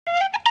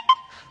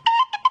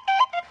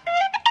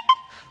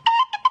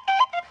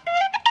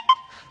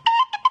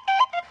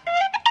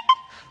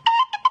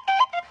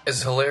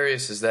As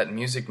hilarious as that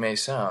music may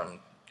sound,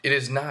 it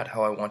is not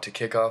how I want to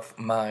kick off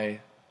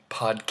my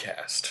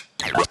podcast.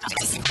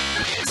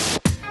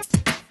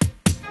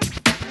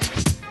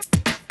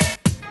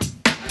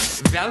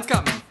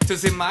 Welcome to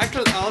the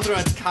Michael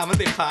Aldred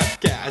Comedy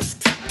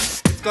Podcast.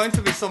 It's going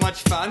to be so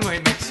much fun where he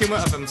makes humor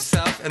of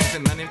himself and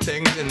the many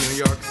things in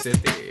New York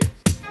City.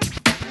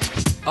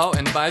 Oh,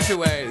 and by the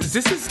way,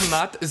 this is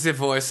not the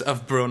voice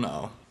of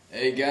Bruno.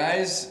 Hey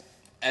guys,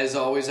 as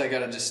always I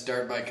gotta just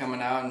start by coming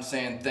out and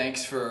saying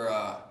thanks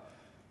for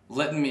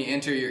letting me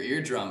enter your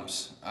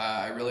eardrums.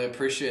 I really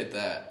appreciate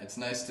that. It's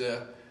nice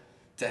to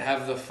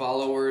have the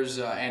followers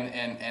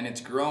and it's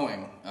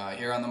growing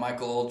here on the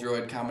Michael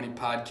Oldroyd Comedy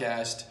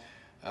Podcast.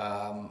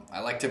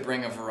 I like to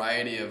bring a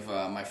variety of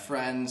my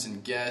friends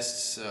and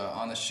guests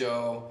on the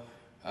show,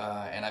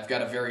 and I've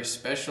got a very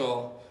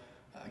special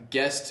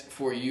guest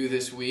for you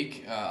this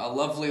week, a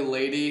lovely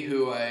lady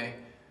who I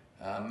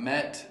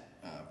met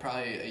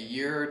probably a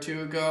year or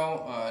two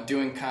ago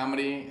doing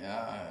comedy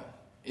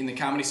in the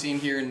comedy scene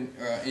here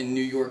in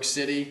New York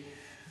City,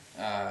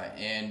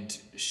 and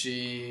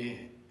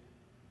she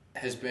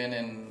has been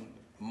in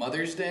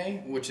Mother's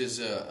Day, which is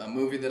a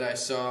movie that I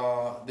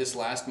saw this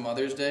last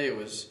Mother's Day. It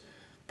was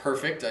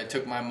perfect. I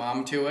took my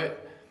mom to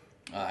it.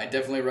 I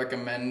definitely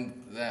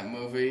recommend that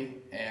movie,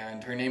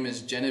 and her name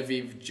is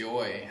Genevieve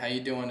Joy. How you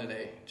doing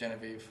today,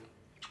 Genevieve?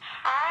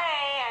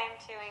 Hi, I'm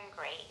doing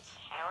great.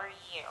 How are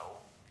you?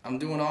 I'm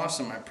doing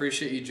awesome. I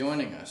appreciate you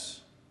joining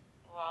us.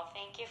 Well,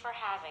 thank you for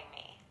having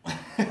me.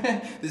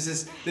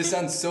 This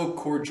sounds so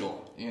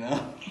cordial, you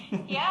know?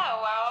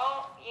 Yeah,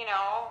 well,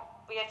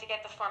 we have to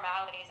get the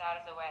formalities out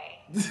of the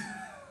way.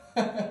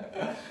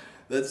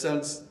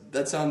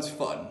 That sounds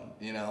fun.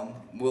 You know,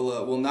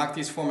 we'll knock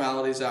these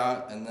formalities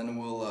out, and then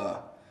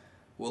we'll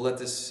let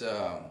this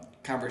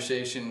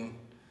conversation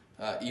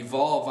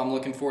evolve. I'm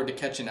looking forward to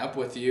catching up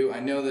with you. I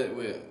know that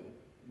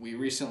we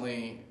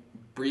recently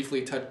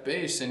briefly touched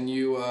base, and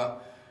you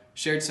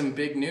shared some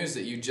big news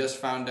that you just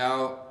found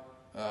out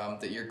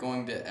that you're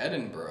going to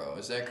Edinburgh.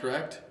 Is that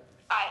correct?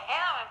 I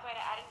am. I'm going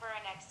to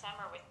Edinburgh next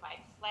summer with my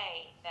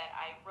play that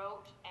I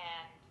wrote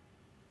and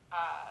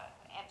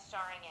am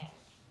starring in.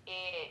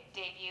 It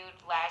debuted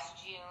last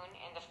June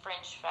in the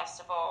Fringe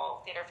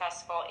Theater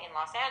Festival in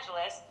Los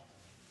Angeles,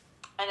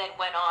 and then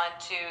went on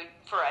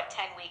for a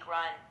 10-week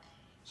run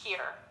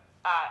here.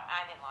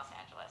 I'm in Los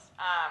Angeles,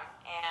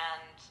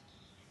 and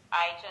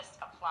I just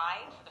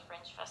applied for the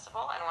Fringe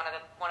Festival, and one of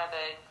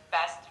the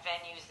best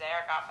venues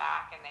there got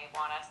back, and they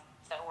want us,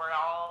 so we're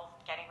all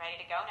getting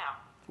ready to go now.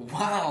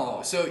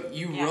 Wow! So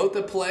you wrote the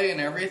play and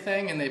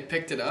everything, and they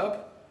picked it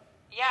up?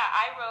 Yeah,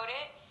 I wrote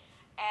it,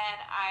 and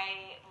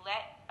I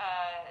let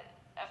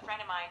a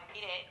friend of mine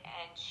read it,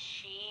 and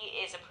she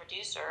is a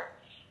producer,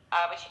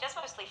 but she does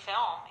mostly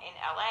film in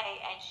LA,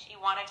 and she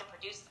wanted to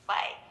produce the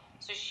play.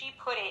 So she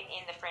put it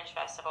in the Fringe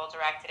Festival,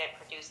 directed it,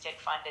 produced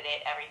it, funded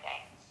it,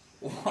 everything.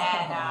 Wow.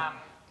 And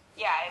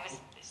it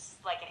was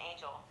like an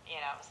angel,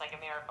 it was like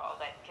a miracle,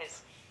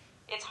 because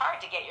it's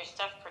hard to get your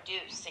stuff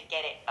produced and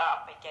get it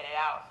up and get it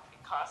out. It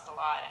costs a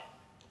lot, and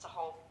it's a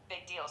whole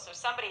big deal. So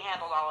somebody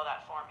handled all of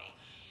that for me,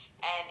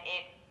 and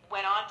it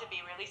went on to be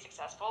really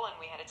successful, and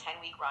we had a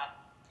 10-week run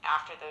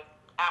after the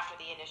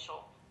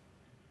initial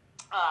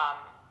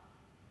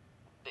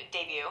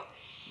debut,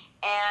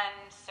 and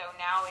so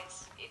now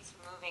it's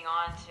moving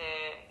on to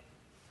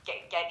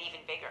get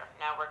even bigger.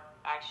 Now we're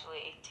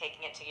actually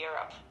taking it to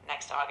Europe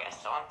next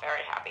August, so I'm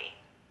very happy.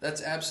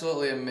 That's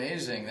absolutely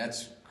amazing.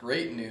 That's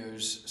great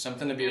news.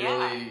 Something to be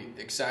really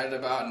excited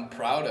about and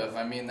proud of.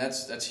 I mean,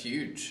 that's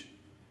huge.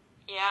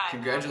 Yeah.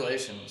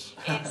 Congratulations.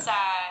 It's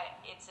a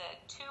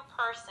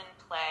 2-person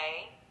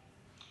play,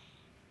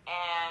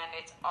 and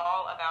it's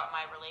all about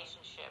my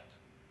relationship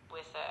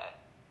with a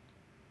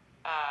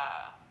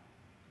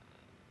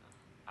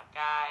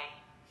guy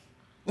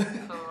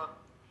who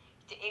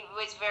it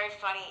was very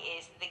funny.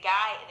 Is the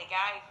guy who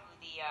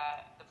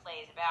the play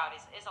is about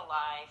is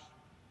alive,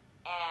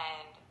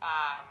 and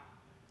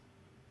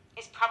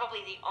is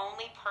probably the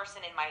only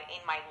person in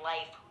my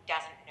life who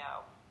doesn't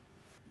know.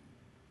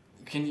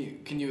 Can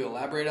you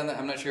elaborate on that?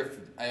 I'm not sure if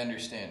I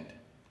understand.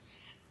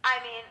 I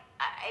mean,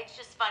 it's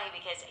just funny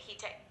because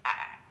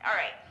all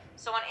right.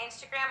 So on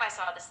Instagram, I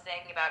saw this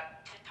thing about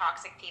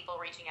toxic people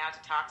reaching out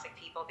to toxic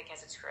people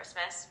because it's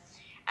Christmas,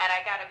 and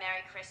I got a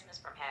Merry Christmas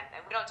from him,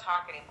 and we don't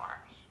talk anymore.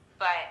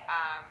 But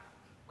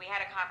we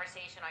had a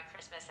conversation on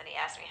Christmas, and he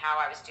asked me how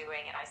I was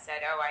doing, and I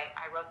said,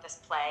 I wrote this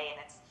play,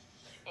 and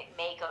it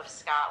may go to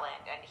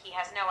Scotland, and he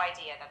has no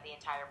idea that the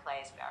entire play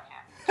is about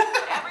him.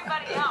 But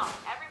everybody else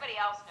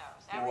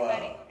knows.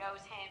 Everybody who knows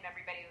him,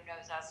 everybody who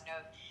knows us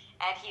knows.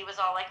 And he was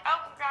all like,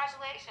 "Oh,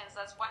 congratulations,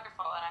 that's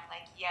wonderful." And I'm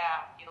like,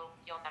 "Yeah, you'll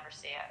never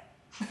see it."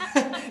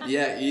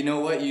 Yeah, you know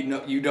what?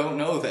 You don't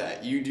know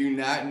that. You do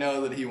not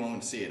know that he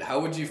won't see it. How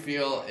would you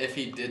feel if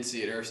he did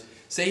see it, or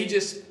say he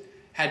just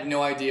had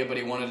no idea, but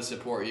he wanted to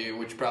support you,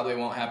 which probably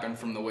won't happen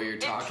from the way you're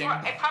talking?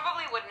 It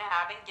probably wouldn't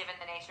happen given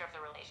the nature of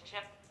the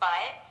relationship,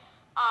 but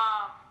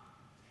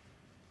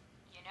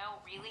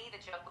really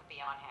the joke would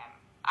be on him.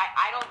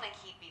 I don't think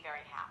he'd be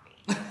very happy.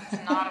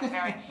 It's not a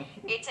very.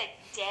 It's a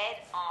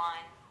dead on,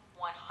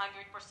 100%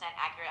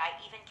 accurate. I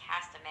even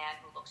cast a man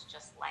who looks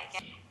just like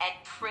him, and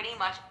pretty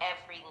much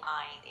every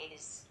line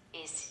is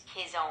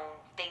his own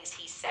things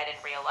he said in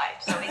real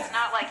life. So it's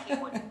not like he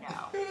wouldn't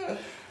know.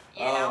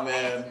 You know,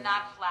 man. and it's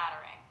not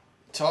flattering.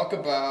 Talk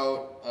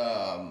about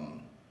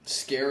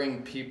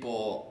scaring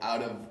people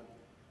out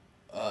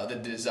of the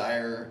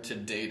desire to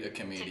date a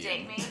comedian. To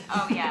date me?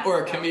 Oh yeah.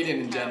 Or a No, comedian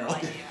it's in a terrible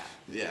general. idea.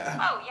 Yeah.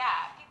 Oh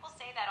yeah, people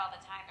say that all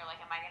the time. They're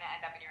like, "Am I going to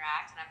end up in your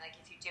act?" And I'm like,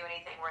 "If you do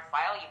anything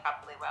worthwhile, you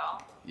probably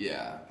will."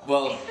 Yeah.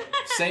 Well,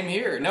 same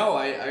here. No,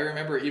 I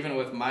remember even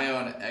with my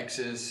own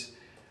exes,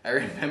 I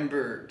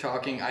remember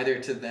talking either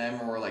to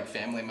them or like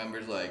family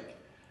members, like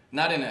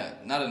not in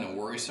a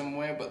worrisome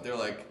way, but they're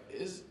like,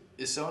 is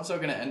so and so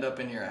going to end up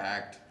in your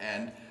act?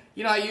 And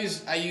you know, I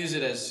use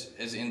it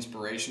as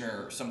inspiration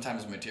or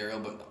sometimes material,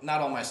 but not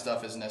all my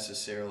stuff is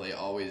necessarily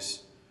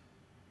always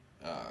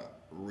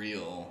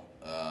real.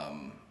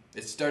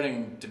 It's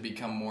starting to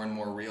become more and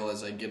more real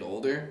as I get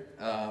older.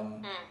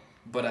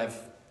 But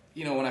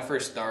when I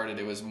first started,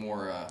 it was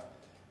more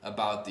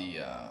about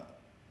the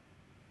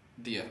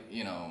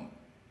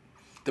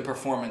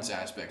performance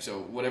aspect. So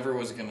whatever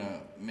was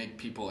gonna make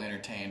people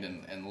entertained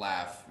and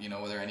laugh,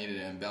 whether I needed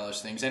to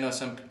embellish things. I know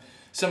some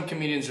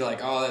comedians are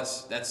like, oh,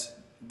 that's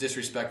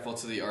disrespectful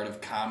to the art of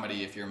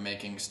comedy if you're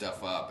making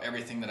stuff up.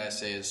 Everything that I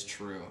say is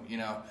true,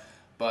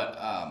 But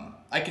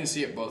I can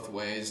see it both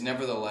ways.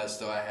 Nevertheless,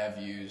 though, I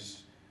have used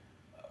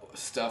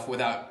stuff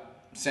without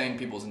saying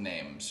people's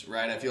names,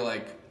 right? I feel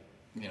like,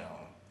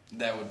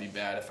 that would be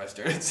bad if I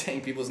started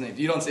saying people's names.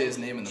 You don't say his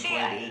name in the play,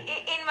 do you?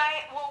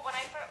 When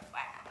I first,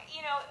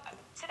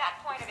 to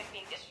that point of it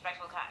being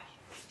disrespectful,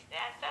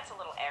 that's a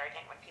little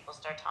arrogant when people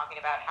start talking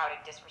about how to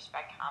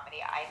disrespect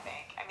comedy, I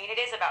think. I mean, it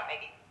is about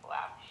making people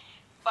laugh.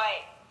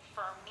 But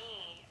for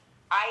me,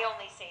 I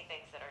only say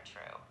things that are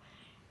true.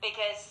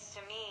 Because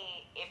to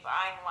me, if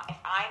I'm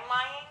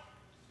lying,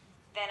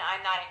 then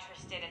I'm not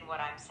interested in what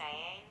I'm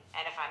saying.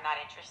 And if I'm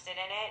not interested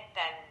in it,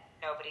 then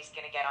nobody's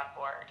going to get on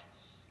board.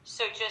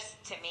 So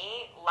just to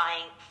me,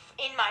 lying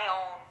in my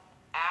own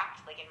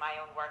act, like in my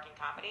own work in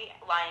comedy,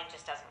 lying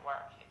just doesn't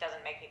work. It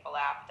doesn't make people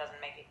laugh. It doesn't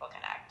make people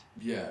connect.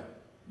 Yeah.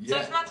 So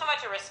it's not so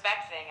much a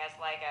respect thing as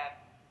like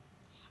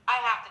I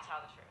have to tell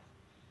the truth.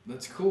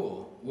 That's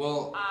cool.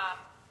 Well,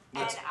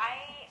 and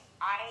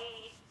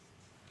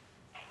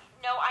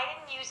I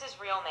didn't use his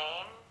real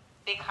name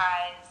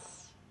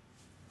because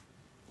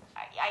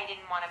I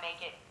didn't want to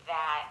make it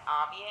that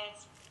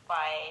obvious,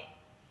 but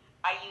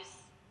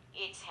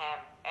it's him.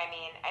 I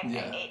mean,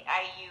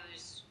 I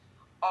use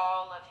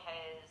all of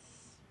his,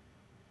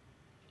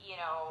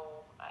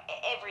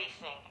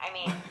 everything. I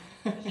mean,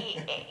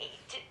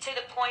 to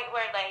the point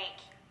where, like,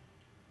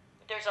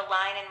 there's a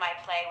line in my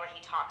play where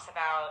he talks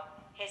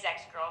about his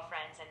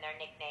ex-girlfriends and their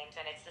nicknames,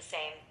 and it's the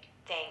same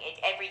thing.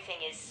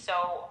 Everything is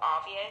so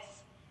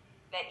obvious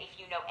that if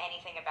you know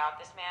anything about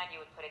this man, you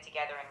would put it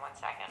together in 1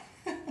 second.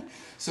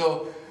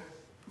 So,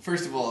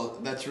 first of all,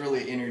 that's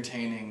really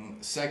entertaining.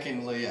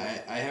 Secondly,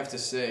 I have to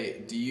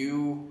say, do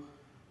you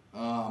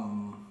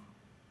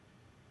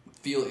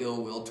feel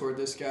ill will toward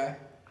this guy?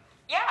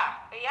 Yeah,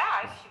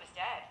 I wish he was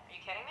dead. Are you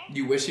kidding me?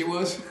 You wish he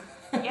was?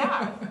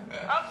 Yeah.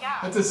 Oh, yeah.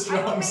 That's a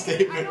strong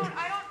statement.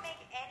 I don't make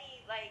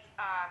any,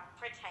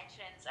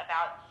 pretensions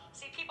about...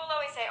 See, people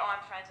always say, oh, I'm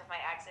friends with my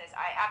exes.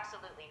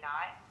 Absolutely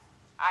not.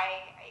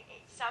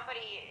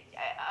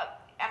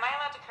 Am I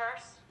allowed to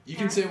curse? You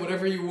can say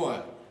whatever you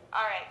want.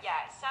 All right,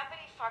 yeah.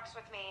 Somebody fucks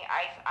with me.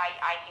 I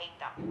hate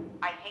them.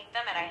 I hate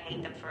them, and I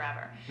hate them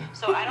forever.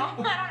 So I don't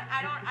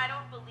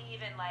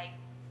believe in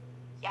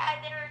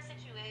there are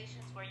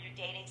situations where you're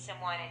dating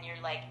someone and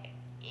you're like,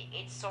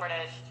 it's sort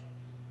of,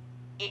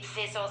 it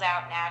fizzles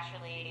out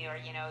naturally, or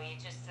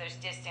there's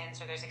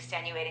distance or there's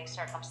extenuating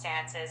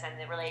circumstances and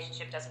the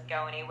relationship doesn't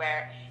go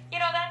anywhere.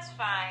 That's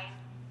fine.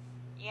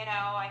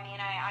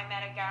 I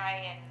met a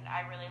guy and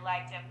I really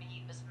liked him.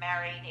 He was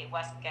married. It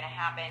wasn't going to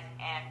happen,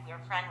 and we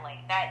were friendly.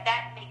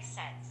 That makes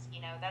sense.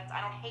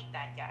 I don't hate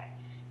that guy.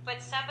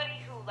 But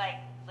somebody who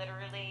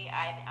literally,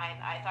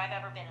 if I've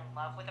ever been in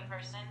love with a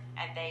person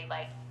and they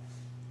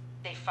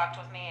fucked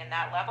with me in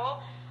that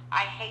level,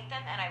 I hate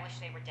them and I wish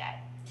they were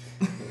dead.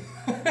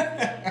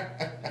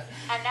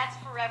 And that's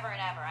forever and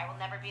ever. I will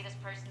never be this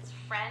person's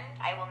friend.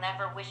 I will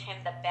never wish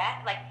him the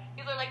best.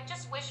 People are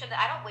just wish him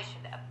I don't wish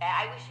him the best.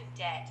 I wish him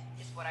dead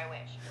is what I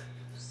wish.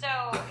 So,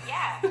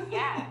 yeah.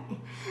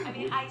 I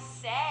mean, I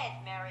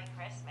said Merry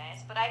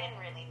Christmas, but I didn't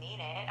really mean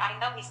it. I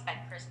know he spent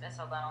Christmas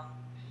alone,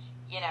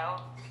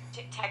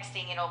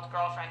 texting an old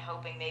girlfriend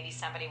hoping maybe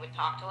somebody would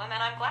talk to him,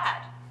 and I'm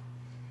glad.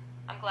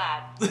 I'm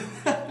glad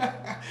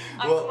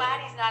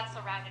he's not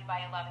surrounded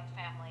by a loving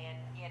family and,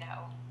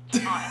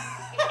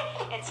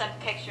 in some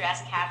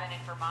picturesque cabin in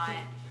Vermont. Are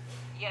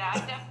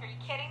you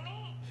kidding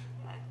me?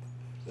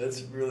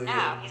 That's really No,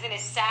 good. he's in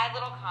his sad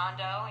little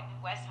condo in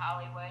West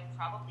Hollywood,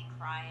 probably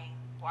crying,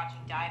 watching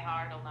Die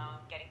Hard alone,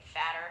 getting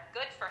fatter.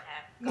 Good for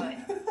him. Good.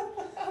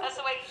 That's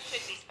the way he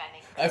should be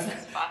spending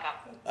Christmas. Fuck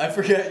him. I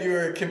forget you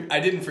were. I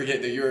didn't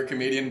forget that you were a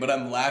comedian, but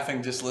I'm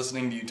laughing just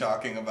listening to you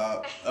talking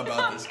about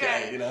this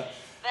guy. You know.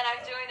 Then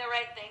I'm doing the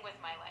right thing with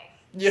my life.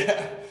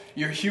 Yeah,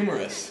 you're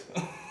humorous.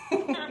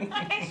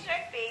 I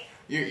should be.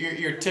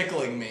 You're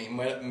tickling me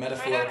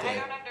metaphorically.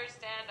 I don't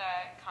understand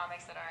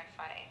comics that aren't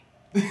funny.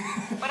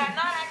 But I'm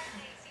not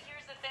actually. See,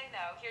 here's the thing,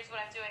 though. Here's what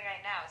I'm doing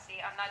right now.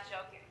 See, I'm not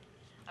joking.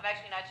 I'm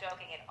actually not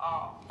joking at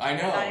all. I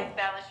know. I'm not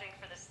embellishing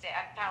for the state.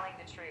 I'm telling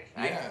the truth.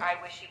 Yeah.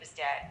 I wish he was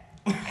dead.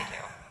 I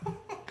do.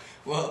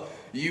 Well,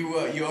 you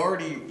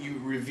already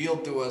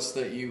revealed to us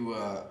that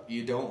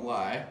you don't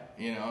lie,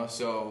 you know.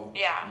 So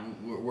Yeah.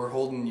 we're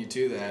holding you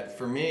to that.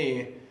 For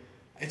me,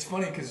 it's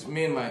funny because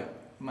me and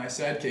my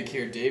sidekick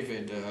here,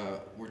 David,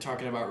 we're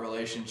talking about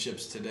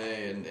relationships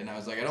today, and I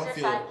was like, I don't Is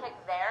feel. your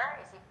sidekick there?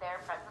 Is he there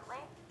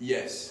presently?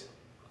 Yes.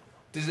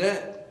 Does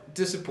that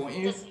disappoint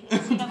you?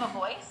 Does he have a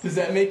voice? Does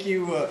that make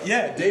you?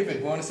 Yeah,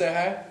 David, want to say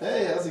hi?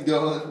 Hey, how's it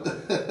going?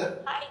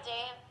 Hi, Dave.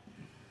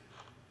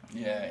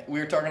 Yeah, we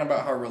were talking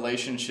about how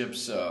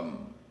relationships,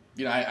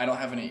 you know, I don't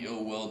have any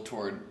ill will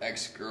toward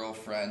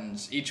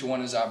ex-girlfriends. Each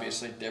one is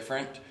obviously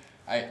different.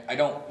 I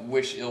don't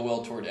wish ill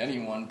will toward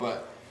anyone,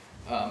 but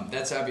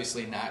that's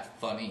obviously not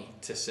funny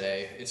to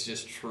say. It's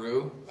just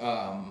true.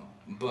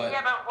 But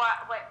Yeah, but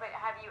what? But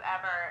have you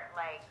ever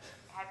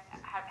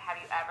have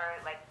you ever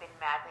been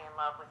madly in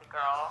love with a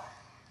girl,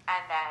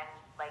 and then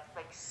like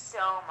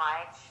so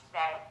much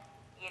that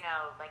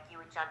you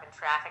would jump in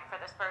traffic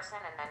for this person,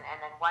 and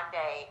then one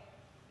day,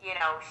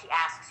 she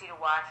asks you to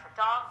watch her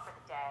dog for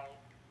the day,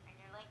 and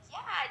you're like, yeah,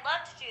 I'd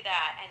love to do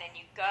that, and then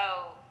you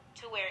go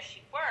to where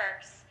she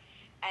works,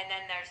 and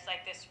then there's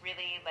this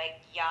really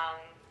young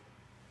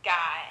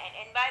guy,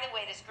 and by the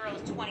way, this girl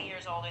is 20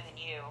 years older than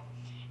you,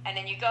 and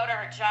then you go to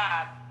her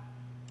job,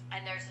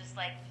 and there's this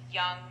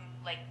young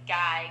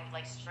guy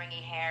with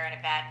stringy hair and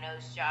a bad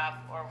nose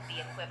job, or the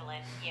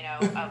equivalent,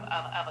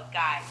 of a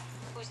guy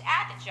who's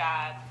at the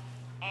job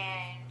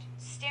and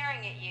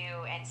staring at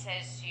you and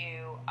says to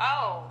you,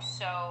 oh,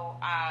 so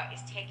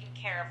is taking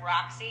care of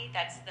Roxy,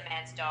 that's the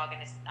man's dog,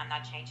 and I'm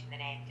not changing the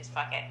name, just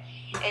fuck it,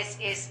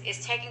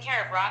 is taking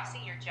care of Roxy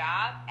your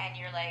job? And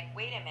you're like,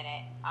 wait a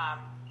minute,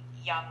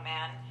 young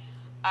man,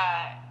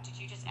 did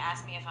you just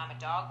ask me if I'm a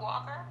dog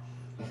walker?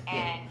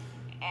 And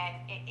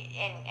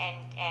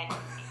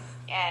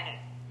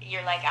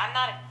you're like, I'm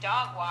not a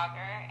dog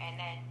walker, and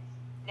then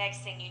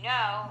next thing you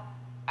know,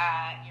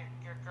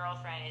 your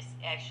girlfriend is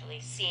actually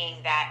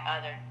seeing that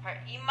other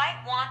you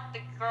might want the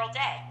girl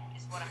dead,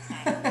 is what I'm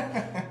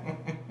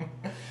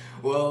saying.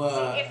 Well,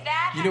 if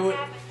that you know what?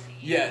 happened to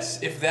you,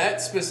 Yes, if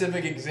that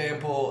specific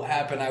example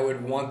happened, I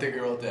would want the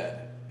girl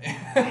dead.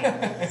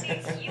 see,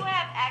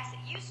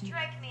 you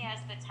strike me as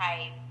the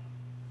type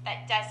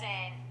that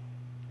doesn't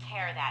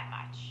care that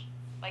much.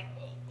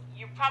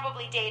 You're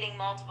probably dating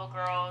multiple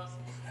girls.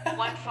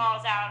 One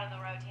falls out of the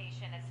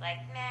rotation. It's like,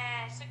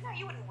 nah. So no,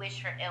 you wouldn't wish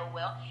her ill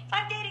will. If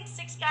I'm dating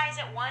 6 guys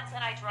at once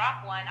and I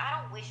drop one,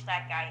 I don't wish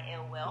that guy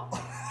ill will.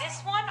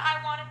 This one,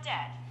 I want him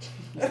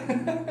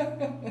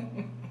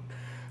dead.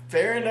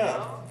 Fair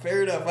enough.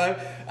 Fair enough.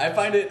 I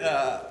find it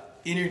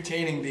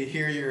entertaining to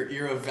hear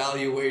your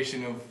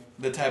evaluation of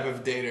the type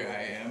of dater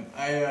I am.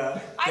 I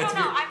don't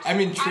know. I'm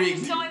intrigued.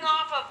 I'm just going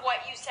off of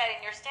what you said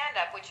in your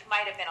stand-up, which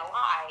might have been a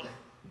lie.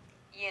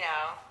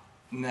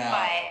 No,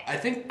 But, I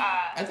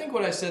think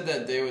what I said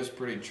that day was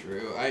pretty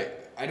true.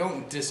 I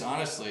don't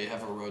dishonestly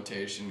have a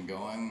rotation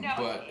going, no,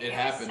 but it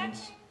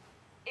happens.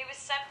 It was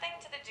something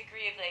to the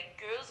degree of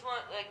girls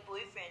want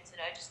boyfriends,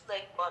 and I just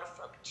want to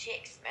fuck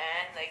chicks,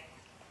 man.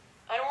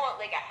 I don't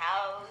want a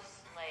house.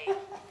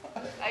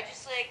 I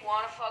just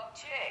want to fuck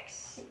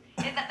chicks.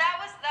 And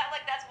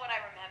that's what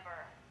I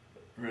remember.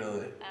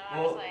 Really? And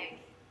I was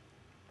like,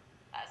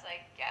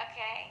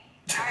 okay,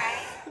 all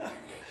right.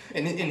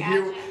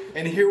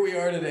 and here we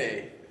are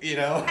today, you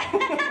know. But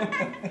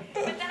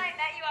then I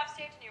met you off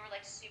stage, and you were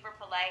super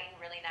polite and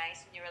really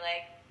nice, and you were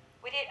like,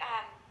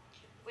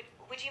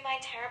 would you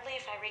mind terribly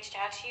if I reached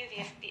out to you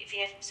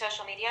via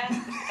social media?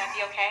 Would that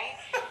be okay?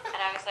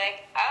 And I was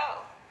like,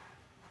 oh,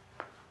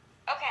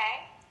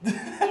 okay. And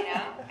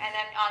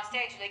then on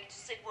stage, you're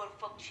just want to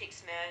fuck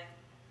chicks, man.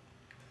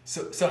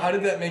 So how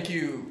did that make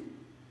you?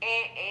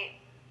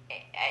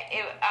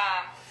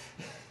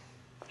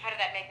 How did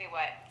that make me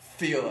what?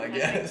 Feel, I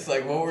guess.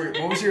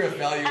 What was your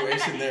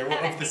evaluation there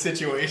of the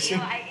situation?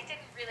 It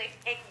didn't really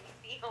make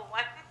me feel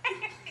one way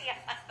or the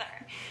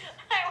other.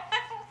 I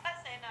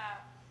wasn't.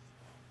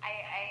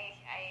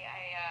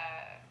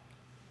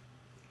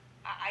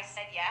 I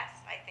said yes.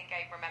 I think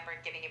I remember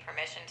giving you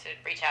permission to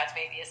reach out to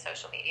me via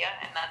social media,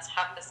 and that's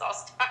how this all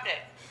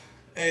started.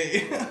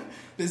 Hey,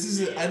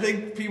 I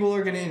think people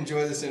are going to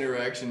enjoy this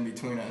interaction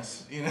between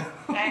us, you know?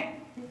 I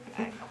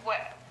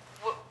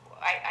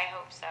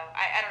hope so.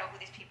 I don't know who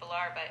these people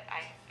are, but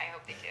I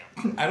hope they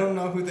do. I don't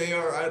know who they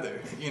are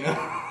either, you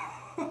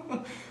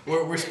know?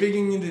 We're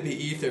speaking into the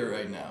ether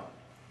right now.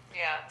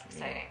 Yeah, it's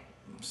exciting.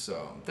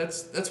 So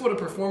that's what a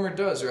performer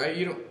does, right?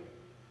 You don't,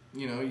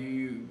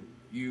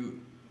 you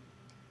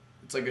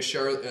it's like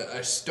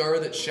a star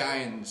that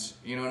shines.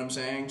 You know what I'm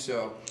saying?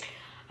 So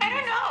I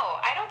don't know.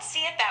 I don't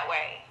see it that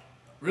way.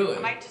 Really?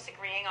 Am I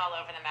disagreeing all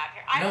over the map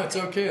here? No, it's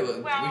okay.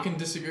 We can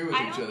disagree with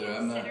each other.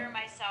 I don't consider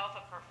myself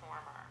a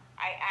performer.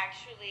 I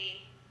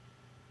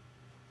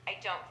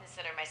don't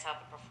consider myself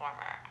a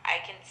performer.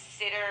 I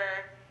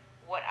consider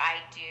what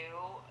I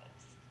do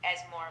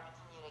as more of a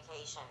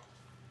communication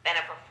than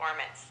a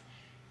performance.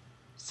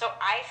 So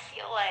I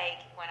feel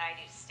like when I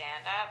do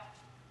stand-up,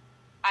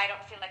 I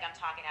don't feel like I'm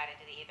talking out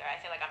into the ether. I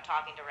feel like I'm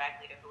talking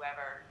directly to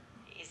whoever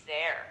is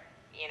there,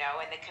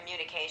 and the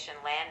communication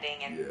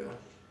landing and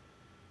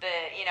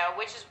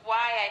which is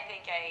why I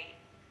think I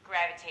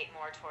gravitate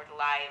more toward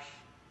live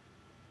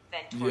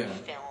than toward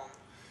film.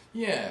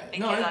 Yeah.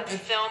 Because on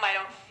film, I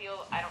don't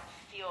feel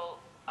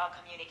a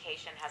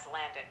communication has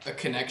landed. A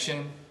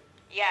connection.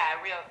 Yeah,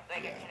 a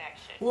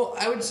connection. Well,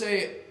 I would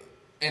say,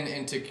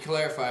 and to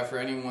clarify for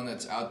anyone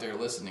that's out there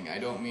listening, I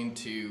don't mean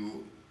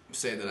to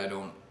say that I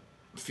don't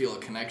feel a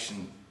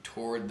connection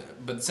toward them.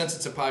 But since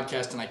it's a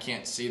podcast and I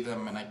can't see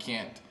them and I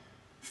can't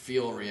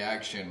feel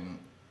reaction,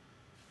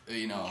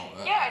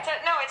 Yeah,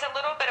 it's a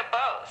little bit of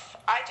both.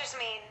 I just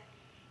mean,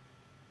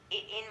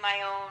 in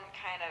my own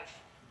kind of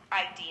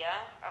idea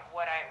of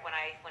when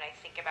I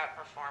think about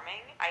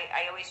performing,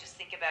 I always just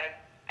think about it.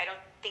 I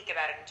don't think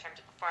about it in terms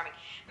of performing.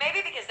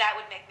 Maybe because that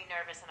would make me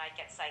nervous and I'd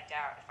get psyched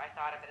out if I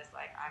thought of it as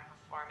like I'm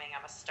performing,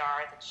 I'm a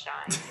star that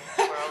shines in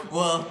the world.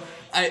 Well,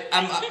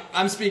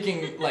 I'm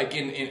speaking like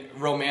in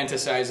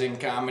romanticizing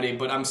comedy,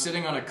 but I'm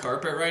sitting on a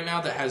carpet right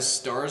now that has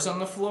stars on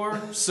the floor.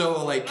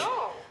 So like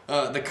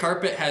the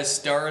carpet has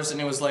stars,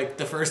 and it was like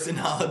the first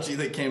analogy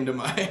that came to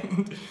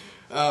mind.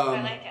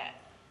 I like it.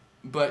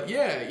 But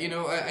yeah,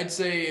 I'd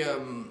say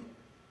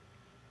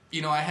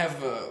I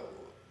have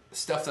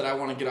stuff that I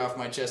want to get off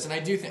my chest, and I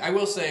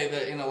will say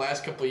that in the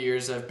last couple of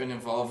years I've been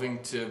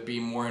evolving to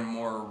be more and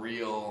more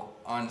real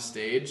on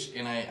stage,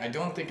 and I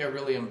don't think I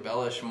really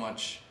embellish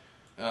much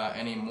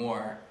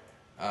anymore.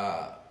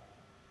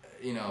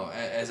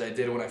 As I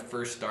did when I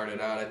first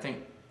started out. I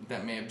think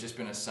that may have just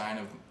been a sign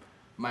of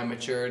my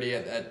maturity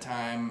at that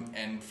time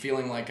and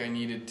feeling like I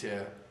needed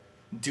to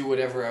do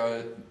whatever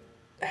I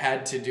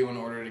had to do in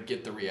order to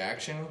get the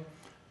reaction.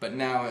 But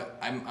now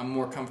I'm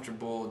more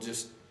comfortable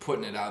just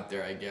putting it out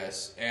there, I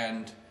guess.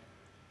 And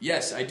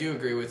yes, I do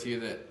agree with you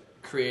that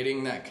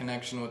creating that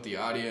connection with the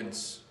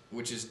audience,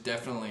 which is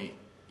definitely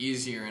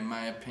easier in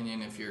my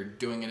opinion if you're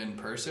doing it in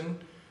person,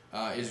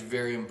 is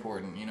very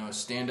important.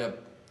 Stand-up,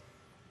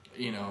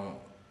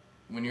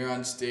 when you're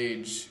on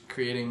stage,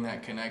 creating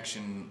that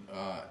connection,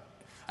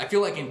 I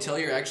feel like until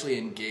you're actually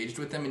engaged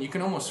with them, and you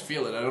can almost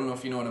feel it. I don't know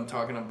if you know what I'm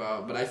talking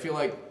about, but I feel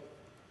like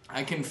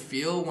I can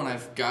feel when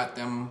I've got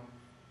them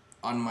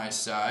on my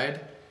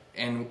side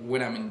and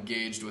when I'm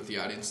engaged with the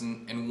audience.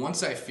 And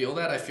once I feel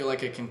that, I feel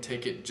like I can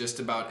take it just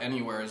about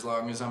anywhere as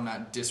long as I'm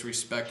not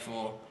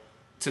disrespectful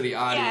to the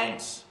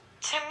audience.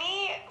 Yeah, to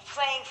me,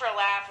 playing for a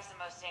laugh is the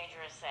most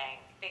dangerous thing,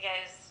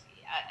 because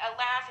a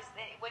laugh is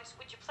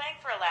when you're playing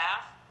for a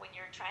laugh, when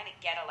you're trying to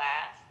get a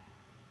laugh,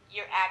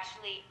 you're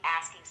actually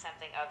asking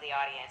something of the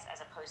audience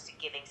as opposed to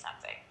giving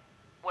something.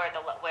 Where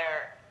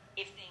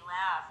if they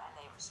laugh and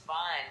they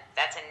respond,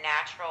 that's a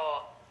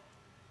natural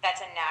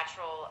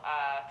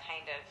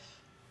kind of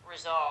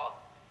result.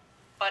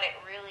 But it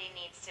really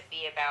needs to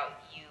be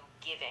about you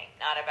giving,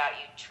 not about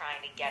you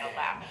trying to get a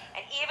laugh.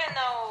 And even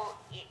though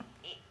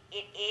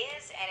it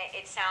is, and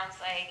it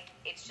sounds like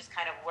it's just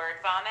kind of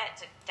word vomit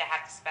to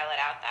have to spell it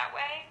out that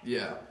way.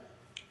 Yeah.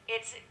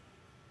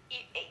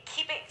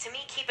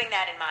 Keeping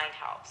that in mind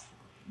helps.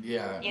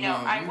 Yeah.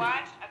 I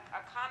watched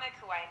a comic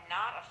who I'm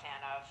not a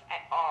fan of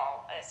at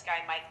all. This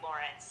guy, Mike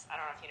Lawrence. I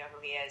don't know if you know who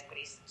he is, but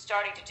he's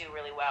starting to do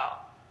really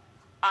well.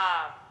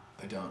 I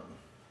don't.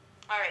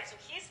 All right, so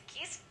he's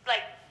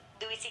like,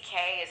 Louis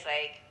C.K. is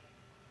like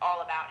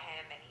all about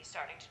him, and he's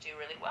starting to do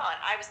really well. And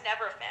I was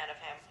never a fan of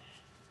him,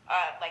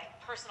 like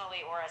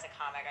personally or as a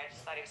comic. I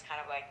just thought he was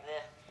kind of like the.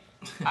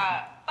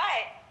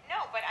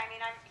 But I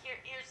mean,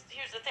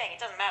 here's the thing. It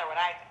doesn't matter what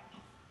I think.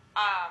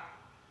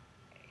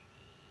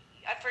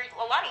 For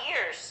a lot of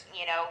years,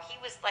 he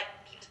was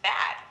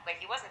bad.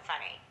 Like, he wasn't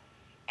funny.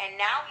 And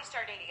now he's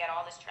starting to get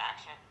all this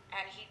traction.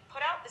 And he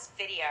put out this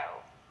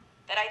video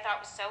that I thought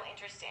was so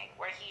interesting,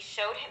 where he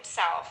showed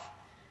himself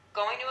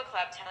going to a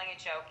club, telling a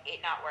joke, it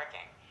not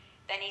working.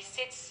 Then he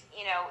sits,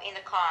 in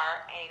the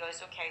car, and he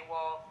goes, okay,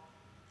 well,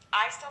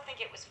 I still think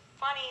it was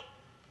funny.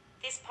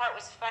 This part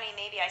was funny.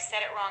 Maybe I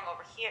said it wrong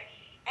over here.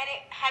 And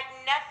it had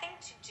nothing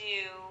to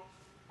do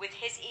with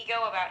his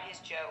ego about his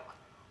joke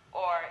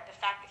or the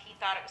fact that he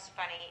thought it was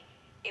funny.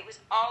 It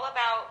was all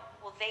about,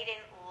 well, they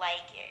didn't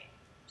like it,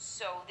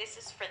 so this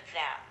is for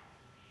them.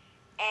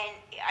 And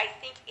I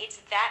think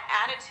it's that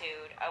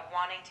attitude of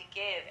wanting to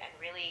give and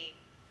really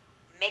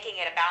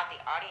making it about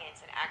the audience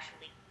and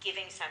actually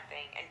giving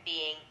something and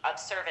being of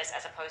service,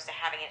 as opposed to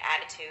having an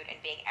attitude and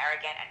being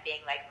arrogant and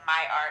being like,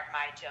 my art,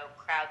 my joke,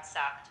 crowd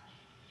sucked,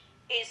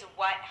 is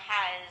what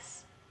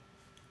has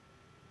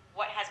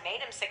made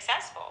him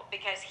successful,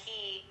 because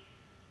he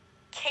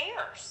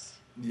cares.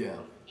 Yeah.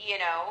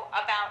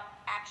 About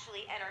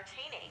actually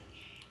entertaining.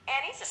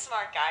 And he's a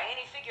smart guy, and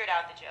he figured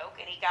out the joke,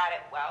 and he got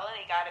it well, and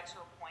he got it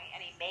to a point, and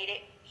he made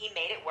it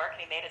work,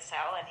 and he made it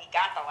sell, and he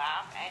got the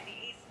laugh, and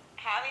he's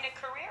having a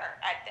career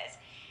at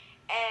this.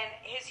 And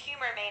his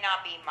humor may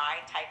not be my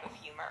type of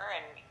humor,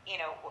 and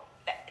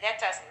that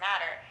doesn't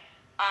matter.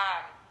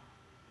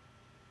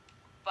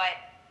 But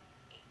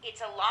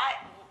it's a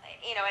lot,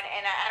 and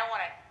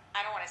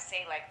I don't want to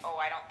say like, oh,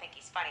 I don't think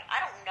he's funny.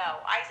 I don't know.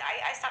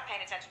 I stopped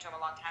paying attention to him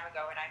a long time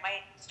ago, and I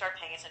might start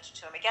paying attention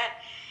to him again.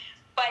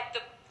 But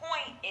the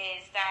point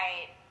is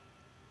that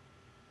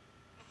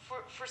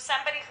for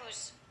somebody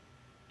who's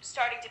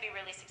starting to be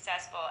really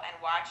successful and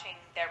watching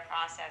their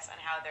process and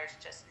how there's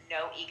just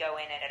no ego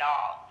in it at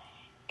all,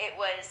 it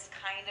was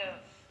kind of,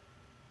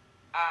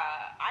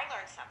 I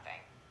learned something.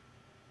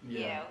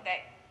 Yeah. That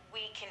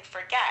we can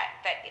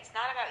forget that it's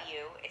not about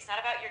you, it's not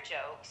about your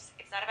jokes,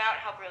 it's not about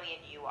how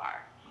brilliant you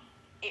are.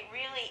 It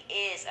really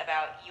is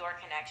about your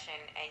connection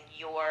and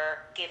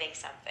your giving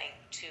something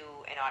to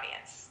an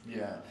audience.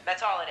 Yeah.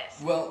 That's all it is.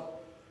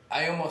 Well,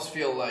 I almost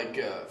feel like,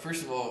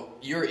 first of all,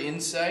 your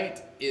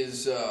insight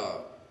is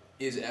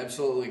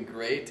absolutely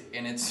great,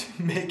 and it's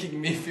making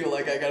me feel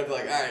like I gotta be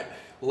like, all right,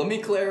 let me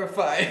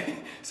clarify,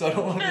 so I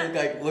don't want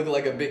to look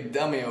like a big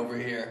dummy over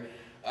here.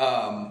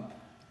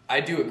 I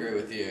do agree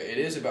with you. It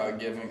is about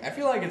giving. I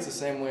feel like it's the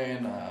same way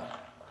in.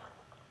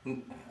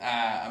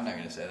 I'm not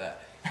gonna say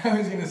that. I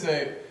was gonna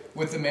say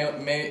with the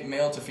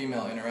male to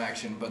female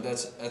interaction, but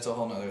that's a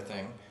whole nother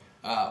thing.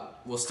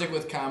 We'll stick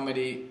with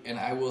comedy, and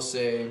I will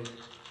say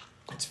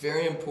it's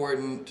very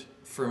important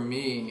for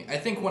me. I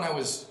think when I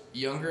was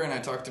younger and I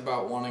talked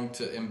about wanting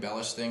to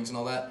embellish things and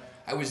all that,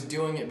 I was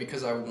doing it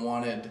because I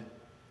wanted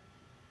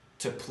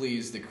to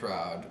please the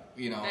crowd,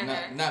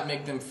 not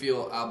make them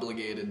feel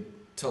obligated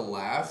to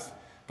laugh.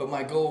 But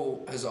my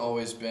goal has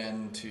always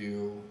been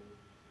to,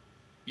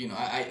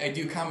 I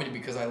do comedy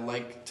because I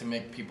like to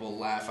make people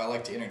laugh. I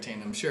like to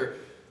entertain them. Sure,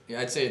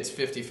 I'd say it's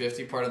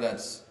 50-50. Part of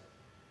that's,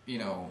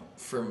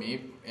 for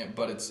me,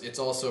 but it's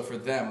also for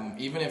them.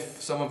 Even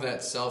if some of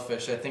that's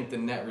selfish, I think the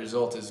net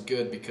result is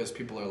good because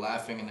people are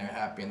laughing and they're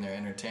happy and they're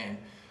entertained.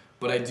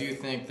 But I do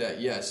think that,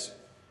 yes,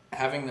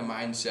 having the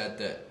mindset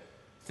that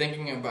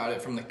thinking about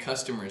it from the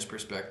customer's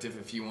perspective,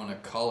 if you want to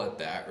call it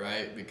that,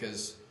 right?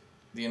 Because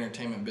the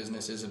entertainment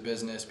business is a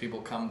business.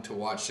 People come to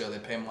watch show, they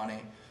pay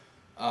money,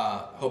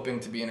 hoping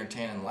to be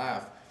entertained and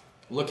laugh.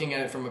 Looking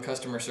at it from a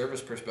customer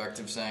service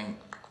perspective, saying,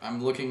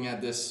 I'm looking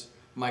at this,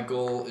 my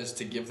goal is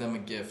to give them a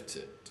gift.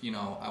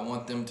 I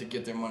want them to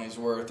get their money's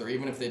worth, or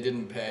even if they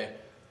didn't pay,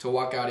 to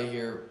walk out of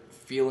here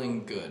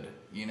feeling good.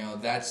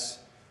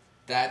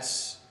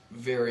 That's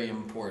very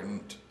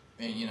important,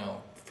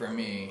 for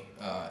me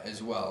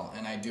as well.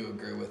 And I do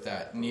agree with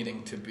that,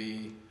 needing to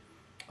be,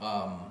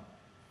 a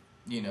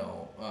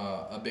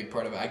big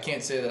part of it. I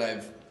can't say that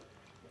I've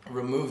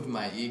removed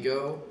my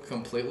ego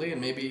completely,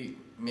 and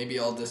maybe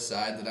I'll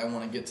decide that I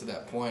want to get to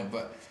that point.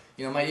 But,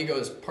 my ego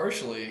is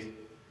partially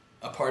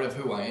a part of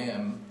who I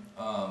am,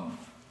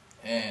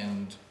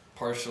 and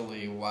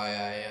partially why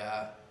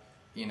I,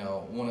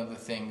 one of the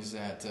things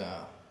that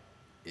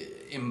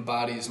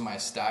embodies my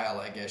style,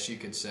 I guess you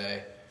could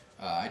say.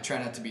 I try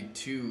not to be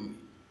too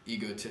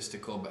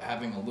egotistical, but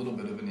having a little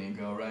bit of an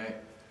ego, right?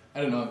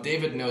 I don't know.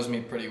 David knows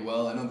me pretty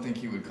well. I don't think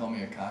he would call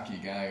me a cocky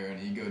guy or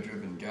an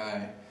ego-driven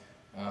guy.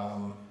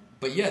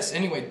 But yes,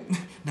 anyway,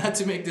 not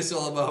to make this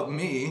all about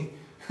me.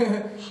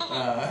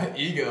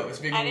 Ego.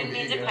 Speaking I didn't of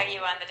mean ego. to put you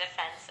on the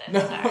defensive.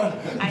 No. Sorry.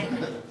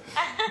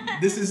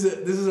 This is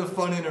a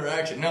fun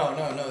interaction. No.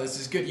 This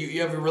is good.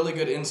 You have a really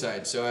good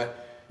insight. So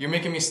you're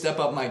making me step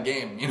up my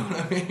game. You know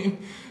what I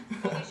mean?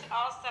 Well, we should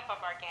all step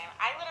up our game.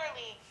 I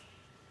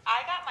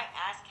got my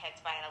ass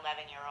kicked by an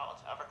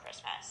 11-year-old over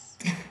Christmas.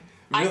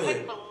 Really? I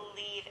couldn't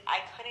believe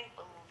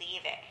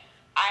it.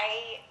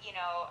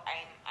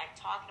 I'm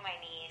talking to my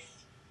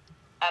niece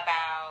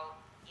about,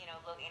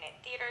 looking at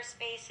theater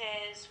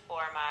spaces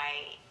for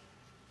my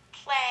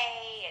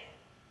play and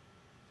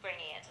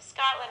bringing it to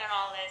Scotland and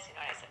all this, and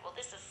I said, well,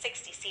 this is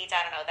 60 seats. I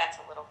don't know, that's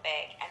a little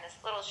big. And this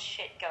little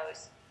shit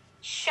goes,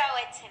 show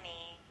it to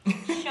me.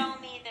 Show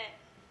me the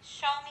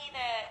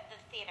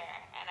theater.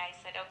 And I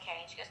said,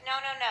 okay. And she goes, no,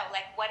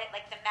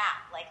 like the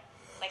map, like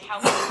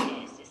how big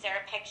it is. Is there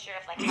a picture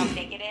of like how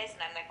big it is? And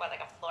I'm like, what,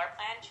 like a floor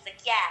plan? She's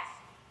like, yes.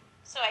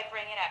 So I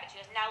bring it up, and she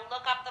goes, now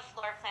look up the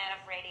floor plan of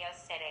Radio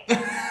City.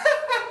 And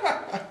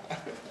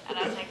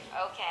I was like,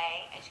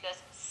 okay. And she goes,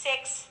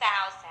 6,000.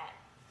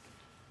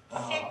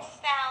 6,000.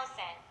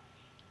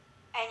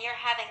 And you're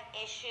having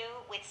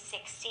issue with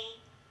 60?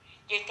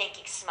 You're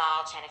thinking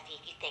small,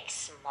 Genevieve. You think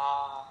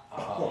small.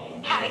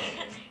 How are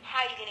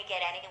you going to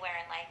get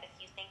anywhere in life if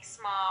you think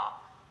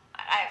small?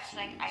 I was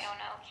like, I don't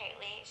know,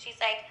 Kaylee.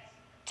 She's like,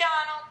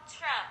 Donald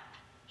Trump.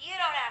 You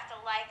don't have to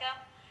like him.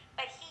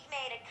 But he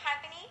made a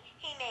company,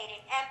 he made an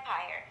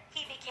empire,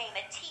 he became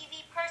a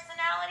TV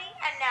personality,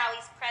 and now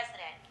he's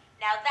president.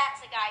 Now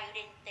that's a guy who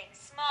didn't think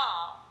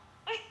small.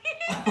 Oh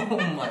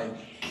my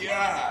gosh.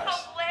 It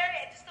was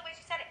hilarious, just the way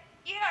she said it.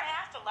 You don't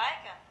have to like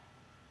him.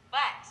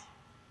 But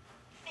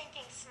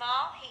thinking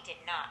small, he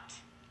did not.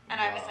 And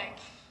I was like,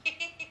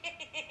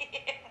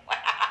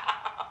 wow.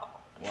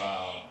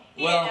 Wow.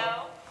 You Well,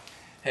 know?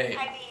 hey,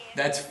 I mean-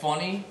 that's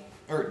funny.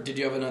 Or did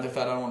you have another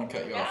thought? I don't want to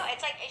cut you No, off.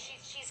 it's like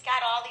she's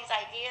got all these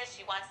ideas.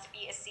 She wants to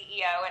be a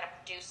CEO and a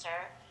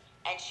producer,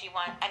 and she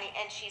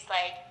she's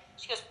like,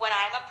 she goes, when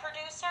I'm a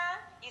producer,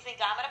 you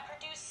think I'm gonna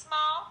produce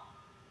small?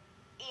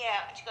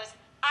 Yeah, and she goes,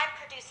 I'm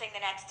producing the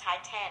next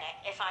Titanic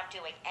if I'm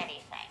doing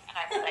anything, and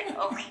I was like,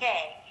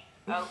 okay.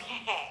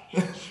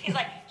 She's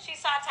like, she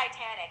saw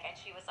Titanic and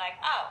she was like,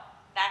 oh,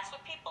 that's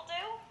what people do.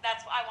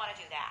 I want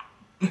to do that.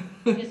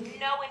 There's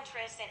no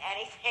interest in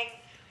anything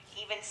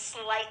even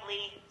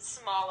slightly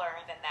smaller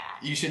than that.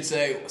 You should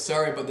say,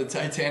 sorry, but the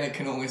Titanic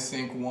can only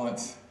sink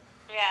once.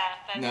 Yeah,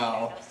 there's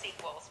No. no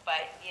sequels,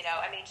 but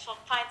she'll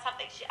find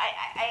something.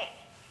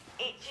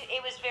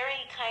 It was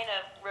very kind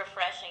of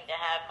refreshing to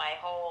have my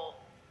whole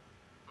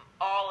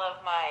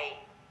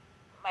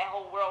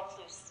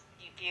worldview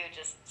view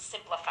just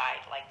simplified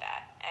like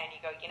that, and you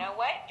go, you know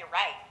what? You're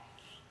right.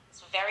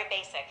 It's very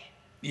basic.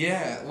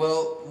 Yeah,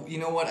 well, you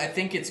know what? I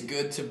think it's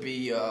good to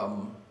be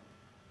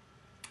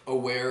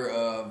aware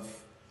of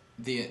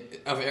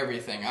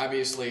everything.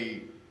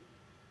 Obviously,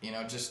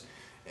 just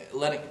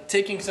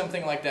taking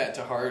something like that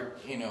to heart.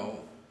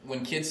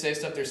 When kids say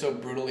stuff, they're so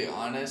brutally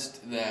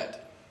honest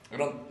that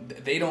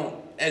they don't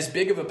as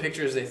big of a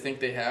picture as they think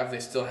they have. They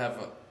still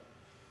have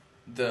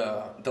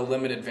the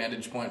limited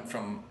vantage point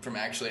from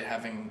actually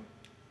having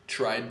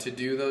tried to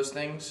do those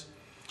things.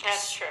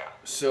 That's true.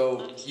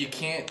 So you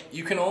can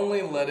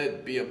only let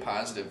it be a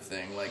positive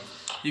thing. Like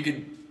you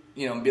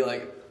could, be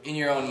like in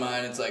your own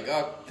mind, it's like,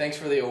 oh, thanks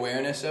for the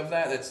awareness of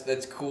that.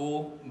 That's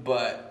cool,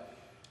 but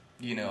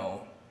I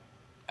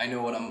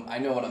know what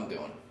I'm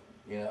doing.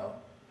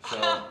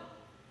 So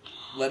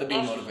let it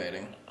be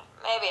motivating.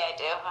 Maybe I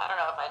do. I don't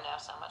know if I know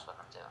so much what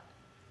I'm doing,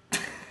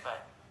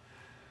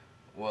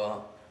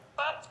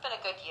 but it's been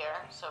a good year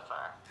so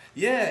far.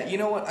 Yeah, you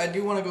know what? I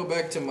do want to go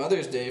back to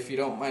Mother's Day if you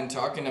don't mind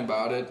talking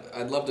about it.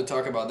 I'd love to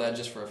talk about that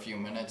just for a few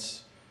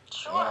minutes.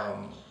 Sure.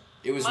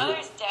 It was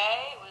Mother's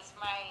Day was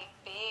my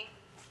big,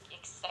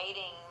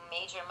 exciting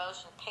major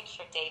motion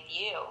picture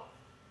debut.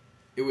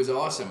 It was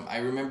awesome. I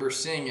remember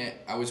seeing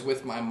it. I was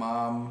with my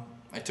mom.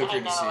 I took her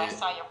to see it. I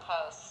saw your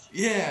post.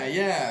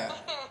 Yeah.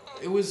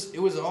 It was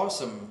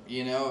awesome,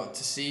 to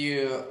see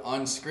you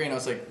on screen. I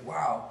was like,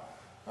 wow.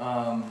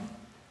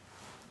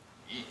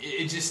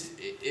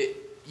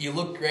 You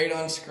look great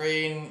on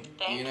screen.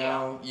 Thank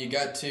you. You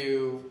got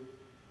to,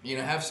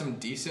 have some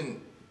decent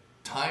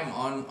time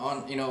on.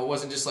 It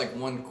wasn't just like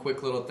one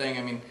quick little thing.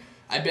 I mean,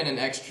 I've been an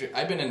extra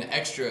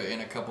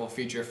in a couple of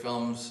feature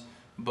films,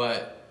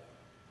 but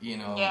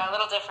Yeah, a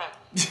little different.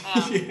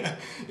 yeah,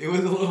 it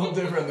was a little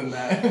different than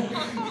that.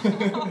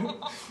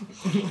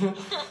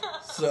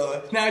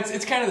 So now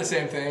it's kind of the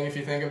same thing if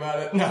you think about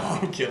it. No,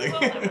 I'm kidding.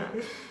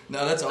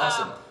 No, that's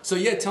awesome. So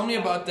yeah, tell me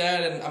about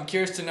that, and I'm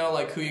curious to know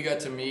like who you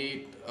got to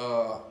meet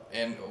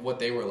and what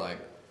they were like.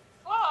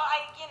 Well,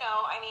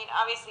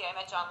 obviously I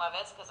met John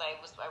Lovitz because I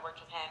worked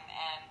with him,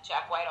 and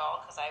Jack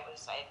Whitehall because I had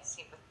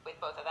seen with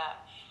both of them,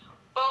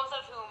 both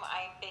of whom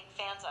I'm big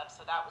fans of.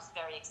 So that was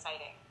very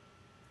exciting.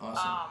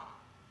 Awesome.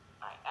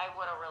 I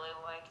would have really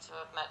liked to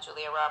have met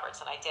Julia Roberts,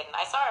 and I didn't.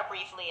 I saw her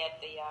briefly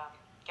at the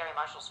Gary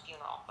Marshall's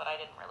funeral, but I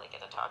didn't really get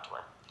to talk to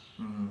her.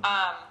 Mm-hmm.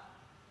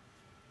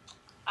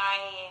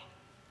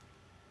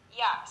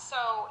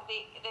 So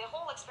the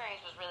whole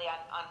experience was really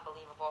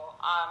unbelievable.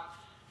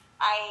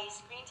 I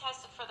screen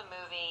tested for the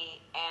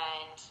movie,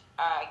 and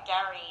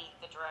Gary,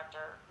 the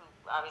director, who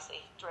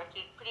obviously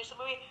produced the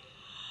movie,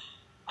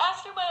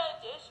 after my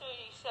audition,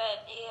 he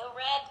said, "You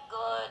read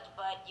good,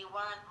 but you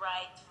weren't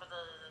right for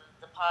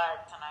the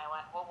part." And I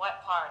went, "Well,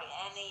 what part?"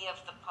 "Any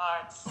of the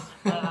parts,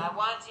 but I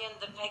want you in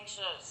the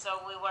picture."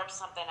 So we worked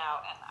something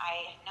out, and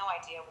I had no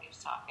idea what he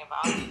was talking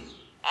about.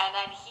 And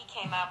then he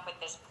came up with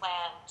this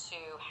plan to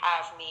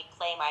have me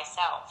play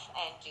myself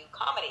and do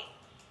comedy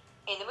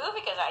in the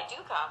movie because I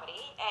do comedy.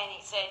 And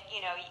he said,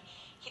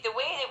 the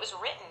way it was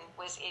written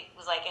was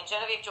like, and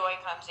Genevieve Joy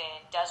comes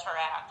in, does her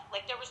act.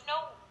 Like there was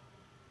no.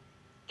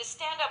 The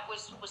stand-up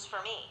was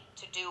for me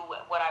to do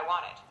what I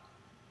wanted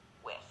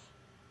with.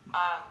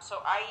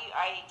 So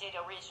I did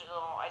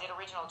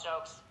original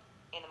jokes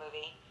in the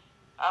movie,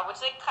 which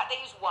they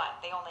used one.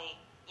 They only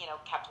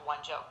kept one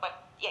joke,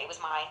 but yeah, it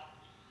was mine.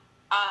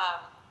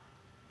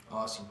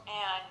 Awesome.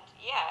 And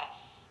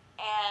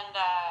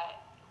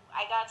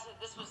I got to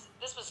this was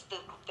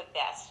the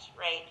best,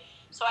 right?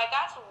 So I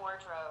got to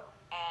wardrobe,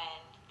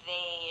 and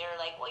they are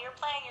like, "Well, you're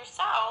playing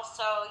yourself,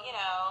 so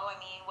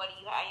what do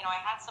you have?"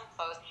 I had some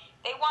clothes.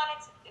 But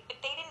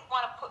they didn't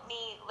want to put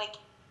me like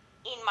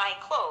in my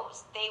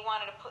clothes. They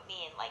wanted to put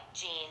me in like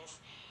jeans,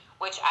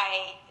 which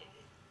I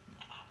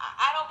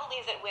don't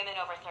believe that women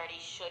over 30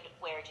 should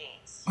wear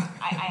jeans.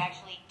 I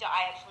actually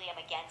am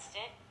against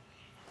it.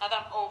 Not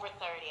that I'm over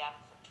 30, I'm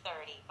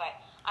 30, but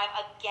I'm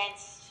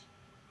against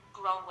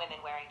grown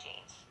women wearing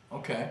jeans.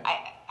 Okay.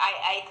 I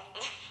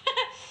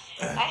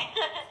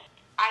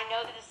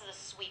know that this is a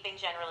sweeping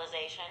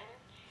generalization,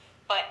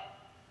 but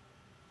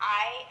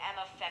I am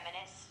a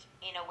feminist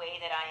in a way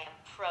that I am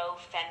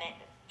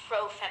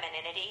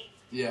pro-femininity.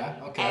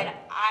 Yeah, And okay.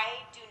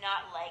 I do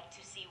not like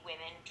to see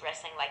women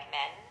dressing like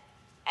men,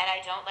 and I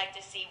don't like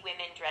to see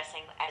women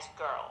dressing as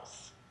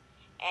girls.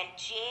 And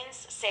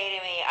jeans say to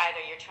me,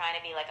 either you're trying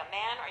to be like a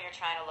man or you're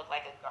trying to look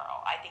like a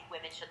girl. I think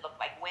women should look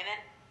like women.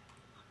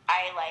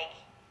 I like,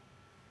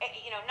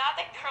 not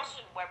that girls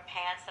shouldn't wear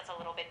pants. That's a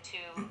little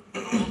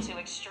too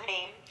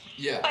extreme.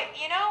 Yeah. But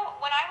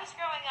when I was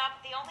growing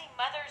up, the only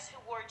mothers who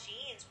wore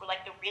jeans were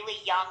like the really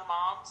young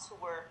moms who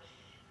were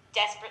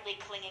desperately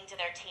clinging to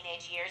their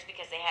teenage years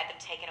because they had them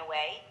taken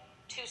away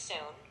too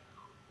soon,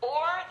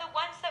 or the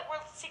ones that were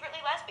secretly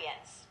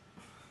lesbians.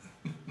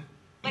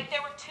 Like,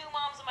 there were 2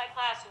 moms in my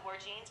class who wore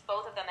jeans.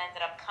 Both of them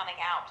ended up coming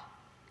out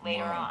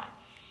later Wow. on.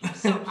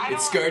 So It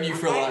scarred you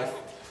for life.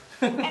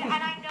 and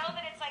I know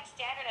that it's like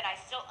standard, and I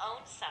still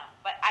own some,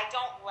 but I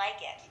don't like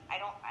it. I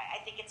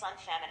think it's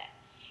unfeminine.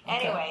 Okay.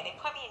 Anyway, they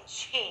put me in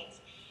jeans,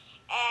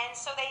 and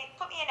so they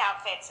put me in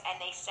outfits, and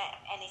they send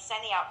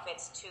the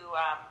outfits to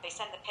they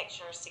send the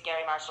pictures to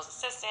Gary Marshall's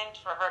assistant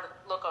for her to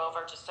look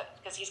over, just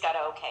because he's got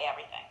to okay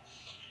everything.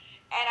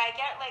 And I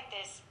get like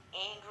this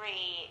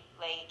angry,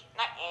 like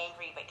not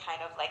angry, but kind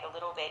of like a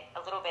little bit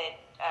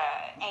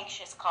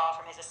anxious call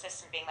from his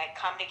assistant, being like,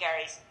 "Come to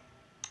Gary's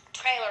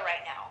trailer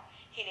right now.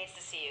 He needs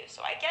to see you."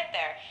 So I get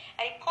there,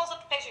 and he pulls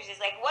up the pictures. He's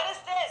like, "What is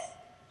this?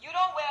 You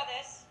don't wear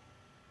this."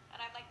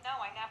 And I'm like, "No,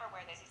 I never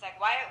wear this." He's like,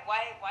 Why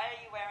are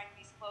you wearing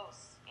these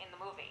clothes in the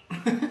movie?"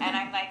 And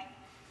I'm like,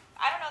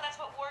 "I don't know,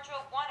 that's what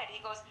wardrobe wanted." He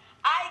goes,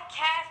 "I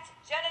cast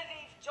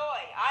Genevieve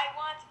Joy. I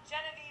want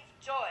Genevieve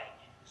Joy.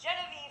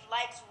 Genevieve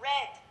likes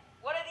red.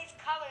 What are these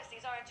colors?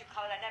 These aren't your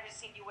colors. I've never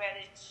seen you wear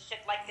this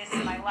shit like this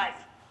in my life."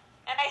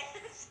 And I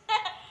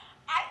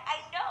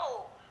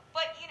know,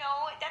 but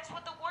that's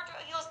what the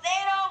wardrobe. He goes,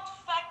 "They don't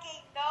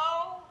fucking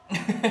know.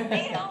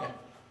 They don't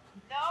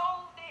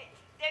know.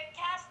 They're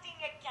casting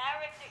a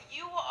character.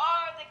 You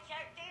are the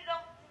character.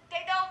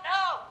 They don't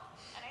know."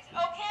 And I said,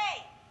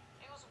 "Okay."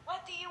 He goes,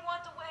 "What do you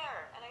want to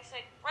wear?" And I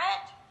said,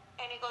 "Red."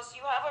 And he goes,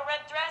 "You have a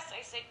red dress?"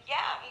 I said,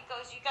 "Yeah." He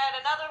goes, "You got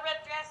another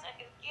red dress?" I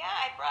go, "Yeah,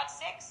 I brought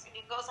 6. And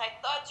he goes, "I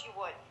thought you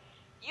would.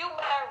 You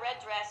wear a red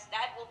dress,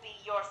 that will be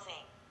your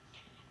thing."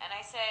 And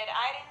I said,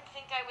 "I didn't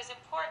think I was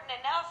important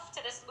enough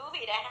to this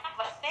movie to have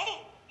a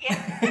thing." I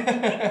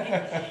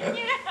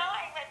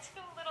had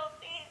 2 little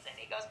things. And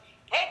he goes,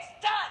 "It's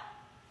done."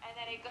 And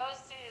then he goes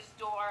to his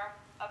door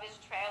of his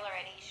trailer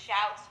and he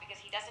shouts, because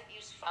he doesn't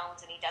use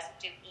phones and he doesn't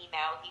do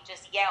email. He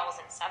just yells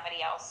and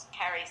somebody else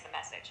carries the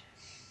message.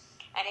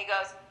 And he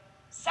goes,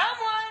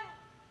 "Someone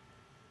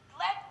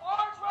let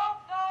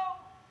wardrobe know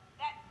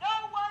that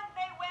no one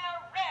may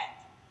wear red."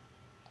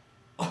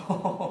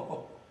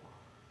 Oh.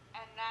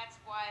 And that's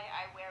why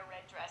I wear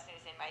red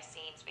dresses in my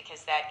scenes,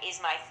 because that is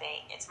my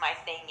thing. It's my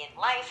thing in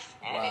life,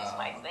 and it's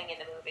my thing in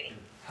the movie.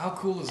 How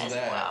cool is As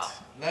that? well.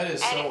 That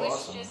is And so it was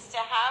awesome. just to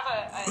have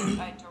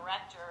a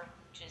director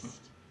who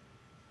just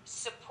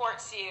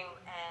supports you,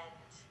 and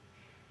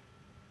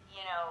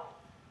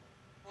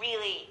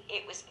really,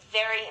 it was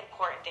very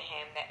important to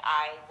him that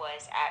I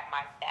was at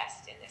my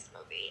best in this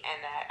movie,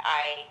 and that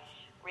I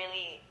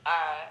really,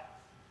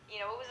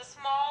 it was a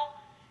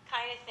small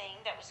kind of thing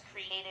that was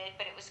created,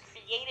 but it was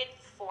created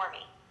for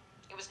me.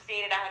 It was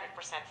created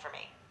 100% for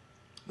me.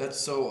 That's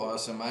so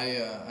awesome.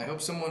 I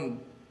hope someone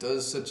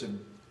does such a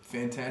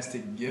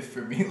fantastic gift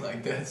for me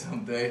like that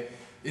someday.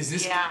 Is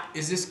this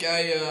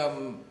guy?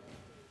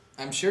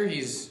 I'm sure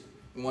he's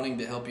wanting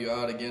to help you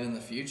out again in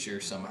the future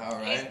somehow,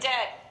 right? He's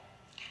dead.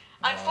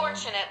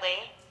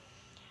 Unfortunately.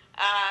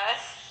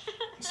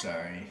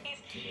 Sorry.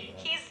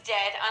 He's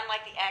dead,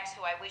 unlike the ex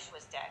who I wish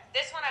was dead.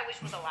 This one I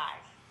wish was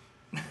alive.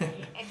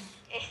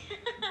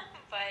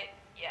 But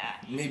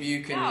yeah. Maybe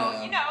you can. No,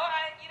 you don't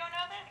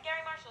know that?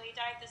 Gary Marshall, he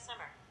died this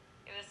summer.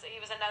 He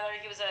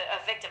was a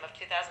victim of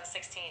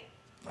 2016.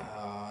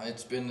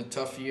 It's been a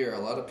tough year. A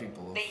lot of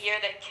people. The year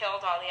that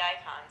killed all the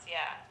icons,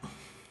 yeah.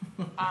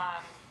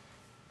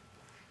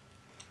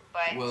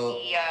 But Well-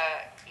 it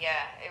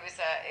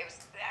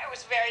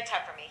was very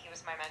tough for me. He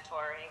was my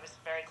mentor, and he was a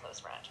very close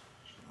friend.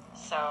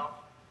 So,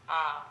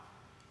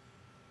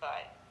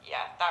 but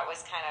yeah, that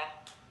was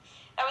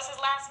his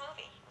last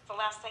movie. It's the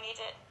last thing he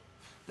did.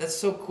 That's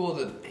so cool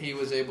that he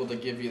was able to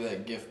give you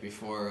that gift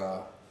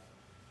before.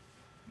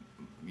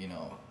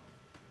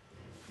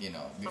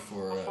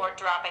 Before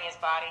dropping his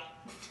body.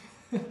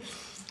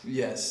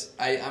 Yes,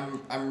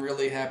 I'm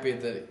really happy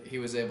that he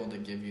was able to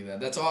give you that.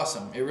 That's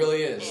awesome. It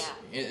really is.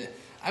 Yeah.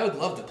 I would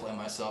love to play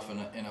myself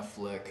in a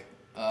flick.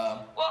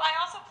 Well, I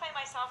also play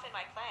myself in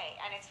my play,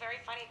 and it's very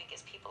funny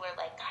because people are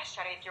like, "Gosh,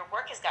 Shadi, your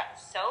work has gotten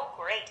so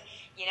great.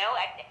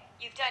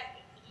 You've done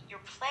your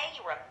play,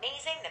 you were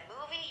amazing. The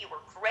movie, you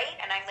were great."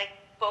 And I'm like,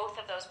 both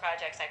of those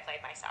projects I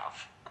played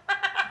myself.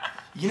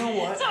 You know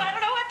what? So I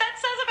don't know what that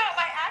says about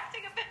my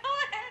acting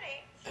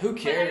ability. Who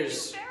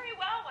cares? But I do very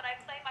well when I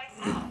play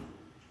myself.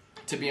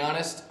 To be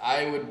honest,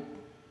 I would,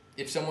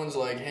 if someone's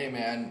like, "Hey,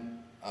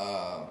 man,"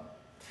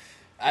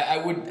 I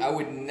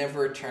would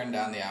never turn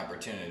down the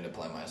opportunity to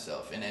play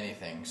myself in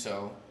anything.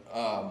 So,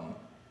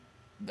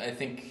 I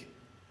think,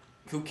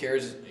 who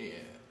cares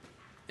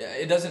Yeah,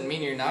 it doesn't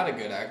mean you're not a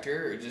good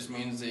actor. It just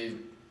means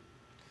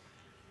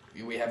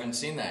we haven't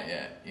seen that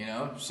yet, you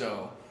know?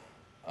 So,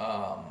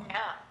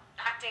 Yeah,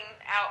 acting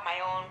out my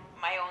own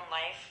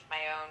life,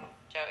 my own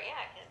joke.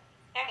 Yeah, it's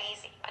very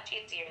easy, much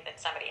easier than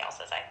somebody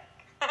else's.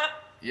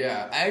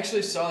 yeah, I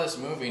actually saw this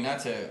movie, not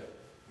to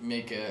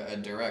make a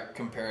direct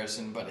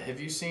comparison, but have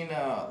you seen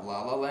La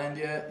La Land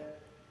yet?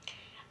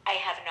 I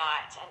have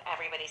not, and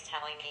everybody's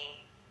telling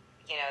me,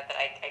 that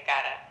I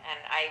gotta, and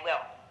I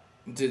will.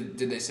 Did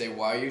they say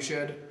why you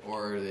should,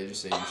 or they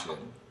just say you should?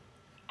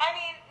 I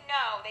mean,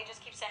 no, they just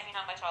keep saying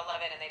how much I'll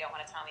love it, and they don't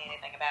want to tell me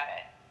anything about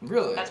it.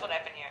 Really? That's what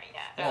I've been hearing.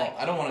 Yeah. Well,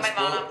 I don't want to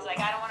spoil. My mom's like,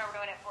 I don't want to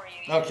ruin it for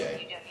you.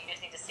 Okay. You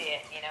just need to see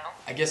it.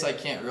 I guess I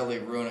can't really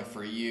ruin it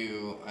for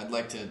you. I'd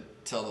like to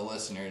tell the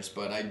listeners,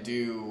 but I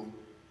do.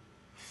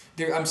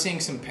 I'm seeing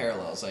some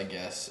parallels, I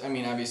guess. I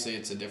mean, obviously,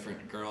 it's a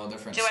different girl, a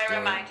different Do story. I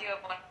remind you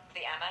of one of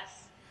the Emmas?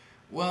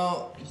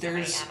 Well,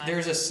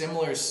 there's a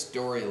similar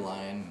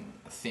storyline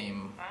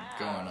theme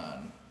going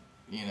on.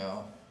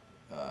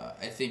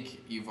 I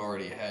think you've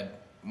already had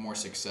more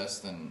success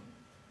than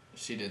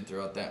she did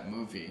throughout that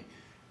movie,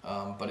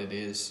 but it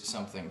is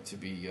something to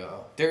be.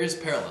 There is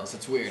parallels.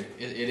 It's weird.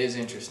 It is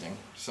interesting.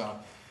 So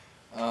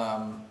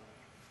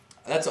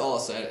that's all I'll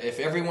say. If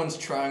everyone's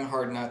trying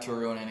hard not to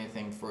ruin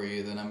anything for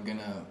you, then I'm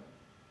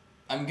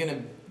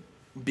gonna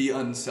be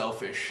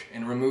unselfish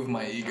and remove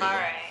my ego. All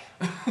right.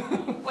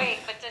 Wait,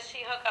 but does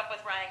she hook up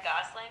with Ryan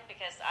Gosling?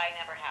 Because I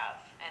never have,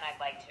 and I'd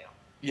like to.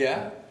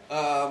 Yeah.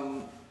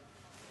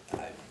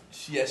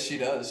 Yes, she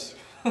does.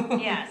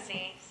 Yeah.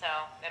 See, so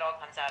it all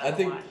comes out. I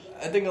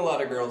think a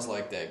lot of girls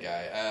like that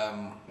guy.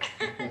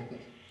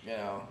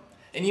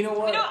 And you know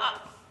what?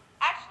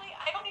 Actually,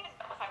 I don't even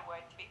know if I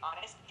would, to be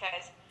honest,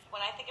 because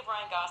when I think of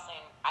Ryan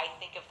Gosling, I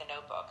think of The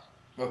Notebook.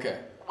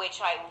 Okay.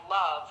 Which I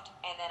loved,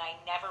 and then I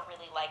never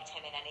really liked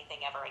him in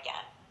anything ever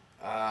again.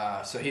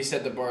 So he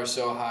set the bar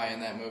so high in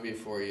that movie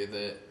for you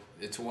that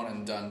it's one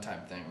and done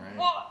type thing, right?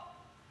 Well,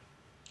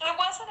 it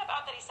wasn't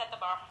about that he set the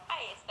bar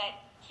high. It's that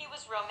he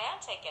was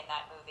romantic in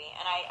that movie,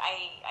 and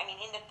I mean,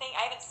 in the thing,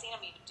 I haven't seen him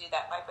even do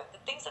that, but the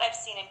things that I've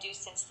seen him do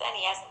since then,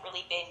 he hasn't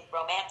really been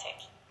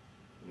romantic.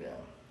 Yeah.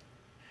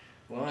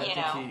 Well, I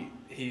think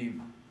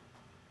he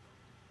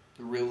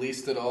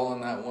released it all in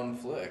that one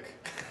flick.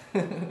 I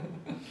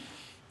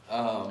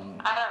don't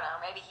know.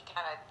 Maybe he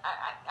kind of,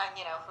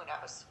 who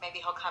knows? Maybe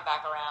he'll come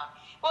back around.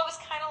 Well, it was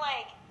kind of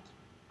like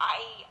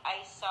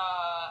I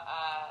saw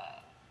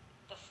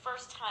the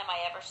first time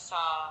I ever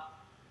saw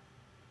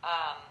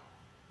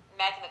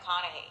Matthew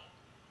McConaughey.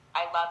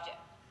 I loved him.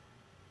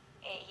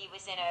 He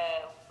was in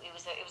it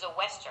was a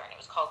Western. It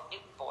was called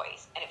Newton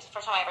Boys, and it was the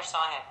first time I ever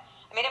saw him.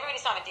 I mean,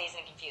 everybody saw him in Dazed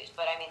and Confused,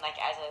 but I mean, like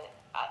other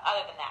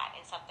than that,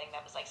 in something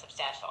that was like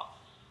substantial.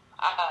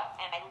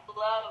 And I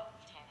loved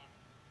him.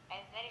 And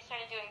then he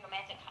started doing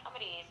romantic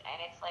comedies, and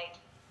it's like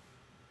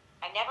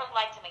I never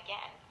liked him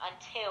again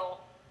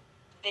until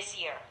this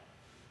year,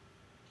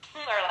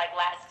 or like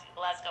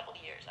the last couple of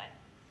years.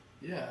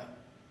 Yeah.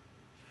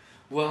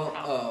 Well,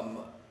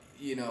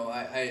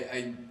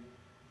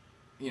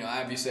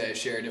 obviously I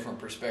share a different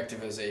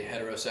perspective as a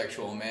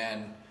heterosexual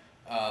man,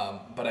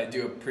 but I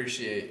do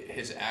appreciate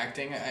his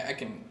acting. I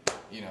can,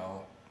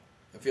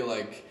 I feel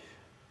like,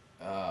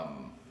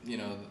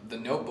 The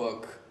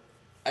Notebook.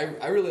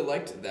 I really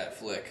liked that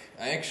flick.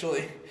 I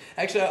actually.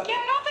 Yeah, I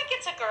don't think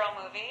it's a girl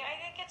movie. I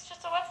think it's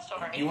just a love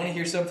story. You want to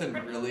hear something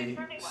really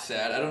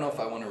sad? I don't know if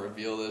I want to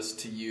reveal this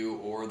to you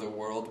or the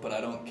world, but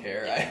I don't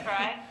care. Did you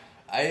cry?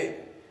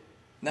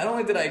 Not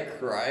only did I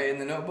cry in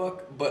The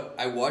Notebook, but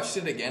I watched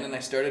it again and I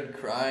started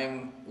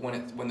crying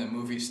when the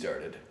movie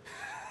started.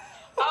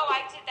 Oh,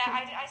 I did that.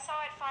 I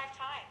saw it 5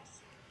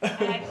 times,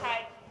 and I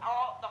cried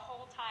the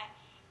whole time.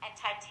 And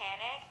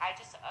Titanic, I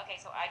just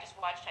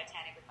watched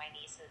Titanic with my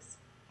nieces.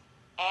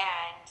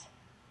 And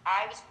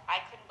I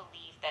couldn't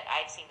believe that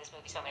I'd seen this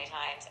movie so many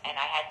times, and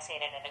I hadn't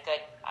seen it in a good,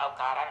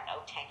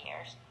 10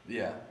 years.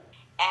 Yeah.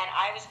 And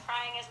I was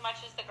crying as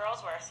much as the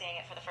girls were seeing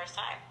it for the first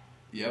time.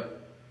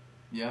 Yep.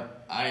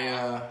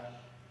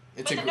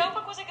 But The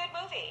Notebook was a good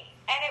movie,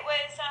 and it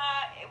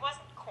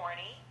wasn't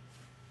corny.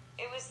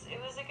 It was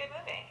a good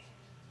movie.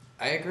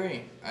 I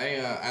agree.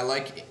 I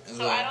like.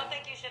 So I don't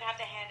think you should have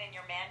to hand in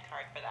your man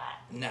card for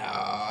that. No,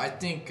 I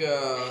think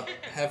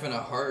having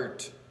a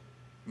heart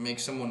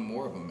makes someone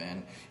more of a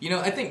man.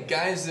 I think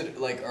guys that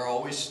are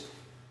always,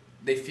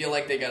 they feel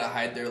like they gotta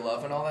hide their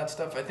love and all that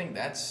stuff. I think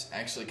that's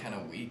actually kind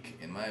of weak,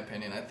 in my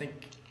opinion. I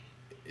think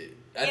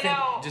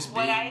just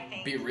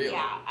be real.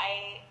 Yeah,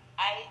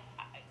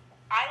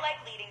 I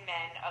like leading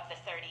men of the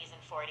 30s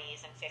and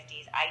 40s and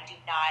 50s. I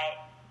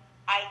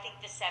think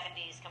the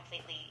 70s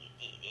completely.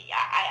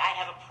 I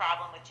have a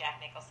problem with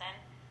Jack Nicholson.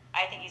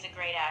 I think he's a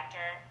great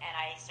actor, and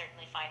I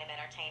certainly find him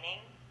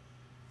entertaining.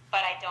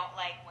 But I don't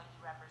like what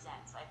he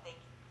represents. I think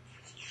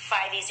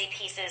 5 Easy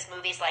Pieces,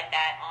 movies like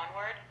that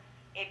onward,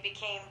 it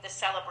became the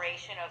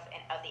celebration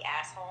of the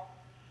asshole.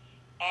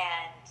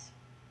 And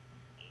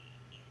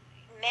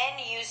men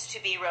used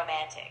to be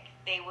romantic.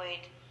 They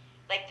would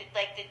like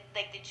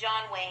the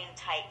John Wayne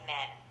type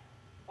men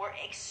were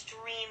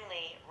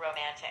extremely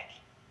romantic.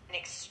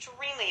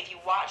 extremely, if you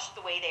watch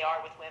the way they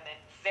are with women,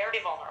 very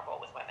vulnerable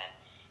with women.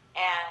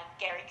 And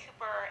Gary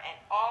Cooper and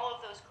all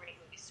of those great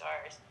movie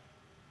stars,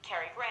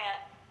 Cary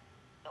Grant,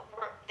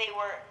 they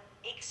were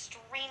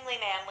extremely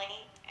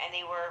manly and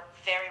they were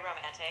very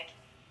romantic.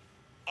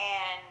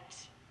 And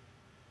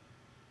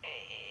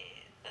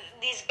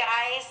these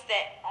guys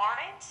that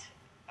aren't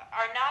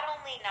are not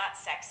only not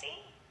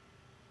sexy,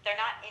 they're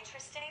not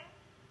interesting,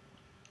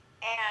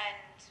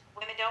 and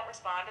women don't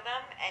respond to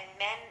them, and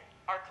men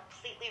are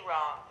completely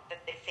wrong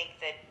that they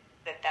think that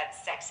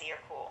that's sexy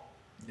or cool.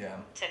 Yeah.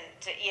 To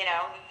you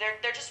know,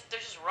 they're just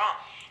wrong.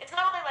 It's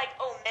not only like,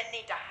 oh, men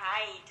need to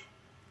hide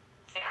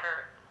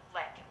their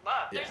like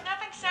love. Yeah. There's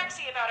nothing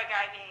sexy about a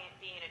guy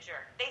being a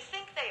jerk. They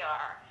think they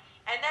are,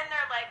 and then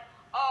they're like,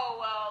 oh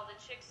well, the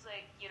chick's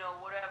like, you know,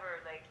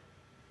 whatever, like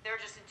they're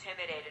just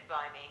intimidated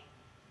by me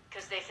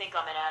because they think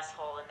I'm an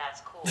asshole and that's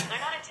cool. They're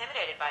not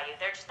intimidated by you.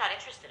 They're just not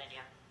interested in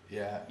you.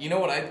 Yeah. You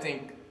know what I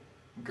think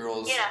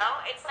girls... You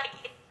know, it's like,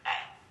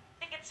 I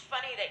think it's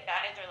funny that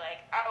guys are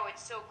like, oh,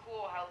 it's so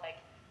cool how, like,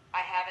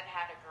 I haven't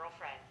had a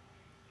girlfriend.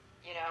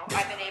 You know,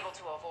 I've been able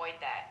to avoid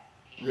that.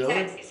 Really?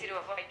 Yeah, it's easy to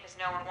avoid because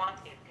no one wants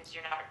you because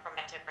you're not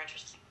romantic or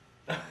interesting.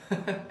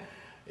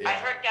 Yeah.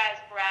 I've heard guys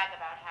brag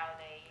about how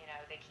they, you know,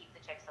 they keep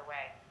the chicks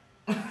away.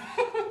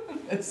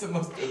 That's the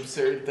most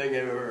absurd thing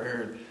I've ever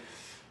heard.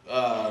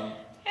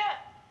 Yeah.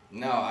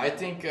 No, I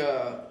think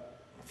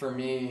for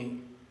me,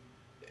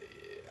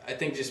 I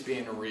think just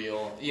being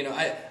real. You know,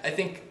 I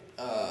think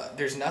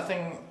there's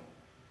nothing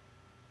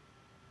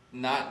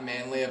not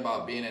manly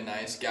about being a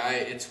nice guy.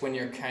 It's when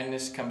your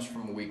kindness comes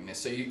from weakness.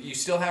 So you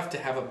still have to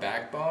have a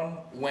backbone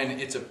when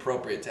it's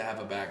appropriate to have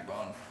a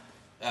backbone.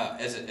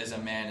 As a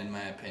man, in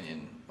my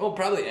opinion. Well,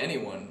 probably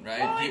anyone, right?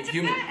 Well, it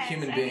Human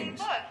depends.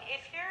 beings. I mean, look,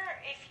 if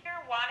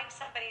you're wanting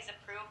somebody's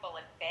approval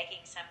and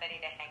begging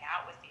somebody to hang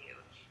out with you,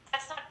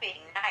 that's not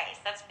being nice.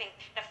 That's being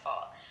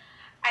pitiful.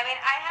 I mean,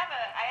 I have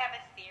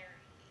a theory.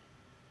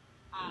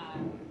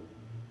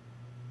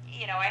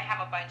 You know, I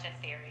have a bunch of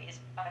theories,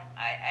 but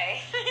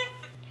I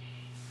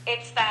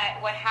it's that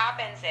what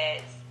happens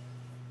is,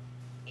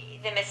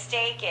 the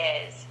mistake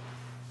is,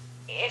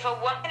 if a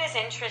woman is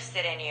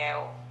interested in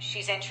you,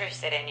 she's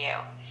interested in you.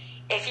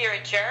 If you're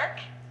a jerk,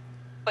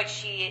 but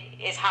she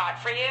is hot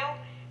for you,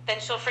 then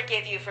she'll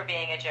forgive you for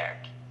being a jerk.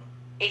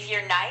 If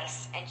you're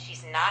nice and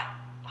she's not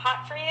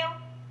hot for you,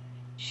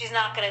 she's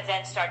not going to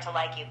then start to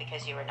like you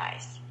because you were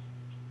nice.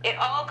 It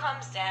all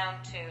comes down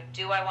to,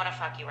 do I want to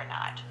fuck you or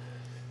not?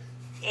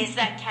 Is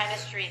that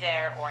chemistry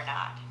there or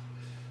not?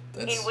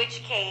 In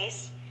which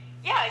case,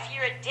 yeah, if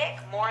you're a dick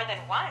more than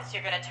once,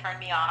 you're going to turn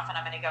me off and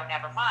I'm going to go,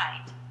 never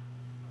mind.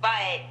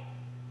 But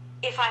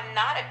if I'm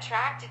not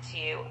attracted to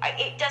you,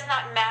 it does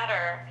not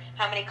matter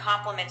how many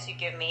compliments you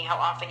give me, how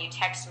often you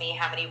text me,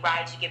 how many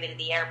rides you give me to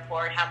the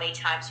airport, how many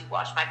times you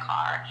wash my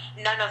car.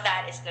 None of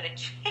that is going to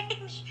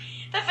change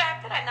the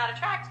fact that I'm not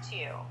attracted to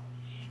you.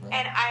 Right.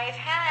 And I've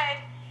had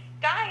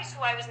guys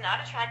who I was not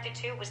attracted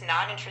to, was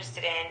not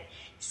interested in,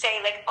 say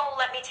like, oh,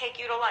 let me take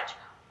you to lunch.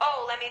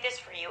 Oh, let me this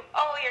for you.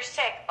 Oh, you're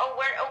sick. Oh,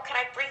 can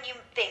I bring you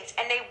things?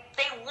 And they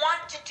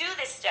want to do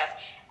this stuff.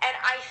 And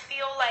I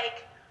feel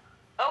like,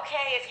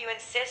 okay, if you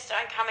insist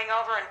on coming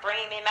over and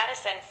bringing me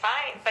medicine,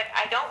 fine. But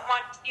I don't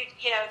want you,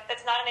 you know,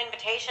 that's not an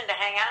invitation to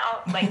hang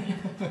out. Like,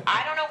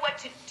 I don't know what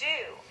to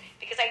do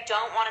because I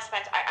don't want to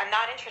spend, I'm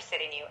not interested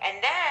in you. And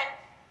then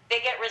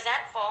they get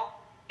resentful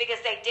because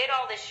they did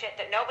all this shit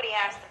that nobody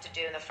asked them to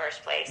do in the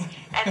first place.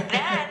 And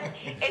then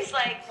it's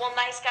like, well,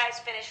 nice guys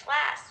finish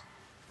last.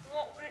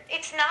 Well,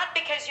 it's not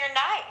because you're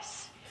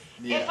nice.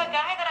 Yeah. If a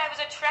guy that I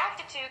was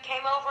attracted to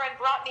came over and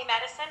brought me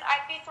medicine,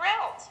 I'd be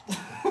thrilled.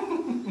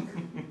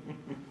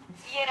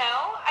 You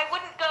know, I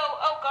wouldn't go,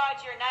 oh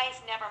God, you're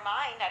nice, never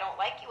mind, I don't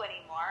like you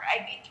anymore.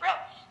 I'd be thrilled.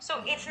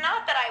 So it's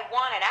not that I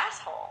want an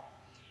asshole.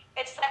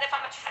 It's that if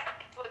I'm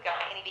attracted to a guy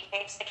and he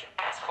behaves like an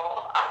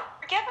asshole, I'll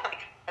forgive him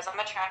because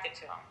I'm attracted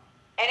to him.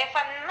 And if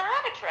I'm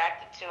not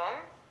attracted to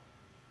him,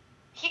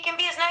 he can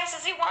be as nice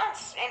as he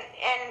wants. And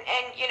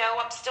you know,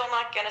 I'm still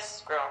not going to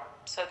screw him.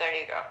 So there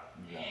you go.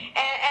 Yeah.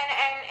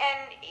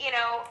 And you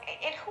know,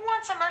 and who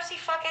wants a mercy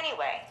fuck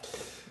anyway?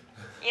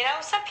 You know,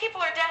 some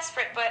people are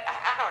desperate, but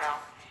I don't know.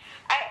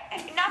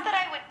 Not that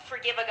I would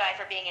forgive a guy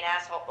for being an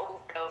asshole over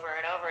and over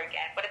and over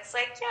again, but it's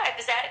like, yeah, if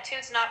his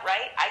attitude's not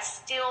right, I'd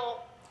still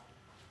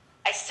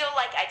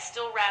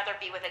rather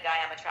be with a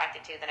guy I'm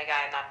attracted to than a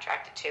guy I'm not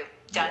attracted to.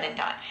 Done and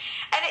done.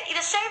 And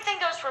the same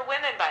thing goes for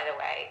women, by the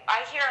way.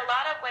 I used to hear a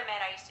lot of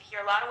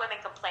women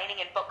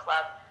complaining in book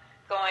club,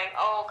 going,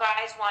 oh,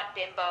 guys want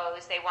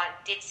bimbos, they want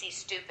ditzy,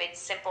 stupid,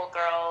 simple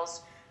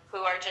girls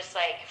who are just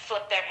like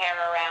flip their hair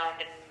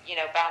around and, you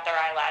know, bat their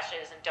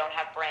eyelashes and don't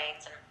have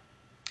brains, and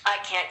I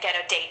can't get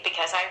a date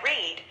because I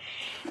read.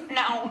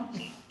 No,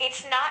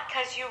 it's not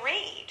because you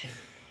read.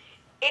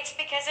 It's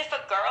because if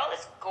a girl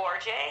is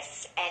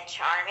gorgeous and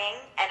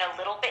charming and a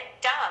little bit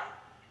dumb,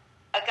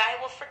 a guy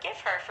will forgive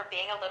her for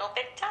being a little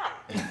bit dumb.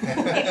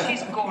 If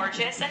she's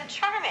gorgeous and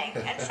charming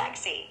and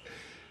sexy.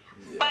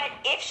 But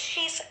if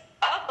she's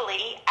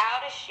ugly,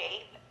 out of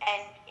shape,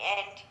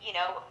 and you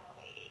know,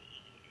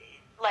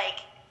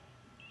 like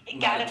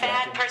got Not a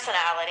bad attractive.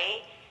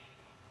 personality.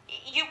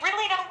 You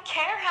really don't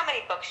care how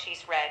many books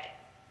she's read.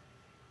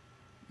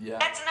 Yeah.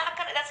 That's not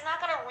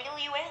gonna reel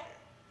you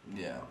in.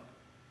 Yeah.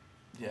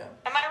 Yeah.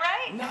 Am I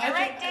right? No, Am I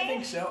right, Dave? I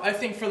think so. I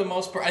think for the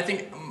most part, I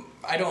think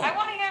I don't. I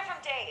want to hear from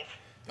Dave.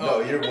 No,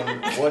 you're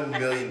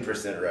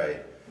 1,000,000%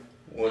 right.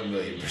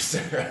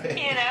 1,000,000% right.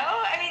 You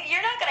know, I mean,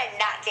 you're not gonna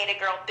not date a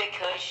girl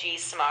because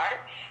she's smart,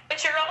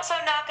 but you're also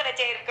not gonna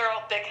date a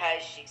girl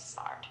because she's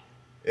smart.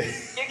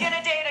 You're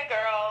gonna date a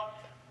girl.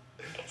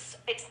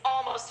 It's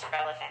almost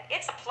irrelevant.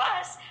 It's a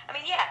plus. I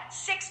mean, yeah,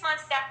 6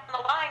 months down the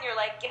line, you're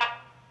like, yeah,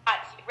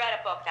 you read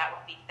a book that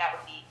would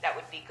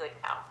be good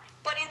now.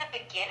 But in the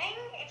beginning,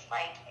 it's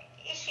like,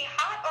 is she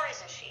hot or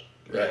isn't she?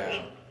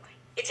 Right.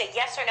 It's a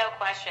yes or no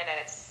question, and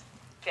it's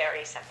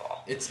very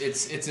simple. It's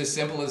as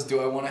simple as,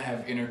 do I want to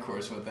have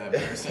intercourse with that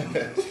person?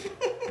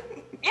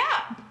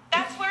 Yeah,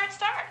 that's where it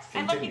starts.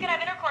 And look, you can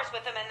have intercourse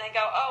with them and then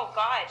go, oh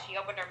God, she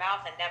opened her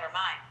mouth and never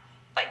mind.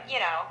 But you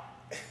know,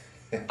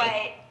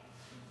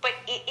 but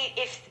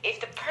if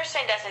the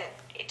person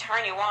doesn't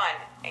turn you on,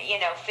 you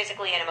know,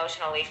 physically and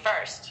emotionally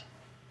first,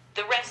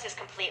 the rest is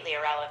completely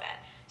irrelevant.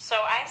 So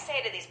I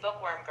say to these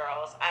bookworm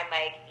girls, I'm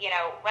like, you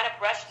know, run a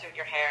brush through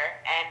your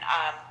hair and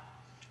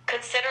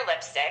consider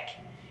lipstick,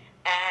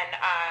 and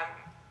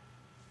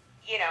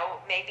you know,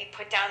 maybe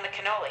put down the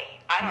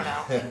cannoli. I don't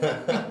know.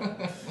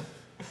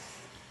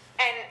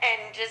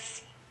 and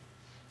just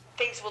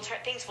things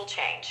will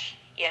change.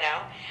 You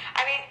know,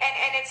 I mean,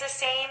 and it's the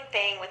same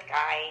thing with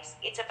guys.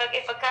 It's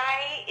if a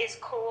guy is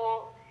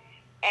cool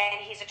and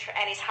he's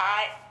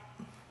hot,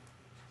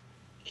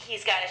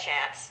 he's got a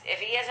chance. If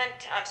he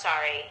isn't, I'm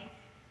sorry.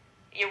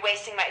 You're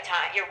wasting my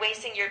time. You're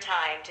wasting your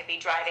time to be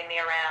driving me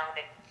around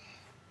and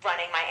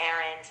running my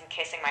errands and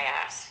kissing my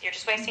ass. You're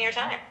just wasting your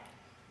time.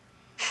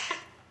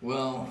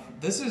 Well,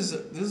 this is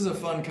a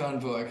fun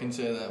convo, I can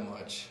say that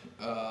much.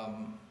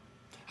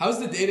 How's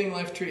the dating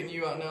life treating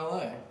you out in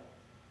LA?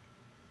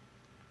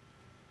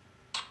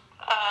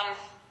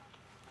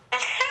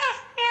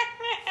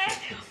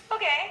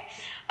 Okay.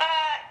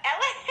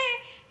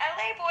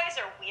 LA boys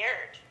are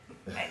weird.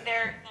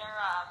 They're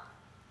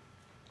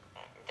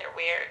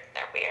weird.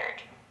 They're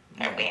weird.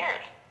 They're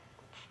weird.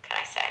 What can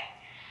I say?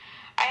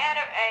 I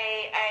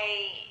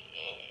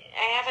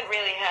haven't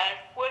really had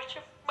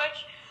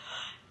much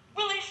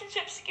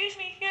relationships. Excuse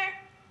me. Here.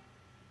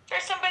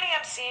 There's somebody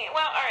I'm seeing.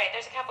 Well, all right.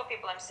 There's a couple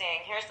people I'm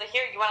seeing. Here.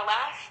 You want to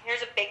laugh?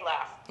 Here's a big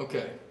laugh.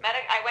 Okay.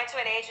 I went to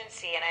an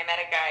agency and I met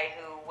a guy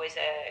who was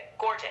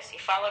gorgeous. He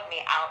followed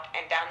me out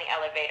and down the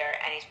elevator,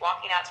 and he's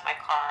walking out to my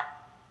car.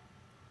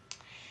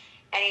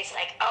 And he's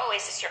like, "Oh,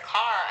 is this your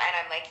car?" And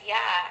I'm like,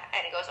 "Yeah." And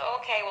he goes, "Oh,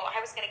 okay, well,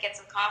 I was going to get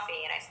some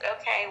coffee." And I said,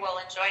 "Okay,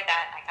 well, enjoy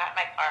that." And I got in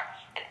my car.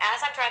 And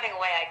as I'm driving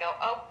away, I go,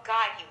 "Oh,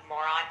 God, you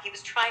moron. He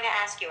was trying to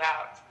ask you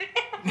out."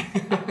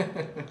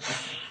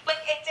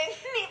 Like, it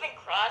didn't even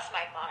cross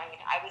my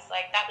mind. I was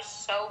like, that was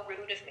so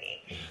rude of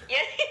me.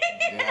 Yeah.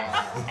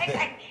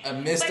 A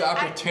missed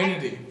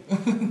opportunity.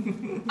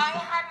 I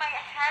had my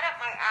head up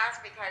my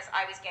ass because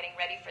I was getting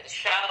ready for the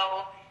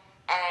show.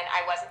 And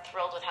I wasn't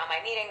thrilled with how my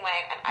meeting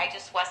went, and I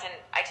just wasn't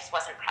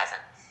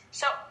present.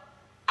 So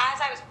as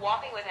I was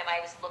walking with him, I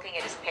was looking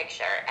at his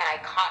picture, and I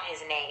caught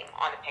his name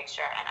on the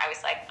picture, and I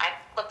was like, I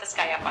looked this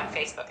guy up on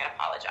Facebook and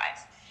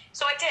apologized.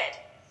 So I did.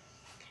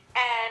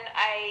 And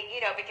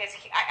because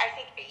I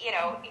think,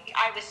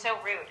 I was so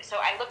rude. So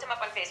I looked him up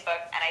on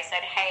Facebook, and I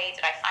said, "Hey,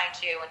 did I find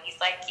you?" And he's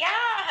like,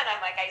 "Yeah." And I'm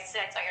like, I saw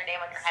your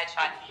name on your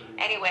headshot.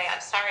 Anyway, I'm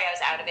sorry I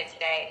was out of it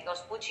today. And he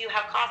goes, "Would you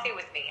have coffee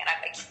with me?" And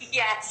I'm like,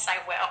 "Yes, I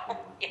will."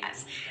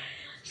 Yes.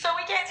 So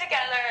we get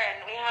together,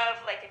 and we have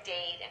like a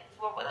date. And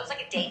it was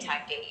like a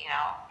daytime date,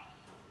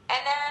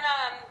 And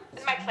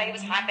then my play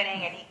was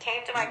happening, and he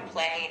came to my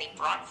play, and he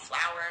brought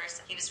flowers.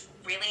 He was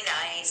really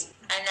nice.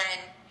 And then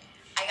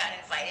I got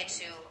invited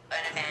to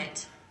an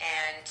event,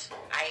 and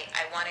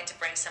I wanted to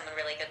bring someone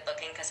really good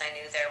looking because I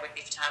knew there would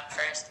be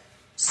photographers.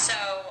 So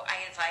I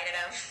invited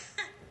him.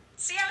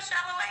 See how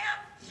shallow I am?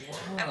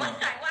 Wow.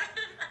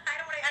 I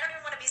don't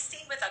even want to be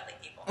seen with ugly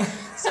people.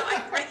 So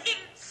I bring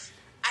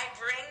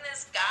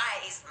this guy.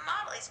 He's a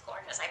model. He's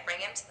gorgeous. I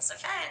bring him to this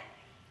event,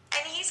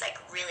 and he's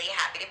like really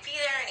happy to be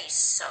there, and he's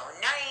so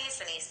nice,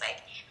 and he's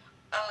like,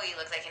 "Oh, you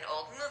look like an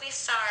old movie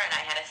star," and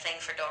I had a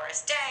thing for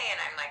Doris Day, and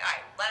I'm like,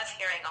 I love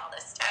hearing all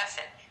this stuff,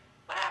 and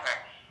whatever.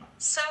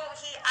 So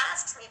he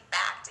asks me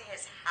back to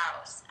his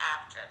house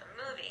after the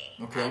movie,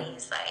 okay. And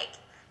he's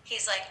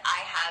like,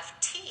 "I have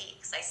tea,"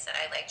 because I said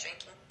I like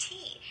drinking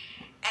tea,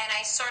 and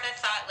I sort of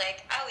thought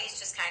like, oh, he's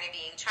just kind of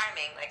being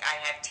charming, like I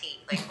have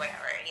tea, like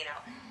whatever,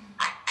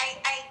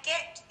 I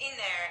get in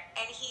there,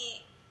 and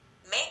he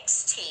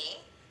makes tea,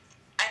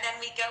 and then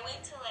we go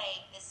into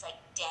like this like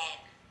den,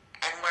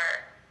 and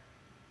we're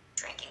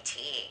drinking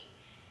tea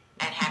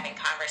and having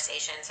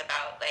conversations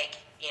about like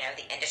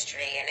the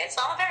industry, and it's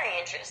all very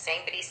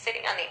interesting. But he's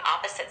sitting on the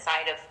opposite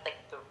side of like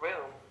the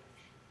room,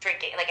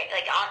 drinking it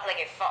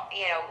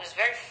was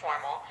very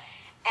formal.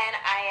 And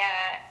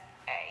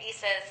he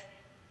says,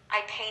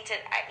 I painted,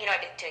 I've been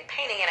doing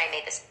painting, and I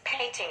made this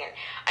painting, and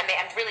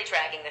I'm really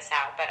dragging this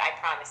out, but I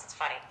promise it's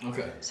funny.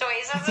 Okay. So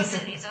he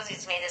says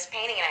he's made this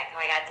painting, and I'm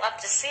like, I'd love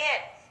to see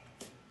it.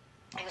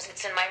 He goes,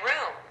 it's in my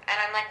room. And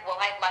I'm like, well,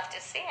 I'd love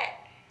to see it.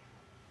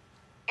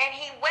 And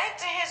he went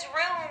to his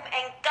room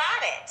and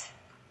got it.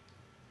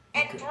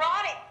 And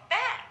brought it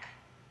back.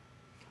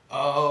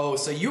 Oh,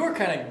 so you were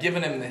kind of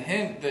giving him the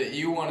hint that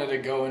you wanted to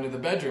go into the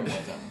bedroom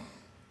with him.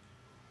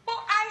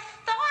 Well, I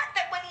thought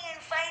that when he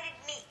invited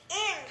me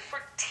in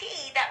for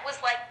tea, that was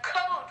like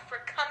code for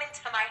coming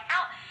to my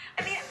house.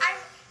 I mean,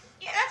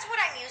 that's what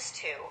I'm used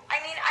to. I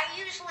mean, I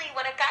usually,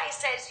 when a guy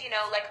says,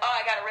 like, oh,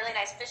 I got a really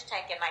nice fish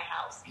tank in my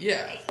house.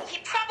 Yeah. He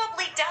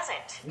probably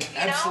doesn't.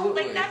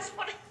 Absolutely. Like, that's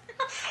what...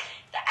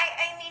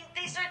 I mean,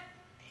 these are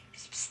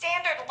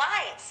standard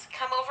lines.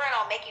 Come over and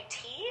I'll make you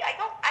tea? I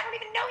don't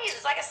even know you.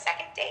 It's like a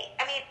second date.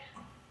 I mean,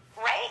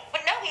 right?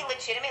 But no, he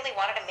legitimately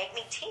wanted to make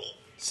me tea.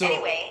 So,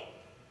 anyway...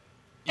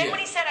 Then when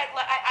he said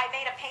I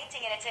made a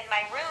painting and it's in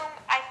my room,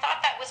 I thought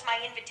that was my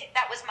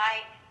that was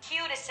my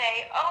cue to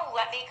say, oh,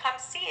 let me come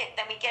see it.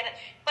 Then we get it.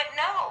 But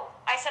no,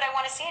 I said I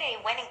want to see it, and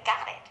he went and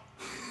got it.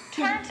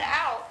 Turns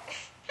out.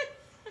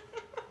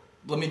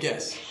 Let me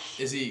guess.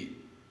 Is he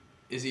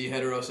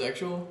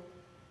heterosexual?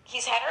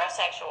 He's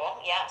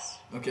heterosexual. Yes.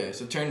 Okay,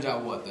 so turns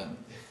out what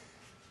then?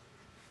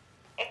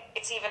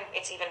 It's even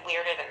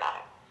weirder than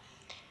that.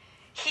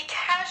 He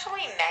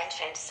casually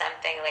mentioned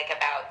something like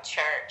about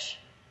church.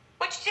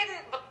 Which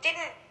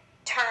didn't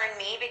turn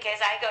me, because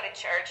I go to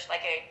church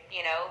like a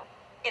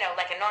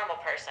like a normal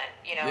person.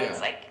 Yeah. It's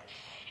like,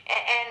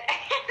 and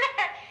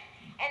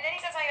and then he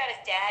said something about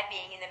his dad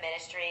being in the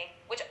ministry,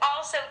 which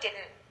also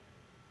didn't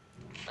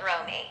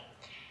throw me.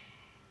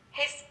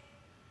 His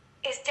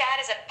dad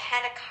is a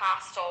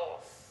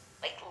Pentecostal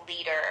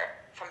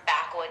leader from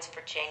backwoods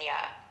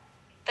Virginia.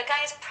 The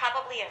guy is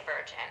probably a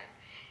virgin.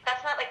 That's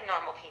not like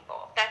normal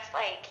people. That's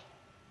like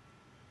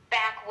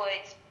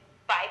backwoods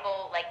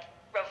Bible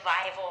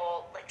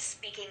revival,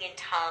 speaking in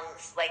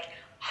tongues,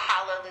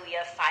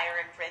 hallelujah,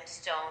 fire and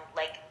brimstone,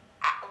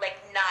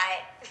 not,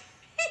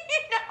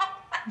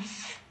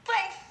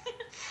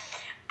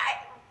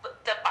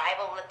 the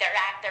Bible,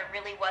 there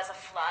really was a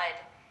flood,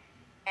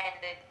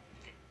 and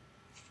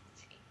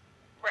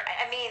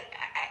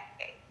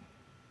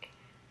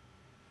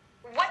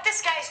what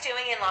this guy's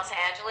doing in Los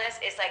Angeles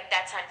is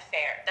that's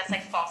unfair.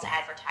 That's false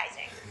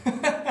advertising.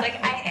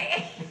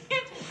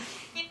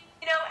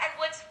 And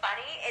what's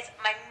funny is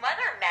my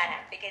mother met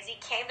him because he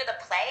came to the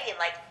play, and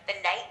the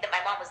night that my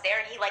mom was there,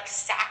 and he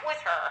sat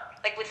with her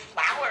with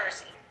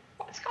flowers.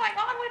 What's going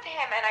on with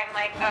him? And I'm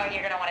like, oh,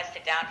 you're gonna want to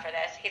sit down for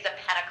this. He's a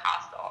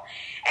Pentecostal.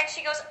 And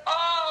she goes,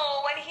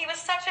 oh, and he was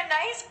such a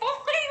nice boy,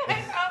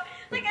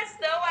 as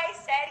though I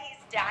said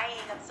he's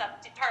dying of some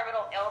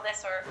terminal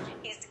illness or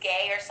he's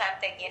gay or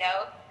something.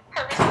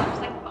 Her response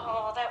was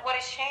oh, what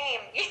a shame.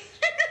 It's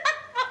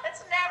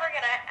never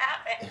gonna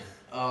happen.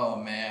 Oh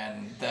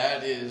man,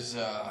 that is.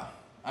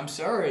 I'm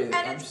sorry.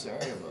 I'm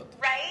sorry about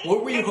that. Right?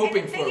 What were you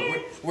hoping for?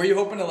 Were you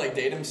hoping to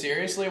date him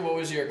seriously? What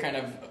was your kind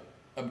of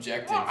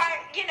objective? Well,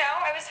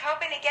 I was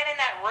hoping to get in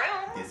that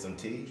room. Get some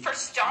tea. For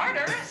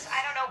starters,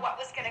 I don't know what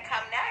was going to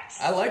come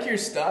next. I like your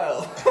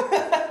style. Well,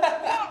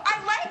 I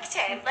liked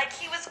him.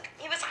 He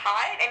was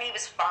hot and he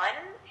was fun,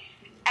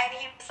 and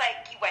he was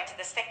he went to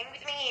this thing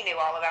with me. He knew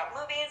all about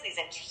movies. He's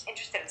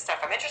interested in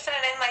stuff I'm interested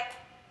in. And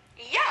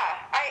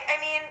yeah, I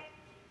mean.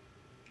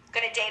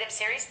 Gonna date him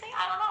seriously?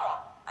 I don't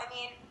know. I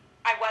mean,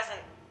 I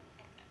wasn't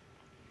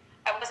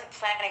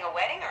planning a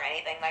wedding or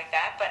anything like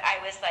that, but I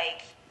was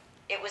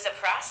it was a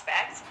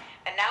prospect,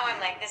 and now I'm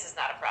this is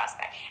not a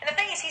prospect. And the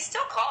thing is, he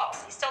still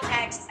calls, he still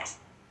texts.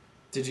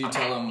 Did you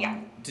tell him? Yeah.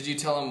 Did you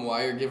tell him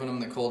why you're giving him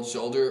the cold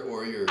shoulder,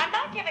 or you're? I'm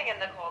not giving him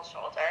the cold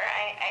shoulder.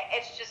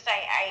 It's just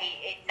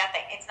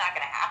nothing. It's not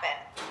gonna happen.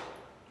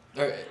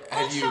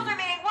 Cold shoulder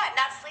meaning what?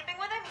 Not sleeping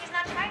with him? He's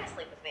not trying to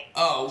sleep with me.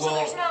 Oh well. So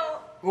there's no.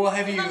 Well,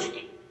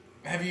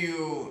 have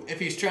you, if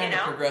he's trying to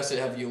progress it,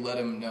 have you let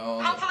him know?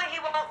 Hopefully he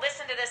won't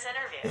listen to this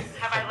interview.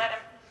 Have I let him?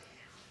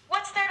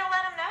 What's there to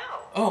let him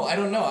know? Oh, I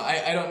don't know.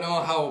 I don't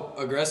know how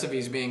aggressive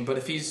he's being, but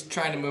if he's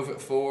trying to move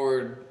it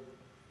forward...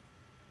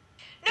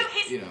 No,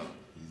 he's... He's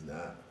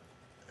not.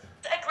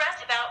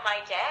 Aggressive about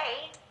my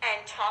day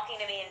and talking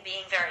to me and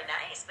being very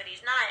nice, but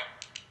he's not...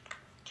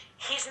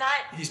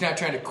 He's not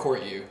trying to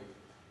court you.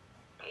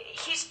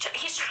 He's trying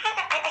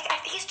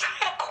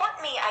to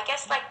court me, I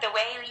guess, the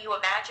way you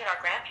imagine our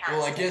grandparents.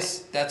 Well, I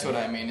guess that's what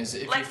I mean, is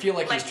if you feel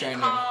he's trying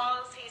he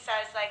calls, he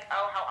says,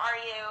 oh, how are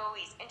you?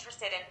 He's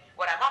interested in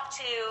what I'm up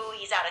to.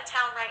 He's out of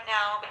town right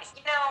now. I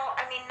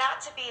mean,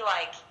 not to be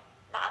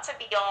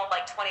all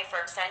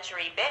 21st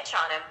century bitch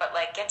on him, but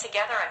get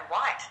together and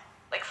what?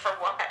 For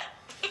what?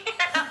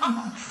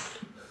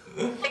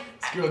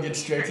 This girl gets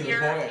straight to the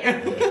point.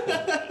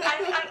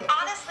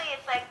 Honestly,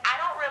 it's I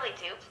don't really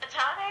do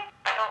platonic.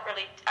 I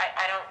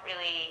don't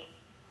really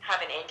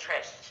have an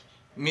interest.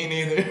 Me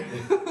neither.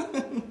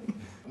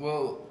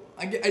 Well,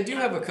 I do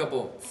have a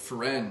couple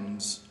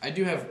friends. I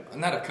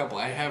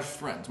have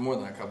friends, more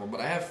than a couple,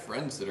 but I have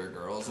friends that are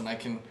girls, and I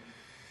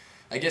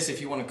guess if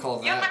you want to call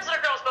that... You have friends that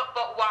are girls, but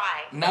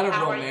Not a Why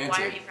are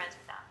romantic. you friends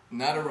with them?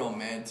 Not a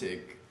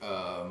romantic.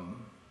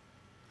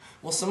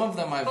 Well, some of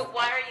them I've But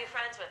why are you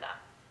friends with them?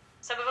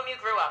 Some of them you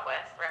grew up with,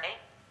 right?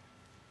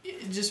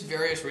 just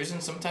various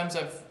reasons. Sometimes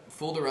I've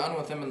fooled around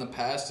with them in the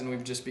past, and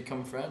we've just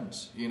become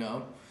friends. You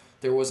know,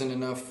 there wasn't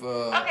enough.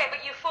 Okay,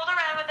 but you fooled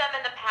around with them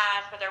in the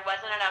past, but there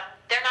wasn't enough.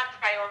 They're not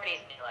priorities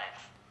in your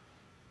life.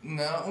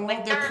 No, well,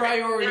 Like, their they're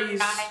priorities.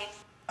 guys.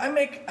 I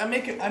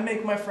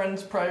make my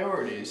friends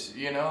priorities.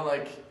 You know,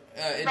 like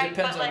it Right,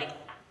 depends but on. like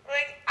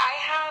I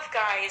have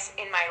guys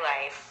in my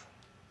life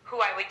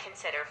who I would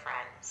consider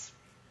friends,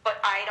 but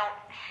I don't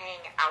hang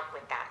out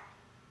with them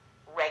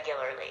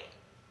regularly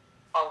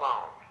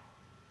alone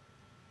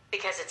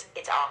because it's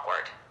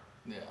awkward.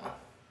 Yeah.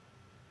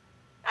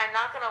 I'm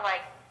not gonna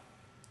like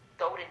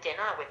go to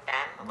dinner with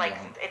them. Like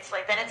Yeah. it's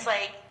like then it's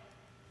like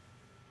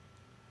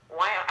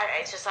why?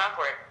 It's just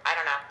awkward. I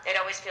don't know. It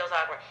always feels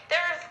awkward.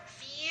 There are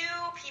few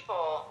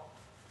people.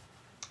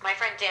 My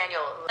friend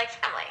Daniel, like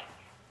family.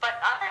 But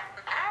other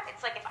than that,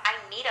 it's like if I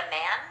meet a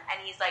man and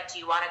he's like, "Do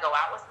you want to go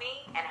out with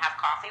me and have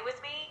coffee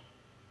with me?"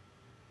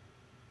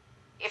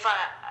 If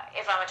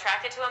I'm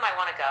attracted to him, I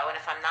want to go, and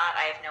if I'm not,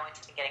 I have no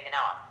interest in getting to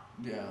know him.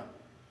 Yeah.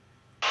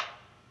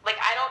 Like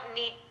I don't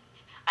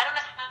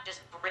have to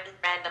just bring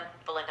random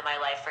people into my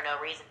life for no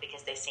reason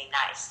because they seem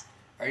nice.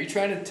 Are you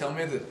trying to tell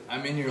me that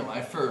I'm in your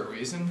life for a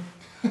reason?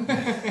 Well,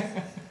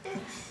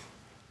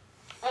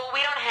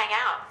 we don't hang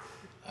out.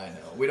 I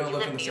know. We don't You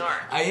live live in in the New same.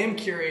 York. I am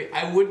curious.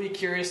 I would be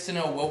curious to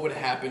know what would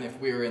happen if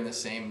we were in the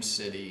same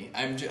city.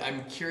 I'm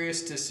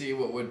curious to see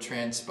what would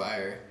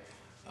transpire.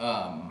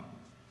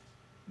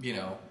 You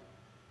know,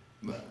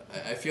 but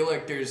I feel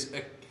like there's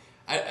a.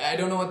 I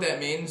don't know what that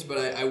means, but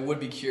I would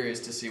be curious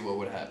to see what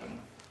would happen.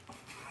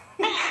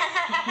 Well,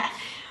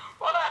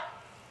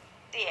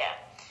 yeah,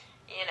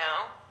 you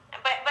know.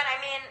 But I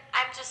mean,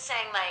 I'm just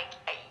saying, like,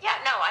 yeah,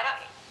 no, I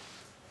don't.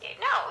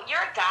 No,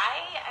 you're a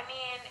guy. I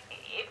mean,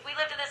 if we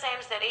lived in the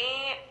same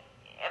city,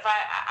 if I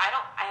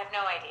have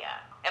no idea.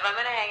 If I'm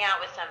gonna hang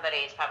out with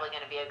somebody, it's probably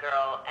gonna be a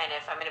girl, and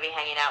if I'm gonna be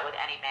hanging out with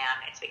any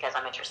man, it's because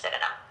I'm interested in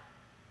him.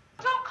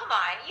 Oh, come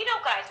on, you know,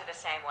 guys are the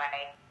same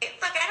way.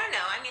 Look, I don't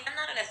know. I mean, I'm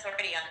not an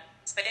authority on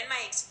this, but in my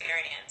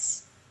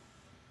experience,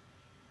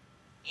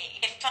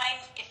 if I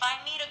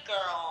meet a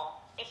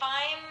girl, if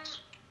I'm,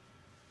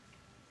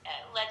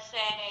 let's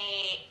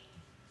say,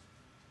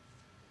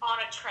 on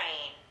a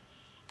train,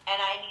 and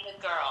I meet a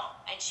girl,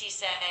 and she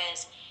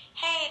says,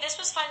 "Hey, this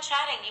was fun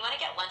chatting. Do you want to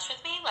get lunch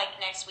with me, like,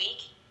 next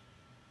week?"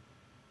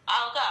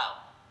 I'll go.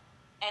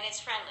 And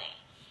it's friendly.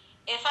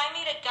 If I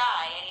meet a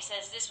guy, and he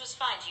says, "This was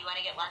fun. Do you want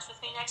to get lunch with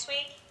me next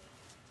week?"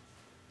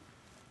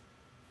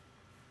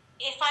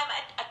 If I'm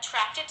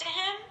attracted to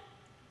him,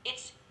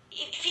 if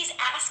he's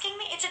asking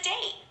me, it's a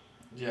date.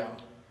 Yeah.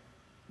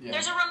 Yeah.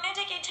 There's a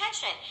romantic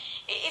intention.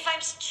 If I'm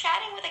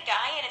chatting with a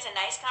guy and it's a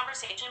nice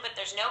conversation, but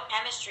there's no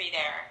chemistry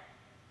there,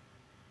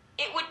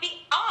 it would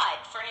be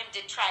odd for him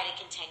to try to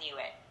continue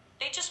it.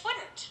 They just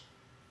wouldn't.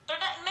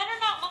 Men are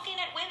not looking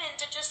at women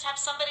to just have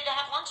somebody to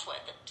have lunch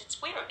with.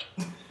 It's weird.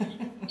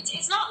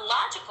 It's not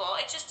logical.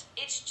 It's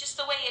just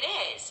the way it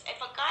is. If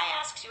a guy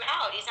asks you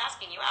out, he's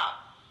asking you out.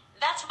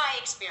 That's my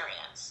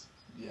experience.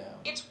 Yeah.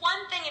 It's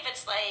one thing if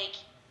it's like,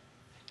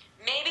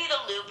 maybe the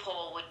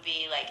loophole would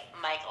be like,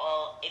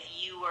 Michael, if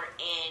you were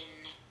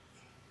in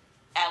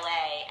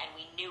LA and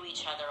we knew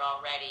each other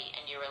already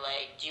and you were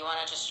like, "Do you want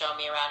to just show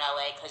me around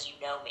LA because you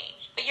know me?"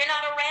 But you're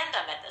not a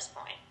random at this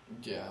point.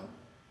 Yeah.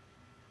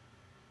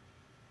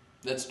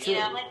 That's true. You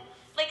know,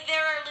 like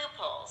there are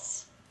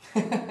loopholes.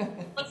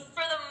 But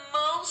for the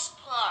most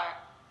part,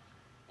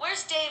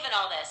 where's Dave in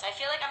all this? I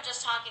feel like I'm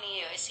just talking to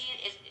you. Is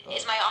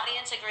my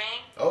audience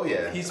agreeing? Oh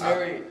yeah, He's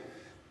very.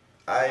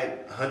 I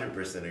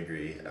 100%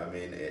 agree. I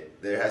mean,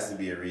 there has to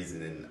be a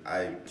reason, and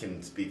I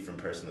can speak from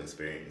personal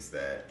experience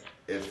that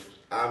if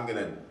I'm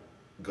gonna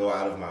go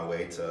out of my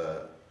way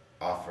to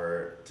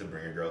offer to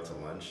bring a girl to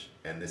lunch,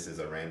 and this is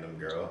a random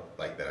girl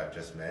like that I've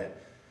just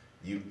met,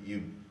 you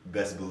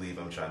best believe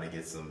I'm trying to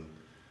get some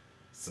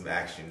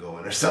action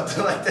going or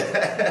something like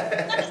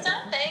that.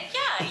 Something,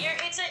 yeah.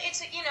 It's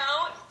you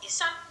know,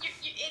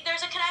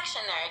 there's a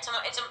connection there. It's a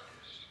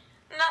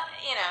not,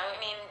 you know, I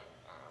mean,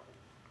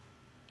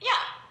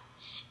 yeah.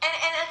 And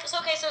it's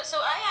okay. So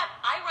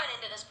I run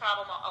into this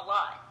problem a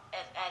lot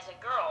as a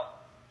girl,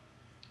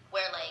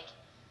 where like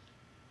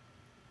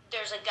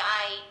there's a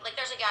guy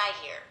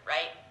here,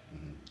 right?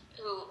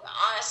 Who,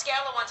 on a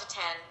scale of 1 to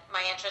 10,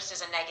 my interest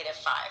is a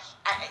 -5.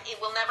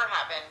 It will never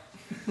happen,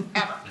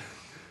 ever.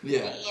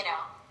 Yeah. You know,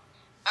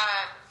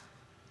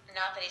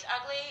 not that he's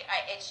ugly.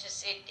 It's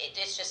just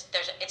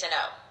it's a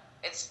no.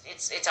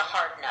 It's a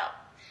hard no.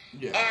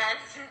 Yeah.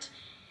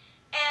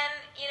 And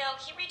you know,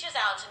 he reaches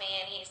out to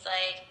me and he's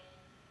like,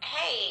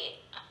 "Hey,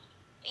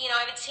 you know,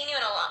 I haven't seen you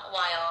in a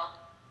while.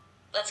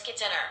 Let's get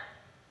dinner."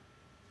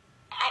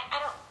 I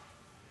don't.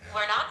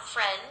 We're not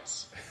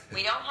friends.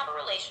 We don't have a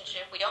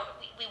relationship. We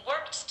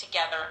worked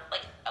together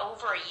like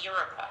over a year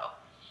ago,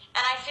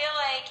 and I feel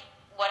like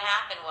what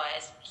happened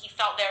was he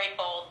felt very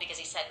bold because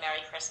he said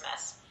 "Merry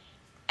Christmas,"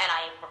 and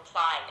I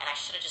replied, and I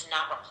should have just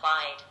not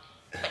replied,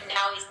 But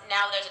now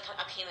there's a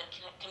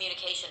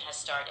communication has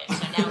started.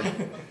 So now it's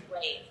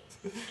great.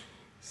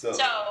 So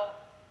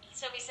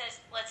he says,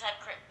 let's have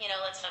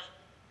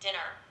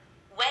dinner.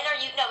 When are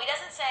you? No, he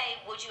doesn't say,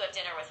 would you have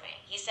dinner with me?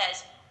 He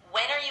says,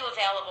 when are you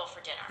available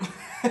for dinner?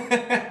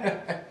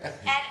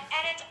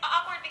 and it's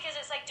awkward because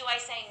it's like, do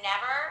I say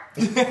never?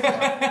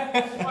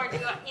 Or do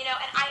I,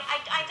 and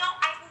I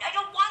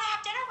don't want to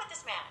have dinner with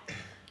this man.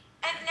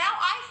 And now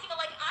I feel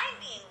like I'm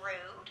being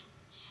rude.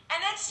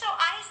 And then so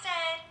I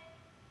said,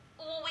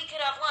 well, we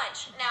could have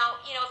lunch. Now,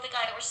 if the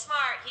guy were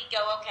smart, he'd go,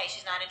 okay,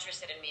 she's not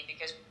interested in me,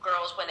 because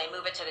girls, when they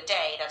move it to the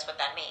day, that's what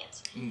that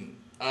means.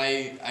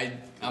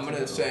 I'm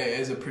gonna say,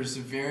 as a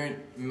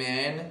perseverant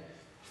man,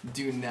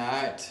 do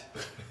not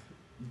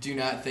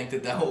think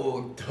that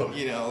will,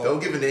 Don't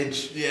give an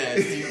inch. Yeah,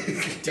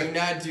 do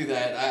not do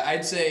that.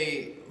 I'd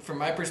say, from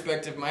my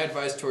perspective, my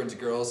advice towards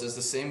girls is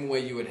the same way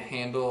you would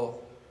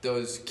handle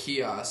those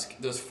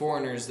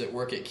foreigners that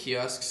work at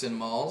kiosks in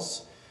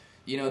malls.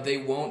 They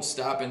won't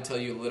stop until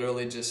you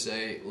literally just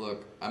say,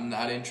 look, I'm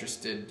not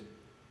interested.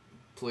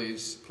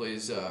 Please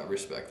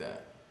respect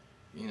that.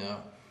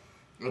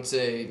 Let's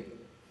say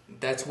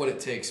that's what it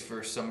takes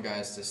for some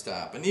guys to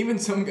stop. And even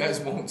some guys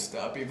won't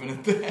stop even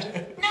at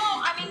that. No,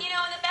 I mean,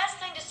 and the best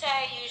thing to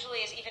say usually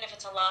is, even if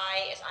it's a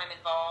lie, is I'm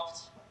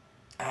involved.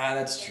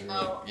 That's true.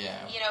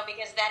 Yeah.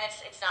 Because then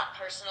it's not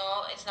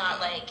personal. It's not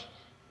like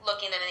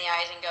looking them in the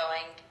eyes and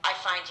going, I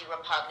find you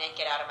repugnant,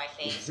 get out of my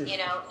face. You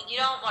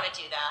don't want to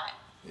do that.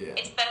 Yeah.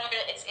 It's better.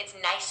 It's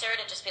nicer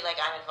to just be like,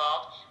 I'm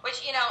involved,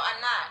 which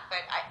I'm not,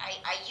 but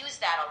I use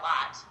that a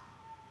lot.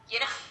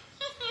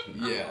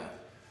 Yeah.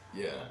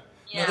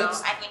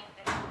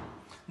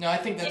 I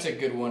think that's a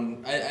good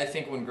one. I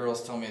think when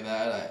girls tell me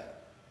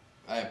that,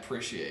 I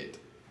appreciate.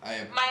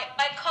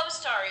 My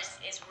co-star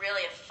is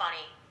really a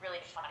funny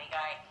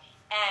guy,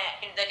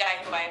 and the guy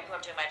who I'm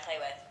doing my play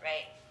with,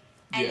 right?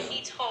 And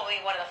he told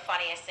me one of the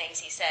funniest things.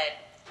 He said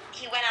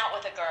he went out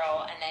with a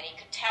girl, and then he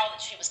could tell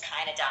that she was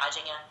kind of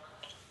dodging him.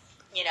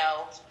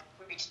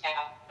 Reached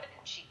out, but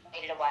she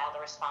waited a while to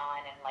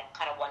respond, and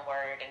kind of one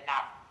word and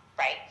not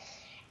right.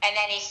 And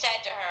then he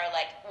said to her,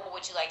 well,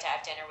 would you like to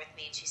have dinner with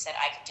me? And she said,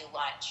 I could do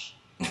lunch.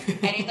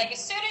 And he's like,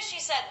 as soon as she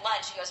said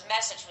lunch, he goes,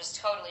 message was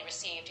totally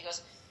received. He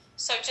goes,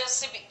 so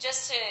just to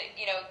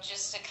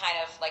kind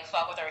of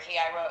fuck with her, he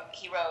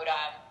wrote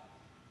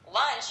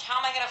lunch. How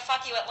am I gonna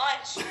fuck you at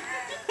lunch?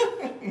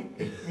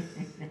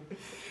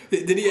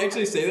 Did he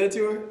actually say that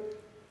to her?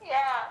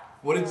 Yeah.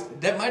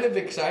 That might have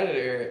excited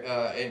her.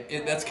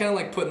 That's kind of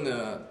like putting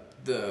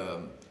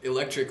the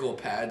electrical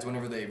pads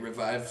whenever they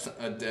revive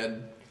a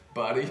dead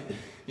body.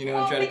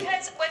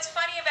 Because what's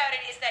funny about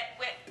it is that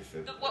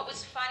what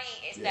was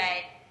funny is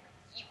that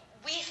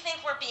we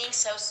think we're being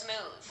so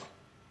smooth,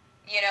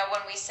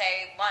 when we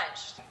say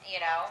lunch,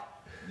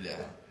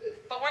 Yeah.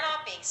 But we're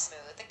not being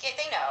smooth.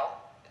 They know,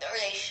 or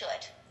they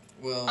should.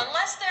 Well,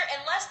 unless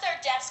they're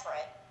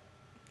desperate,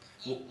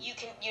 you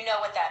know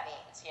what that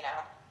means,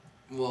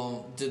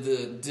 Well, did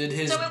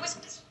his? So it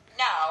was.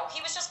 No, he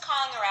was just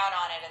calling her out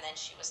on it, and then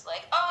she was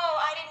like, "Oh,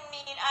 I didn't,"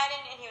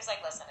 and he was like,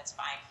 "Listen, it's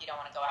fine. If you don't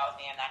want to go out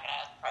with me, I'm not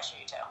gonna pressure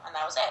you to." And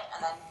that was it.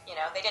 And then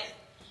they didn't.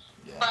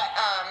 Yeah. But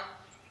a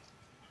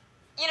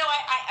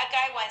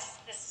guy once,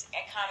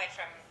 a comic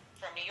from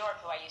New York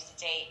who I used to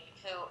date,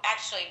 who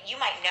actually you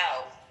might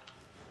know.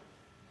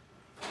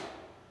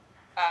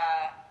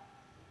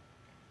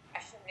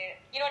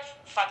 What?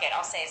 Fuck it.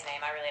 I'll say his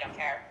name. I really don't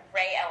care.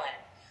 Ray Ellen,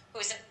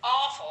 who's an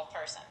awful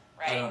person,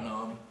 right? I don't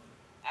know him.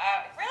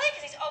 Really?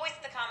 Because he's always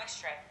in the comic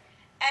strip.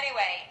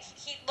 Anyway,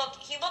 he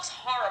looks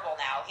horrible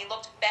now. He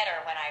looked better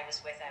when I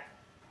was with him.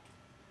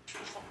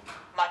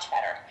 Much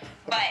better.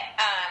 But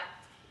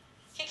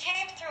he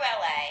came through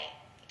LA.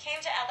 He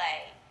came to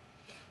LA,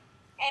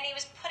 and he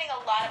was putting a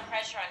lot of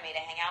pressure on me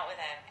to hang out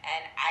with him.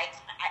 And I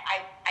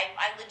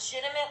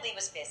legitimately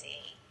was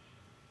busy,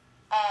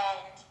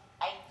 and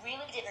I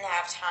really didn't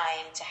have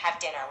time to have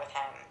dinner with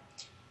him.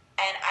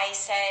 And I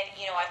said,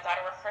 I've got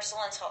a rehearsal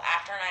until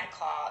after 9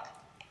 o'clock.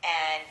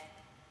 And,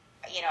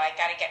 I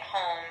got to get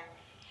home.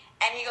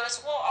 And he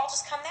goes, well, I'll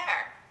just come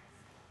there.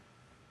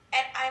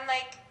 And I'm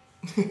like,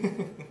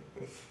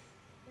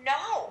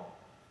 no.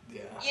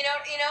 Yeah.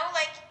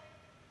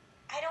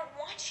 I don't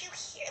want you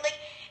here.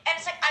 And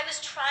it's I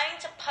was trying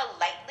to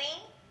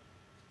politely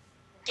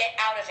get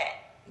out of it.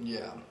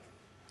 Yeah.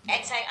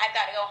 And saying, I've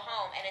got to go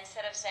home. And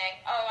instead of saying,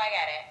 oh, I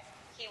get it,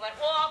 he went,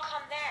 well, I'll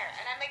come there.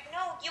 And I'm like,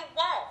 no, you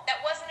won't. That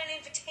wasn't an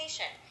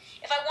invitation.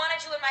 If I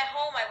wanted you in my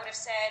home, I would have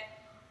said,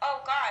 oh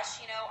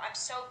gosh, I'm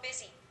so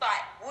busy,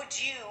 but would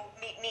you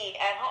meet me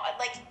at home?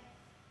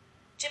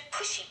 Just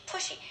pushy.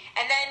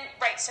 And then,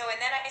 and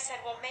then I said,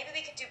 well, maybe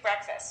we could do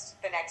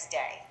breakfast the next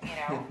day, And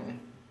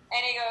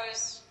he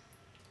goes,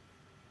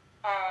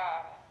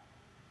 oh,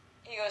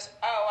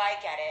 I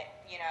get it,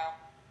 you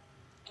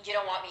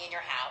don't want me in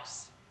your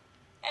house.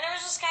 And it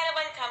was just kind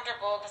of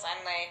uncomfortable, because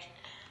I'm like,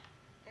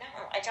 no,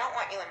 I don't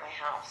want you in my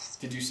house.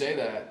 Did you say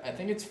that? I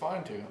think it's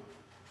fine to.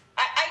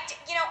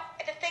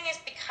 The thing is,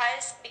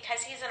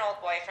 because he's an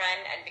old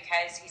boyfriend, and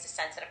because he's a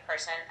sensitive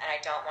person, and I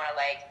don't want to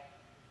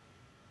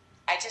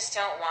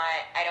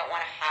I don't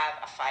want to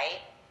have a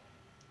fight.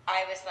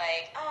 I was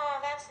like,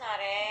 oh, that's not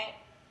it.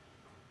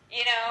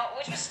 You know,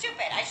 which was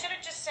stupid. I should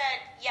have just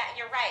said, yeah,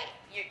 you're right.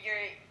 You're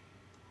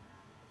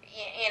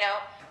you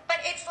know. But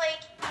it's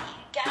like,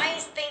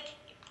 guys think,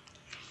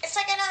 it's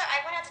like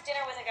I went out to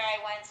dinner with a guy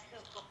once who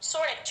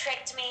sort of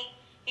tricked me.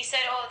 He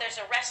said, oh,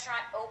 there's a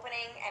restaurant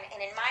opening, and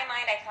in my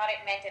mind I thought it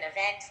meant an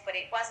event, but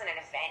it wasn't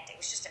an event. It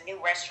was just a new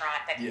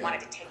restaurant that he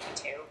wanted to take me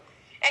to.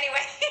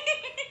 Anyway,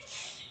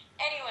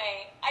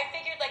 I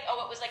figured like, oh,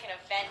 it was like an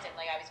event, and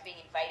like I was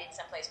being invited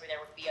someplace where there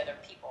would be other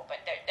people,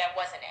 but that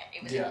wasn't it.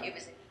 It was,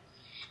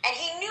 and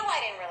he knew I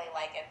didn't really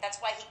like it.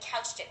 That's why he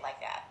couched it like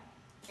that,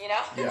 you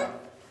know? Yeah.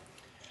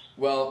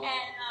 Well.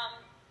 And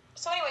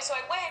so anyway, so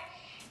I went,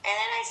 and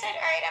then I said,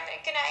 all right,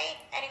 good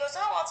night. And he goes,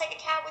 oh, I'll take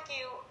a cab with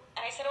you.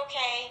 And I said,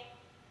 okay.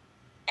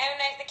 And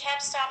the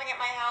cab's stopping at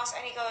my house,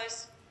 and he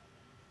goes,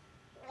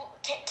 well,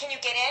 can you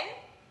get in?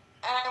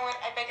 And I went,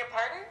 I beg your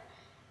pardon?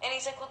 And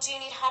he's like, well, do you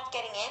need help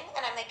getting in?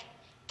 And I'm like,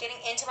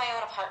 getting into my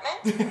own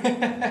apartment?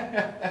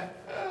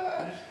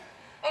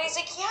 And he's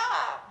like,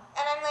 yeah.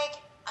 And I'm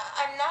like,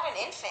 I'm not an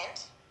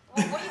infant.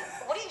 What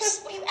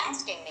are you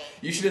asking me?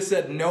 You should have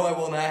said, no, I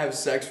will not have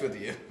sex with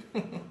you.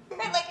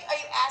 Right, like, are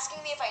you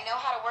asking me if I know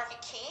how to work a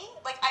key?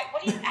 Like,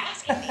 what are you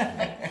asking me?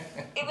 Like,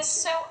 it was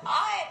so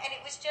odd, and he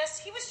was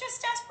just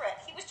desperate.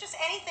 He was just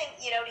anything,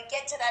 you know, to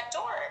get to that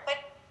door. But,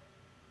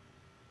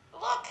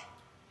 look,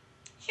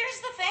 here's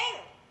the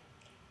thing.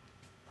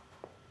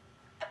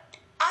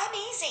 I'm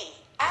easy,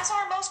 as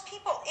are most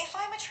people. If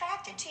I'm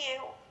attracted to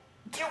you,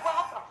 you're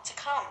welcome to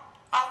come.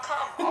 I'll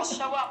come. I'll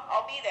show up.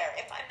 I'll be there.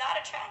 If I'm not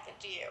attracted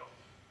to you,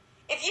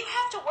 if you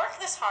have to work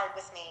this hard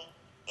with me,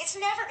 it's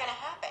never going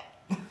to happen.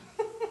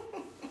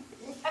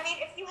 I mean,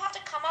 if you have to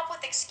come up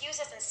with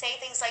excuses and say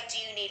things like, do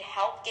you need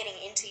help getting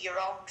into your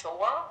own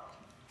door?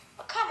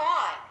 Well, come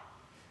on.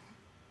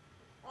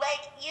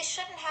 Like, you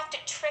shouldn't have to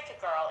trick a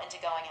girl into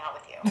going out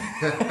with you.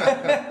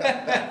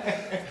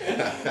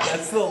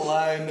 That's the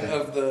line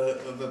of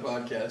the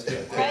podcast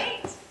right there.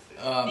 Right?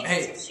 Because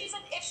Hey,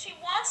 if she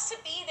wants to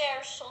be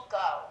there, she'll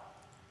go.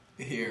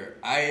 here,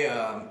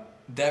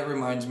 that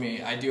reminds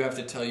me, I do have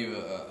to tell you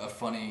a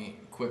funny,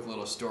 quick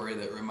little story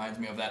that reminds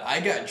me of that. I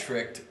got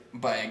tricked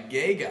by a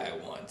gay guy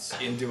once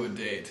into a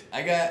date.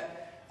 I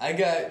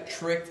got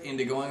tricked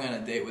into going on a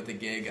date with a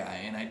gay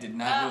guy, and I did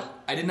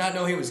not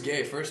know he was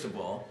gay, first of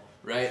all,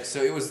 right?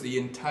 So it was the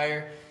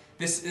entire,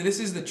 this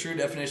is the true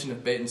definition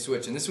of bait and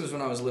switch, and this was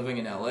when I was living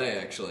in LA,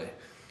 actually.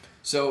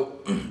 So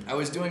I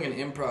was doing an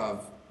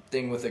improv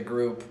thing with a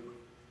group,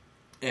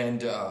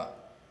 and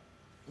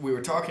we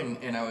were talking,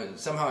 and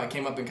I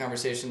came up in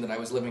conversation that I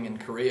was living in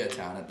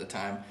Koreatown at the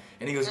time,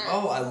 and he goes,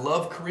 oh, I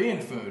love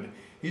Korean food.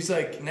 He's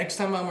like, next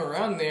time I'm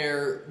around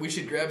there, we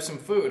should grab some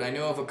food. I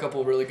know of a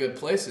couple really good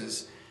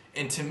places.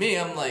 And to me,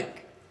 I'm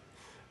like,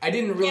 I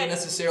didn't really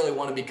necessarily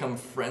want to become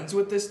friends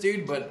with this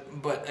dude,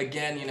 but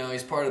again, you know,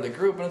 he's part of the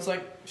group, and it's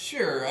like,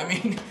 sure, I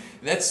mean,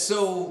 that's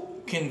so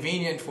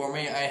convenient for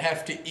me. I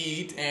have to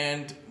eat,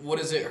 and what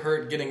does it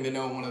hurt getting to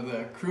know one of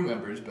the crew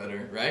members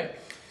better, right?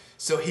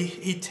 So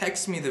he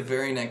texts me the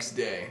very next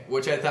day,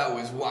 which I thought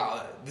was,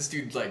 wow, this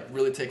dude's like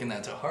really taking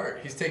that to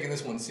heart. He's taking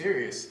this one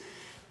serious,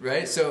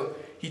 right? So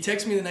he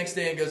texts me the next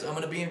day and goes, I'm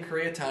going to be in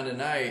Koreatown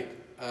tonight.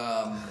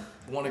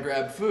 Want to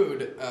grab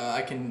food?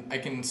 I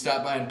can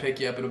stop by and pick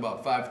you up at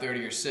about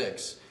 5:30 or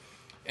 6.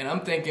 And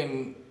I'm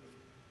thinking,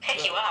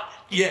 Pick you up.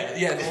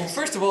 yeah. Well,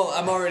 first of all,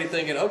 I'm already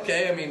thinking,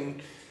 okay, I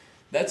mean,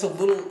 that's a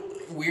little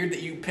weird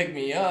that you pick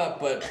me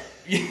up, but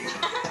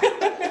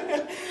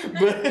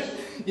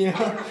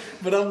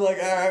but I'm like,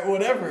 all right,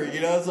 whatever,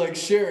 you know. It's like,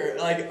 sure,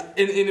 like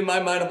in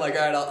my mind, I'm like,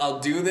 all right, I'll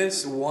do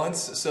this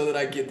once so that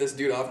I get this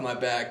dude off my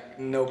back,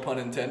 no pun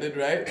intended,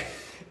 right?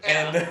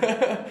 And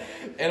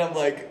and I'm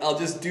like, I'll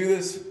just do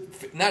this.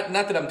 Not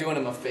that I'm doing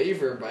him a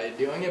favor by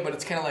doing it, but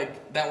it's kind of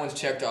like that one's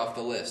checked off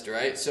the list,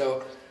 right?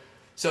 So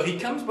he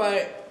comes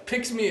by,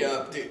 picks me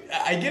up, dude.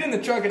 I get in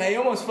the truck and I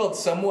almost felt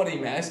somewhat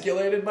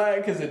emasculated by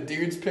it because the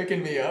dude's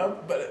picking me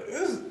up, but it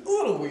was a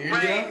little weird, you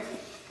know?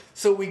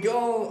 So we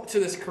go to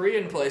this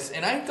Korean place,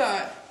 and I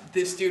thought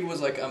this dude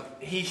was like,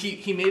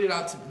 he made it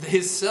out to,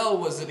 his sell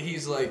was that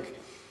he's like,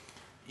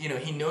 you know,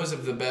 he knows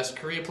of the best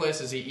Korea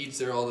places, he eats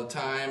there all the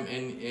time,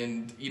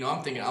 and you know,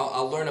 I'm thinking,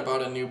 I'll learn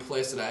about a new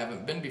place that I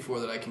haven't been before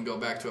that I can go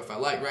back to if I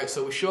like, right?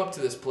 So we show up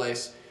to this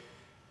place,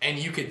 and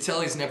you could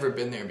tell he's never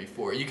been there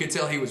before. You could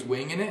tell he was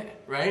winging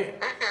it,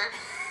 right?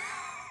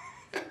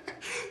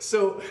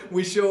 So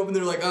we show up and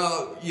they're like,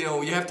 oh, you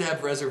know, you have to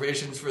have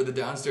reservations for the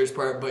downstairs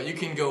part, but you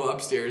can go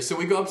upstairs. So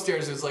we go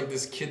upstairs, there's like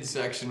this kids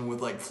section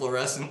with like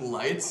fluorescent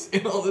lights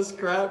and all this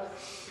crap.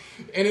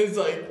 And it's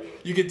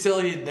like, you could tell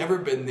he had never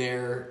been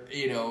there,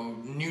 you know,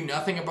 knew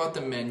nothing about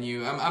the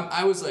menu.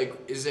 I was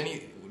like,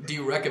 do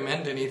you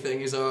recommend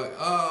anything? He's like,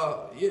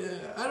 yeah,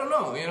 I don't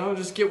know, you know,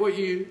 just get what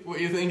you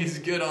think is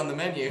good on the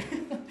menu.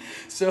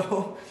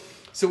 So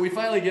we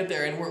finally get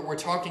there and we're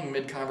talking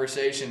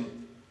mid-conversation.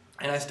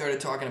 And I started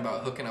talking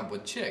about hooking up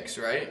with chicks,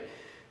 right?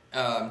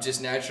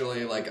 Just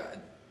naturally, like,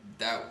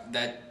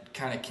 that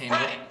kind of came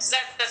Right. up. So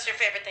that's your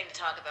favorite thing to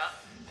talk about.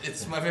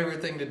 It's my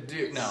favorite thing to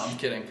do. No, I'm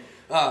kidding.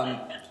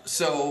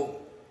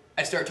 So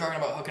I start talking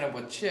about hooking up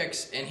with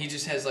chicks, and he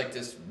just has like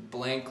this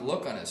blank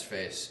look on his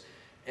face.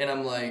 And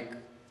I'm like,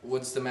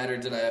 what's the matter?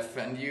 Did I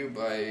offend you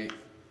by,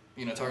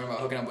 talking about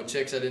hooking up with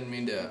chicks? I didn't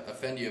mean to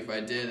offend you if I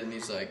did. And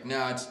he's like,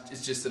 no,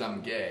 it's just that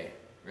I'm gay,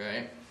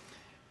 right?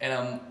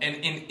 And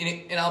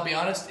and I'll be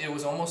honest, it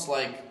was almost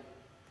like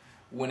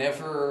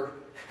whenever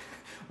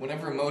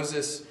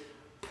Moses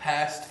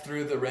passed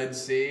through the Red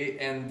Sea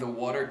and the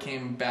water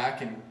came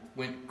back and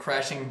went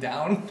crashing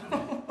down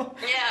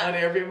on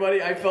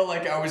everybody, I felt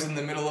like I was in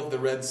the middle of the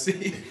Red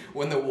Sea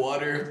when the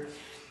water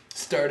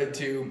started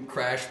to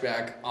crash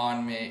back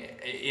on me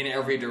in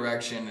every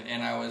direction,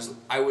 and I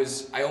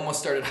almost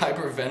started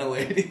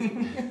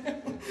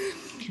hyperventilating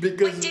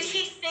because. Wait, did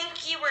he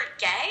think you were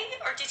gay,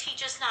 or did he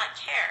just not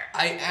care?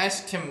 I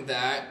asked him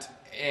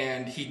that,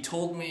 and he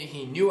told me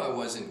he knew I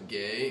wasn't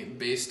gay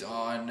based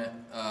on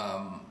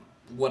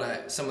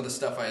some of the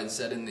stuff I had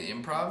said in the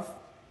improv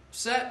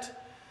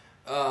set,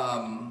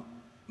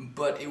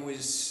 but it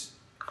was.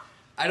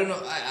 I don't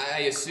know, I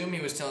assume he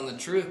was telling the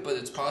truth, but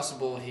it's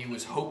possible he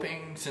was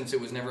hoping, since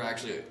it was never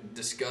actually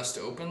discussed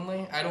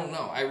openly. I don't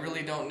know. I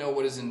really don't know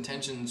what his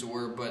intentions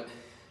were, but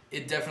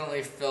it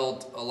definitely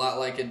felt a lot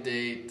like a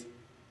date.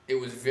 It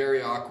was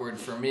very awkward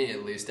for me,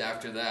 at least,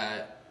 after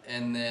that.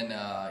 And then,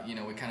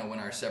 we kind of went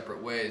our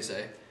separate ways.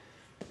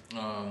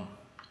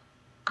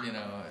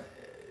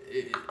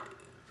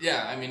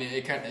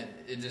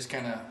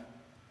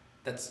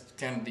 That's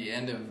kind of the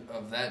end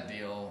of that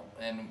deal,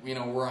 and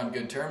we're on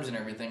good terms and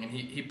everything, and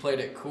he played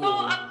it cool.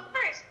 Well, of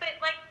course, but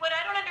like what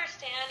I don't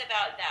understand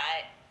about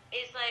that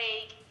is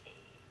like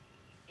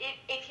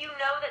if you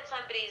know that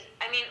somebody's,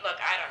 I mean, look,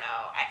 I don't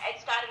know,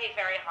 it's got to be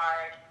very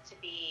hard to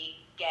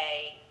be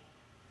gay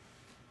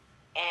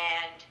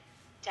and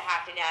to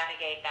have to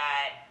navigate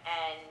that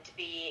and to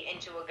be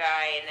into a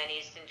guy and then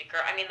he's into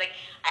girl. I mean, like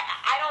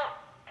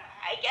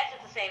I guess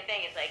it's the same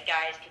thing. It's like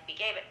guys could be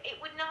gay, but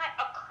it would not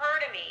occur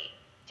to me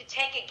to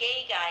take a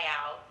gay guy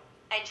out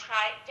and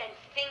try and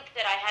think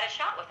that I had a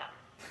shot with him.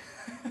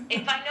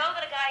 If I know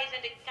that a guy is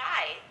into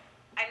guy,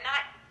 I'm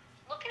not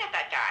looking at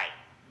that guy.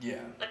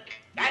 Yeah. Like,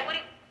 I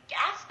wouldn't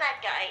ask that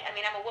guy. I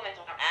mean, I'm a woman,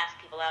 so I don't ask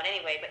people out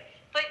anyway. But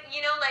I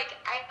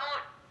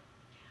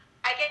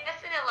guess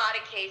in a lot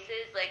of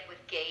cases, like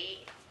with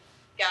gay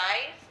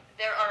guys,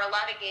 there are a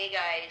lot of gay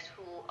guys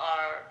who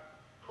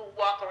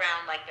walk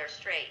around like they're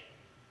straight.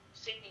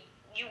 So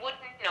you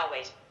wouldn't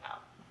always know.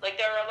 Like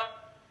there are a lot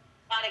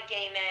of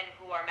gay men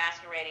who are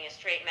masquerading as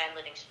straight men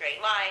living straight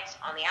lives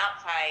on the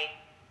outside,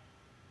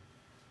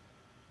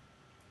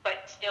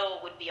 but still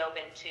would be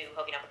open to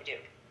hooking up with a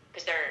dude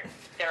because they're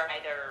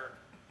either,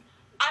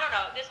 I don't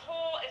know, it's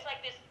like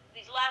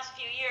these last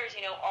few years,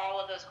 all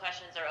of those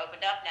questions are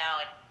opened up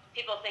now, and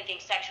people thinking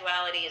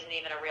sexuality isn't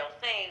even a real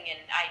thing, and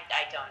I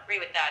don't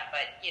agree with that,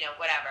 but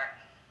whatever.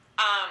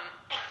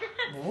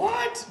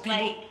 What?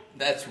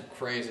 That's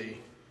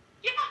crazy.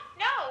 Yeah,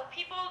 no,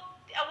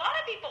 a lot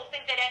of people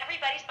think that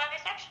everybody's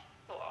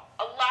bisexual.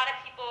 A lot of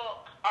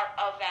people are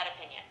of that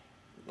opinion.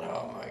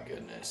 Oh my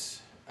goodness.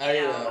 And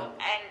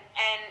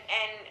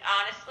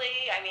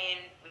honestly, I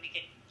mean, we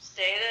could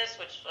say this,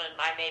 which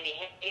I may be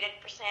hated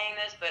for saying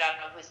this, but I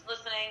don't know who's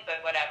listening,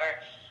 but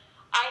whatever.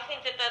 I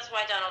think that that's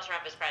why Donald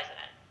Trump is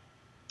president.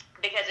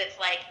 Because it's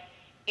like,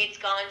 it's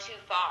gone too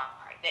far.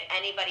 That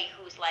anybody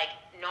who's like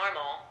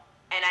normal,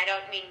 and I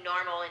don't mean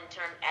normal in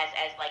terms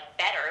as like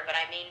better, but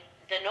I mean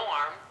the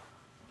norm,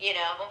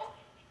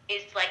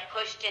 is like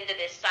pushed into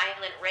this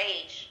silent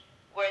rage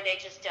where they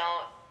just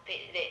don't,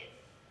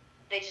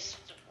 they just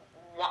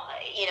want,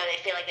 they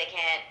feel like they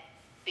can't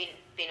be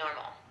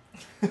normal.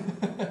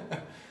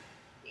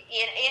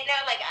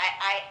 Like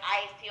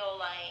I feel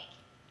like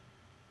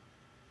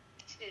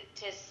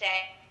to say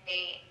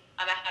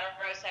I'm a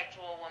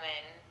heterosexual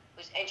woman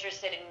who's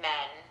interested in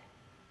men,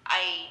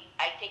 I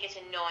think it's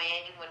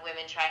annoying when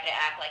women try to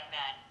act like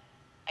men.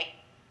 I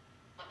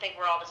don't think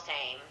we're all the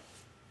same.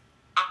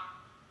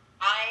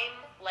 I'm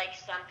like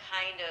some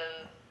kind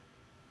of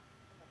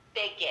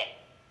bigot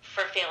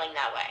for feeling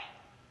that way.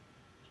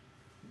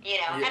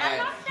 And I'm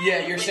not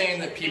saying you're saying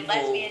that people,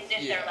 lesbians,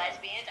 if they're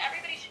lesbians,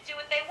 everybody should do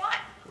what they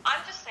want.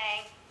 I'm just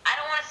saying I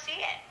don't want to see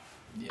it.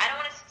 Yeah. I don't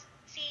want to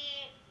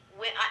see.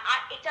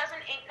 It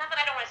doesn't. Not that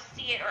I don't want to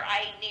see it or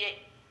I need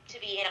it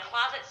to be in a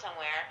closet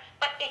somewhere,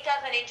 but it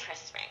doesn't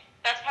interest me.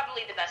 That's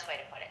probably the best way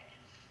to put it.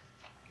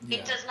 Yeah.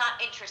 It does not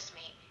interest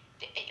me.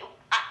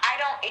 I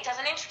don't. It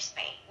doesn't interest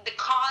me. The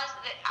cause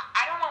that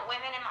I don't want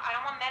I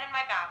don't want men in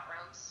my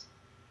bathrooms.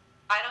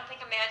 I don't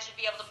think a man should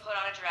be able to put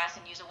on a dress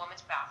and use a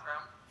woman's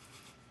bathroom.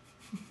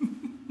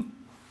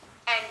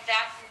 And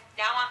that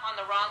now I'm on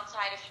the wrong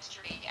side of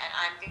history, and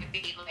I'm going to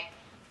be like,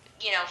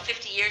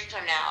 50 years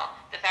from now,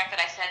 the fact that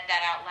I said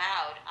that out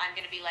loud, I'm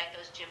going to be like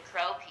those Jim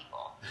Crow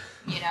people.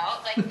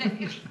 Like I'm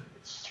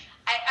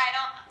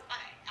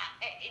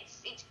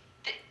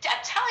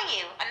telling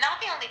you, I'm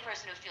not the only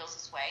person who feels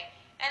this way.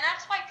 And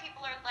that's why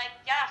people are like,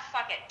 yeah,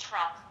 fuck it,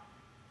 Trump.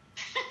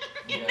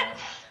 Yeah.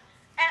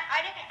 And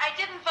I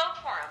didn't vote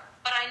for him,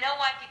 but I know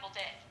why people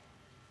did.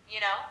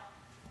 You know?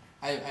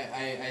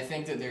 I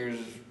think that there's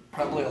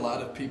probably a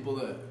lot of people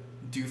that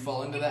do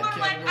fall into that People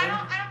are like, category.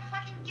 I don't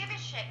fucking give a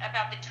shit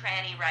about the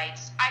tranny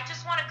rights. I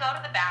just want to go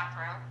to the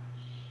bathroom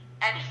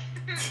and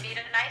meet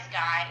a nice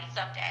guy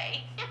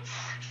someday.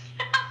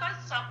 Have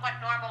a somewhat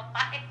normal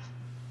life.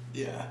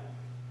 Yeah.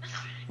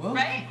 Well,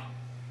 Right?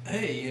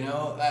 hey, you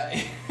know,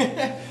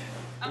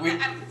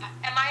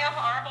 Am I a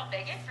horrible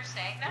bigot for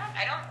saying that?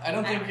 I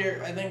don't think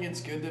you're. I think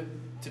it's good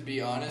to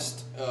be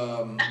honest.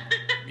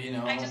 You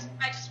know. I just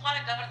want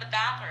to go to the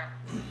bathroom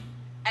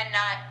and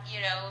not,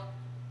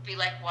 be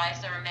like, why is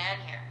there a man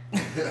here?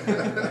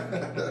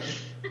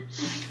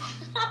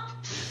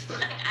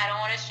 I don't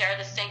want to share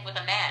the sink with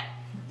a man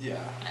Yeah.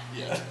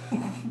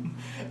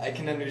 I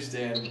can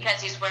understand.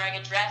 because he's wearing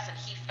a dress and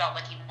he felt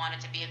like he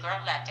wanted to be a girl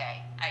that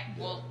day.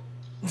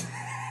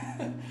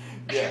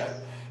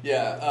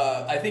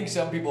 Yeah. I think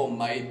some people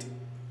might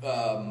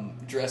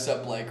dress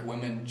up like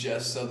women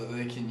just so that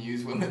they can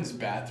use women's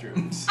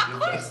bathrooms. Of if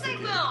course that's the they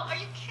case. will. Are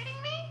you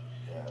kidding me?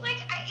 Yeah.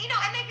 Like,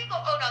 and then people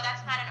go, oh no,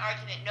 that's not an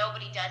argument.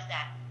 Nobody does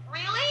that.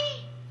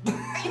 Really?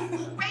 Are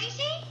you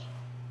crazy?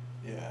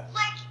 Yeah.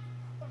 Like,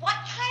 what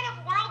kind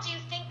of world do you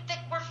think that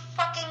we're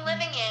fucking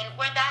living in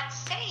where that's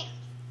safe?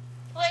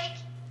 Like,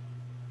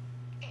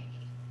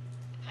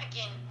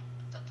 fucking,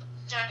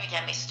 don't even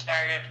get me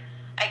started.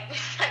 I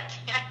can't.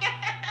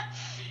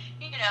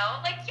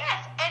 Like,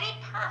 yes, any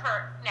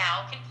pervert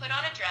now can put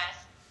on a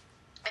dress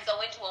and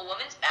go into a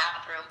woman's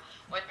bathroom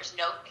where there's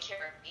no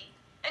security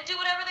and do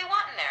whatever they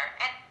want in there.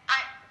 And I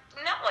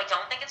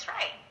don't think it's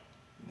right.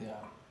 Yeah.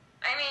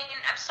 I mean,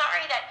 I'm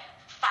sorry that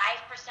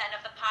 5%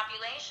 of the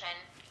population,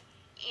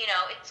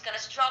 it's going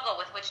to struggle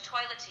with which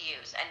toilet to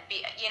use and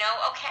be,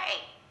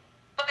 okay.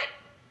 But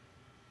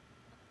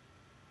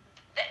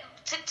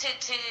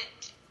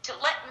to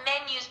let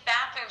men use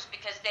bathrooms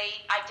because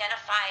they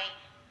identify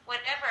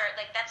whatever,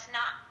 like, that's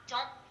not,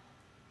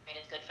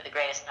 it's good for the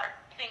greatest art.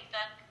 I think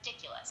that's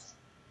ridiculous.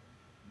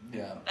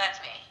 Yeah. That's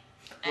me.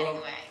 Well,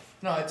 Anyway.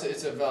 no, it's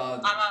a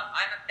valid. I'm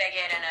a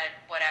bigot and a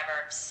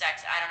whatever,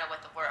 sex, I don't know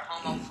what the word,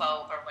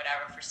 homophobe or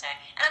whatever for saying.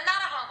 And I'm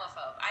not a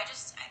homophobe.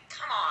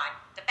 Come on.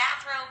 The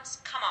bathrooms,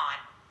 come on.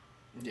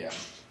 Yeah.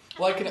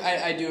 Well,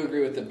 I do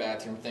agree with the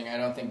bathroom thing. I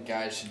don't think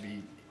guys should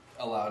be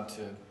allowed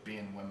to be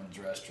in women's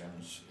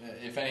restrooms.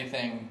 If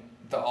anything,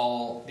 the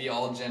all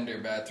gender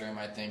bathroom,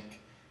 I think,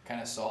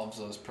 kind of solves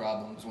those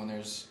problems when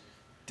there's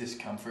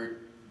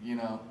discomfort,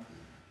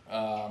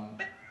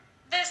 But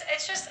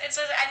it's just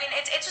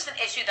an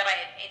issue that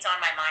it's on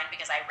my mind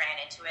because I ran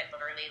into it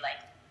literally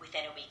like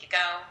within a week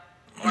ago.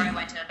 Or I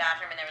went to the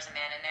bathroom and there was a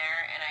man in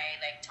there, and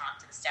I talked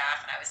to the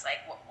staff and I was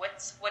like,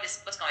 what's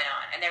going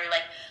on? And they were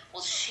like,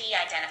 well, she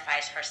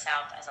identifies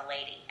herself as a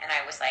lady, and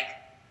I was like,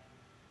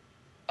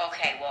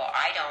 okay, well,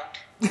 I don't.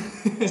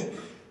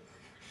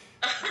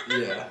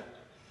 Yeah.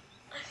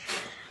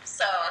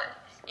 So,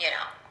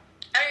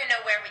 I don't even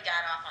know where we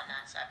got off on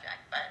that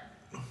subject, but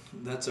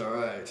That's all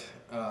right.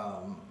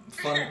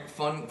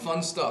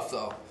 Fun stuff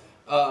though.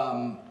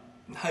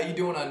 How you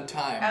doing on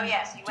time? oh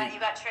yes, you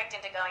got tricked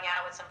into going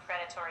out with some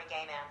predatory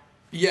gay man.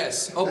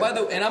 Yes. Oh, by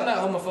the way, and I'm not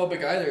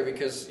homophobic either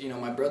because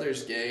my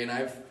brother's gay, and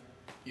I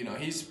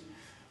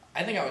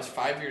think I was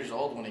 5 years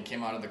old when he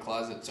came out of the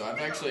closet, so I've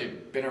actually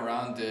been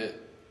around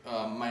it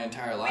my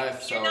entire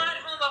life. You're So not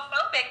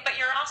homophobic, but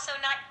you're also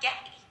not gay.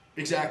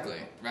 exactly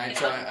right.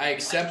 So I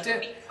accept it.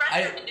 You can be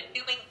pressured into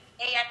doing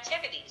gay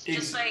activities,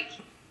 just like.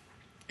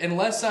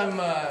 Unless I'm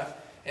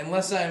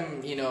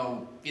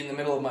in the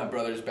middle of my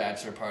brother's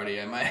bachelor party,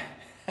 I might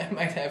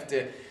have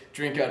to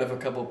drink out of a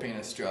couple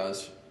penis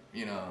straws,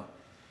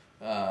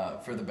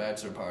 for the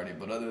bachelor party.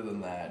 But other than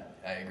that,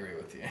 I agree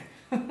with you.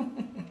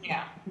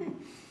 Yeah.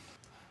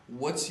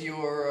 What's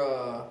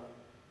your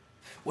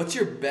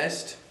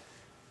best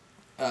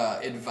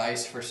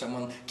advice for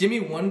someone? Give me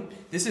one.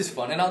 This is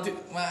fun, and I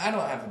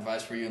don't have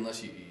advice for you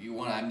unless you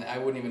want. I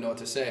wouldn't even know what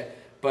to say.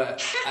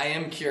 But I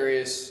am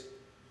curious.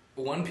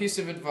 One piece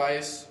of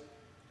advice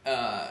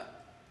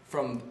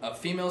from a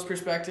female's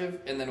perspective,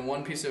 and then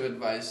one piece of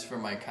advice for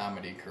my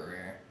comedy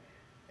career.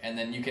 And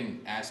then you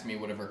can ask me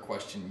whatever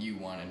question you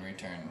want in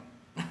return.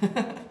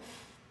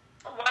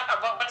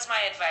 What's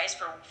my advice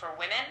for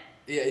women?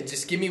 Yeah,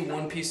 just give me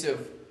one piece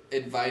of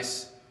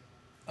advice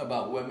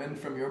about women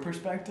from your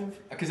perspective.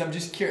 Because I'm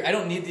just curious. I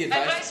don't need the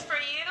advice. Advice for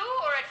you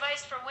or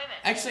advice for women?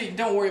 Actually,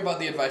 don't worry about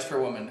the advice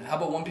for women. How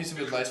about one piece of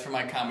advice for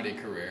my comedy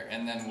career,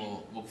 and then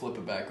we'll flip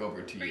it back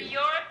over to For you.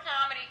 your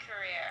comedy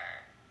career.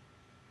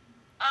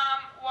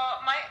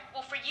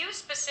 Well, for you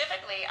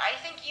specifically, I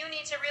think you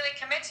need to really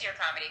commit to your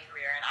comedy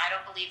career, and I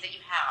don't believe that you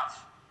have.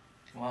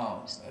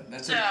 Wow,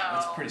 that's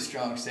a pretty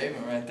strong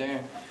statement right there.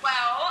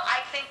 Well,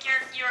 I think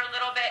you're a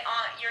little bit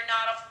on. You're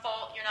not a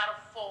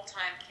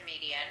full-time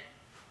comedian,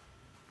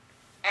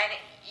 and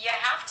you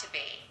have to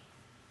be.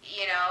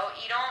 You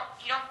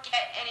don't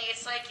get any.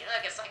 It's like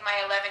my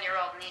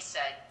 11-year-old niece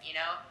said. You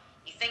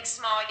think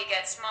small, you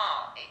get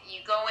small. You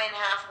go in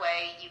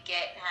halfway, you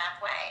get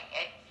halfway.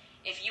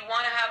 If you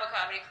want to have a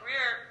comedy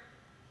career,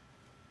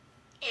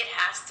 it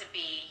has to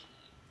be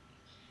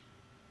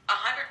 100%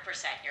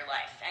 your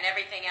life, and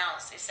everything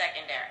else is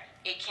secondary.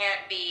 It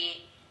can't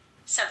be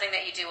something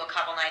that you do a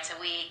couple nights a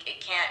week. It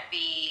can't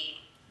be,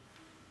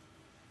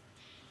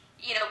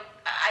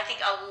 I think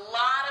a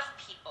lot of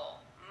people,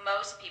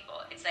 most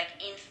people, it's like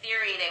in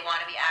theory they want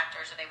to be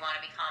actors or they want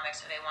to be comics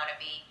or they want to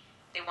be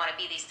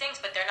these things,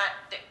 but they're not.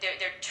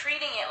 They're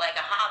treating it like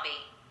a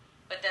hobby,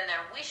 but then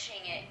they're wishing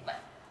it.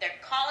 They're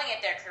calling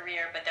it their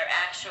career, but they're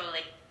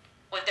actually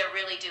what they're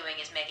really doing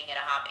is making it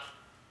a hobby.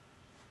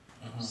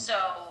 Mm-hmm.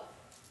 So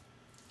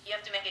you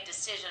have to make a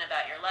decision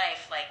about your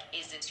life, like,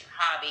 is this your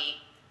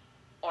hobby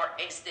or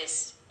is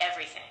this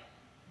everything?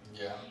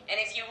 Yeah. And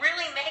if you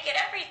really make it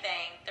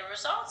everything, the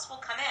results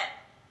will come in.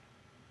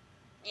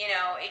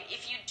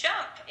 If you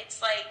jump,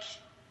 it's like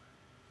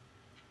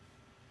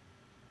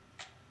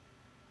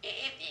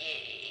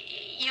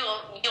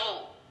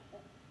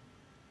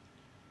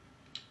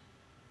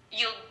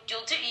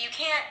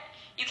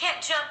you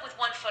can't jump with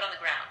one foot on the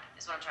ground,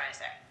 is what I'm trying to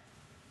say.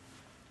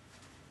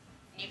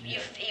 You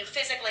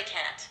physically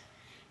can't.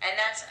 And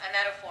that's a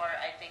metaphor,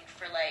 I think,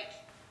 for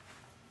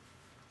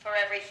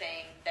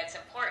everything that's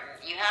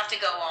important. You have to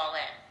go all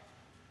in.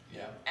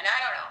 Yeah. And I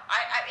don't know.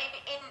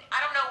 I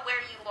don't know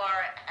where you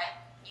are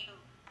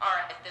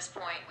at this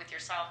point with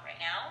yourself right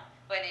now,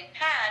 but in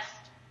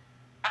past,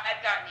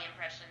 I've gotten the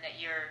impression that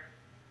you're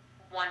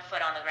 1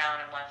 foot on the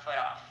ground and 1 foot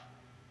off.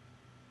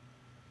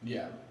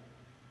 Yeah.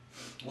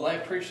 Well, I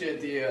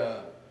appreciate the,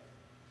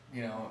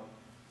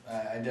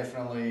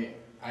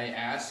 I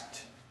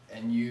asked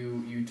and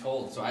you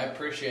told, so I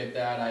appreciate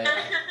that.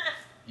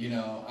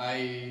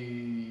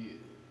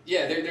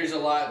 There's a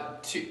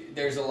lot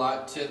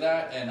to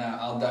that, and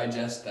I'll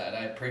digest that.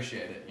 I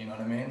appreciate it. You know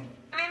what I mean?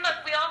 I mean,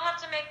 look, we all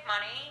have to make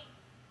money.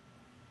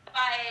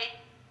 By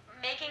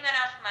making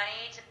enough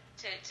money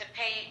to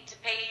pay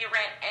your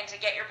rent and to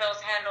get your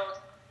bills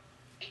handled,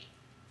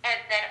 and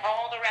then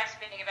all the rest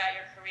being about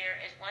your career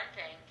is one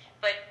thing.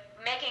 But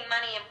making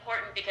money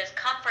important because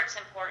comfort's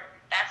important.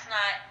 That's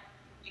not,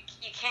 you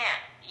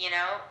can't, you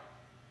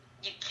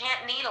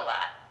can't need a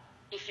lot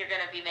if you're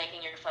going to be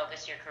making your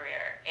focus your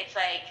career. It's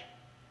like,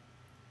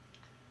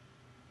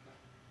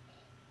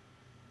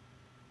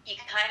 you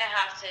kind of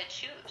have to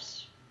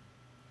choose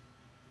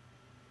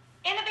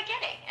in the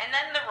beginning, and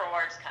then the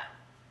rewards come,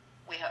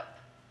 we hope.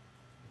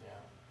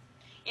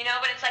 Yeah.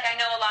 But it's like, I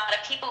know a lot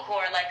of people who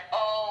are like,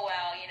 oh,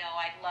 well,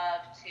 I'd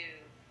love to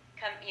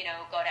come,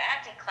 go to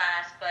acting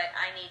class, but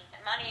I need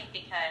money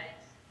because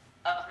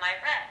of my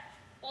rent.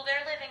 Well,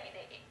 they're living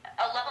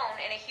alone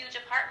in a huge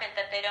apartment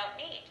that they don't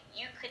need.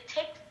 You could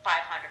take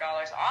 $500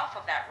 off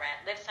of that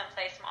rent, live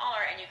someplace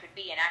smaller, and you could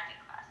be in acting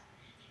class.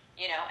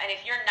 And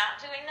if you're not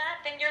doing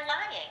that, then you're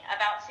lying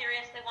about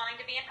seriously wanting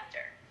to be an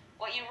actor.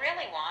 What you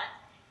really want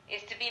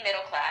is to be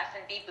middle class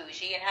and be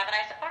bougie and have a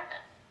nice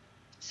apartment.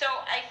 So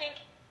I think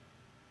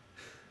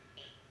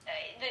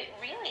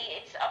really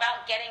it's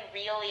about getting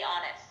really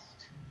honest,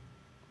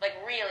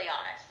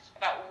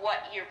 about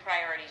what your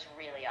priorities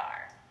really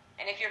are.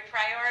 And if your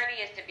priority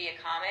is to be a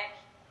comic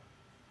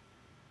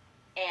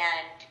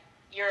and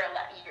you're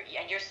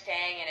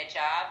staying in a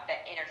job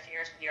that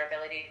interferes with your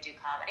ability to do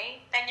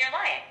comedy, then you're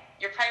lying.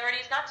 Your priority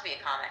is not to be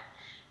a comic.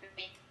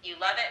 You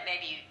love it,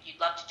 maybe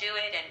you'd love to do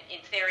it, and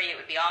in theory it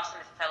would be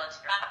awesome if it fell into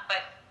your lap,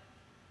 but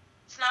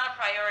it's not a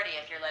priority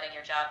if you're letting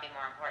your job be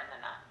more important than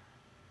that,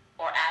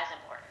 or as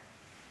important.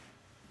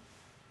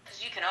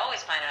 Because you can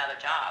always find another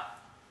job.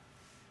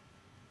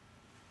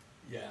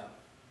 Yeah.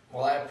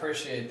 Well, I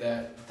appreciate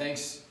that.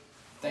 Thanks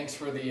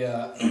for the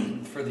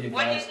for the advice.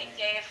 What do you think,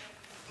 Dave?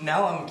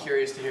 Now I'm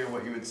curious to hear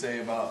what you would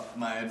say about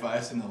my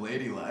advice in the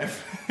lady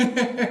life. I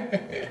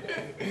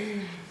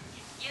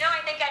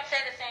think I'd say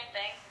the same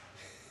thing.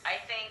 I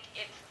think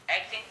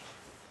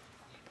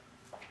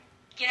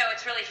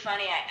it's really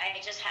funny. I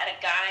just had a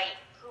guy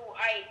who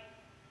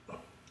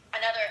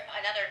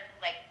another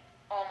like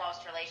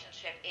almost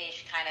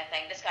relationship-ish kind of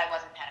thing. This guy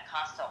wasn't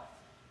Pentecostal,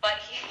 but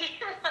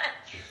he was,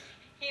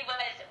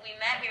 we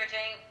met, we were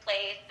doing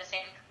plays, the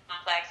same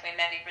complex, we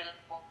met,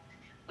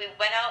 we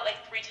went out like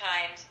 3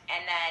 times,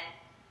 and then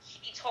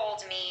he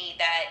told me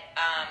that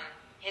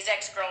his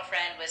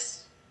ex-girlfriend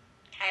was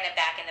kind of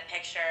back in the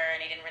picture,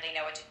 and he didn't really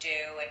know what to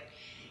do, and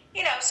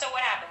so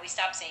what happened? We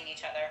stopped seeing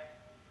each other,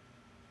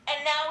 and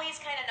now he's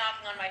kind of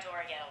knocking on my door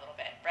again a little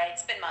bit, right?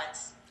 It's been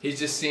months. He's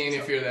just seeing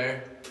if you're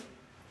there.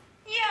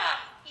 Yeah,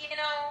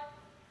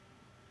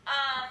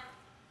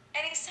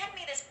 and he sent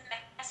me this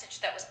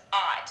message that was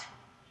odd,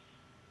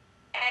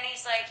 and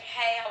he's like,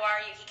 hey, how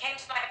are you? He came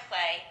to my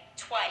play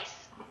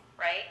twice,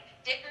 right?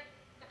 Didn't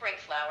bring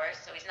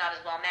flowers, so he's not as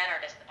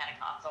well-mannered as the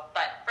Pentecostal,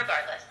 but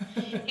regardless,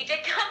 he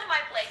did come to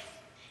my play.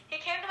 He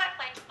came to my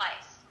play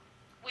twice,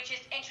 which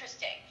is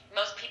interesting.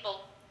 Most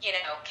people,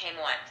 came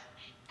once.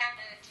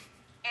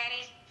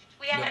 And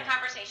we had a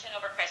conversation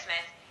over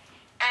Christmas,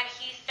 and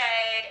he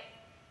said,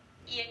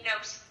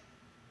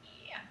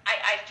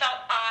 I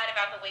felt odd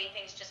about the way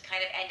things just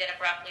kind of ended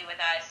abruptly with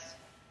us,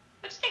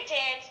 which they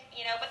did,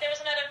 but there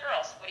was another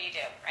girl, so what do you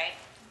do, right?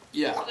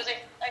 Yeah. So he goes,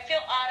 I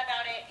feel odd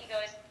about it. He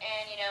goes,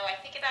 and I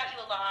think about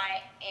you a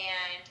lot,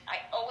 and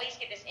I always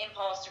get this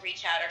impulse to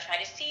reach out or try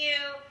to see you,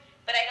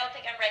 but I don't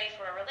think I'm ready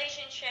for a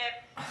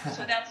relationship,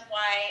 so that's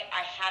why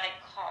I haven't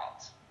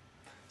called.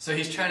 So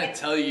he's trying to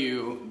tell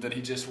you that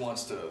he just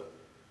wants to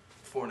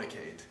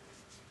fornicate.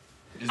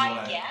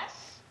 I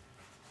guess.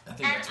 I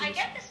think And I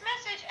get this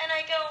message, and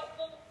I go,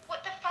 well,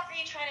 what the fuck are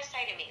you trying to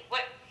say to me?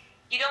 What?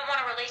 You don't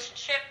want a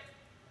relationship?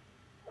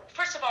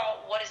 First of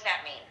all, what does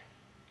that mean?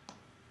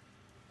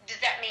 Does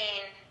that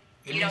mean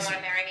you don't want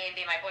to marry me and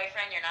be my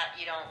boyfriend? You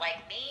don't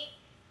like me?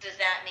 Does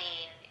that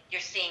mean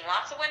you're seeing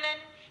lots of women?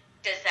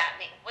 Does that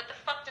mean, what the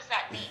fuck does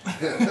that mean?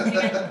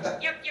 Because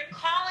you're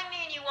calling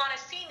me and you want to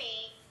see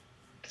me.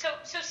 So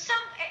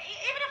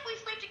even if we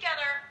sleep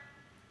together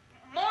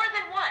more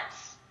than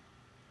once,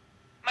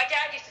 my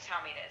dad used to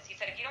tell me this. He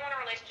said, if you don't want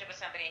a relationship with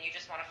somebody and you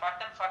just want to fuck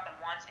them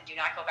once and do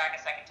not go back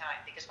a second time.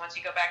 Because once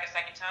you go back a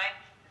second time,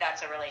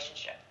 that's a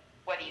relationship.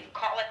 Whether you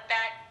call it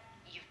that,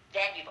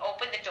 you've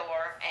opened the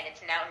door and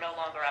it's now no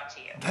longer up to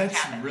you. That's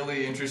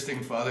really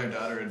interesting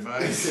father-daughter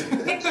advice.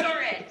 It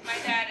sure is. My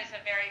dad is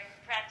a very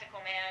practical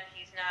man.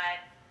 He's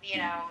not,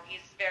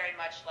 he's very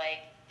much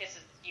like,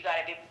 you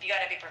gotta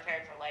be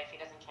prepared for life. He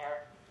doesn't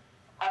care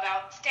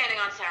about standing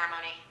on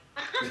ceremony.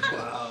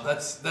 Wow,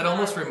 that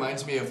almost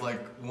reminds me of like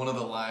one of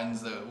the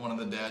lines that one of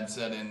the dads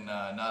said in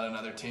Not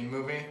Another Teen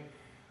Movie.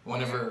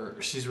 Whenever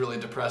she's really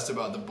depressed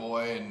about the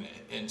boy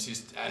and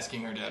she's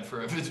asking her dad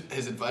for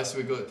his advice,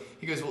 so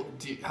he goes, well,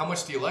 how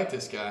much do you like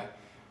this guy?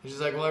 And she's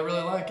like, well, I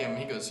really like him.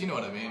 He goes, you know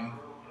what I mean?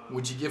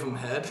 Would you give him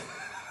head?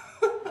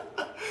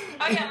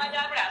 Oh yeah, my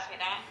dad would ask me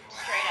that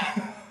straight up.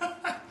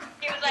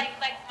 He was like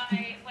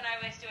when I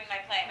was doing my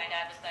play, my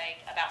dad was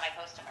like about my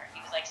poster.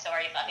 He was like, so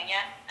are you fucking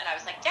yet? And I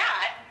was like,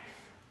 Dad,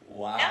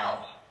 wow.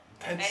 no.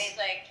 And he's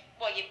like,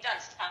 well, you've done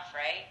stuff,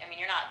 right? I mean,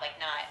 you're not.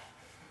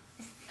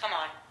 Come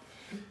on.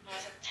 I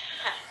was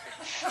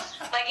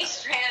like, like he's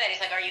straight at it. He's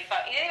like, are you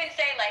fucking? He didn't even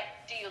say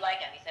like, do you like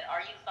him? He said,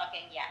 are you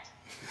fucking yet?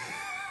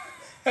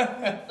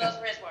 Those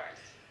were his words.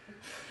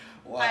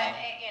 Wow. But,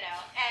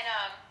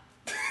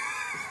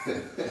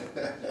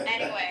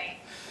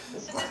 anyway,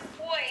 so this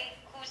boy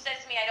who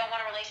says to me, I don't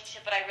want a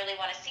relationship, but I really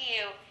want to see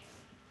you,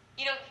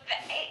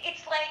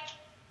 it's like,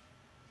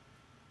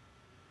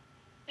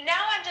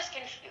 now I'm just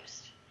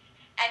confused.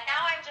 And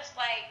now I'm just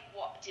like,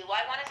 what, do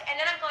I want to, and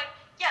then I'm going,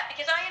 yeah,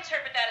 because I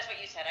interpret that as what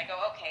you said. I go,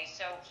 okay,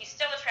 so he's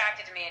still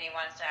attracted to me and he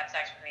wants to have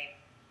sex with me,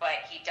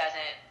 but he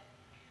doesn't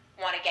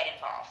want to get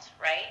involved,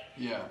 right?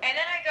 Yeah. And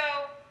then I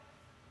go,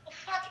 well,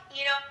 fuck,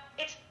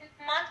 it's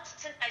months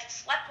since I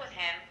slept with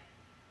him.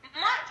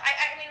 Months.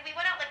 I mean, we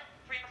went out like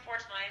 3 or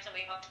 4 times and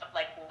we hooked up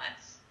like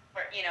once,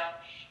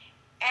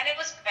 and it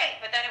was great,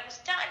 but then it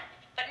was done.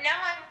 But now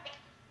I'm like,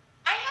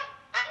 I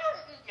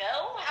don't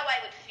know how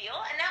I would feel,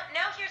 and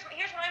now here's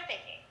what I'm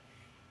thinking.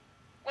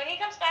 When he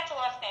comes back to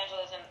Los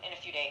Angeles in a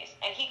few days,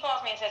 and he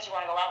calls me and says, you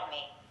want to go out with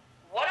me?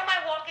 What am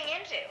I walking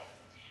into?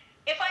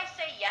 If I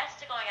say yes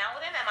to going out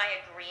with him, am I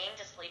agreeing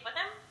to sleep with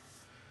him?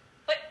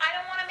 But I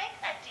don't want to make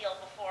that deal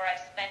before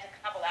I've spent a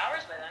couple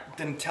hours with him.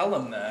 Then tell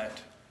him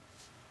that.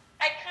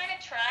 I kind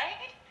of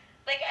tried.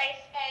 Like I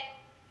said,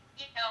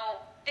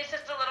 this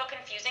is a little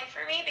confusing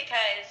for me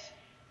because,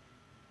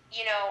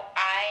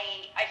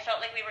 I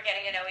felt like we were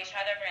getting to know each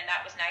other and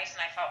that was nice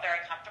and I felt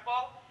very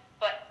comfortable.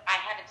 But I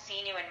haven't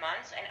seen you in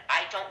months, and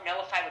I don't know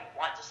if I would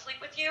want to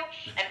sleep with you,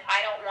 and I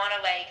don't want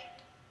to make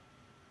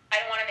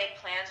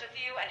plans with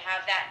you and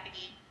have that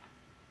be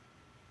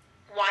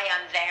why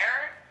I'm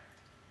there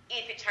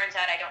if it turns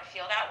out I don't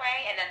feel that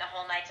way, and then the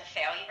whole night's a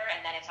failure,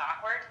 and then it's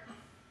awkward.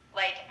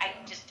 Like, I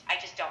just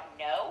don't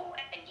know,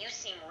 and you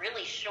seem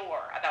really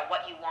sure about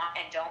what you want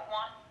and don't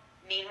want.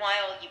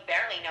 Meanwhile, you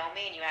barely know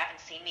me, and you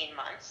haven't seen me in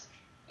months,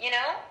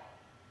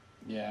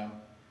 Yeah.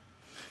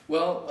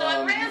 Well, so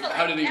I'm rambling.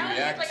 how did he now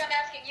react? It's like I'm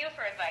asking you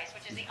for advice,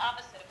 which is the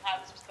opposite of how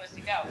this was supposed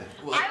to go.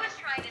 Well, I was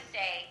trying to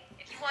say,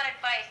 if you want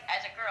advice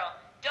as a girl,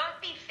 don't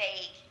be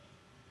vague.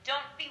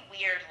 Don't be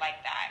weird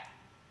like that.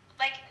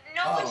 Like,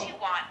 know what you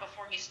want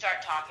before you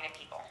start talking to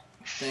people.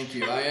 Thank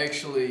you. I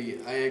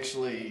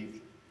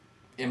actually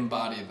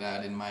embody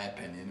that in my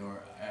opinion,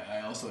 or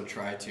I also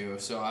try to.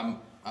 So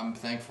I'm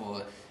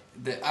thankful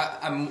that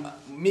I'm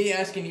me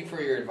asking you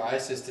for your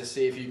advice is to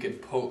see if you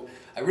could poke.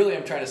 I really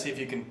am trying to see if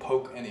you can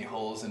poke any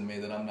holes in me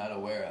that I'm not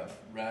aware of,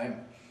 right?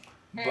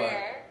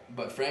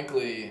 But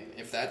frankly,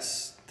 if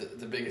that's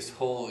the biggest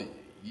hole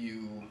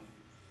you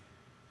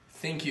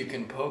think you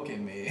can poke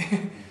in me,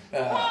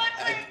 Well,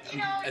 it's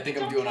like, I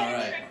think I'm doing all Don't right.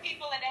 try to trick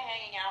people into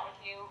hanging out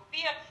with you. Be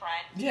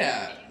upfront.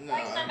 Yeah, If you no,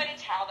 like somebody,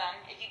 tell them.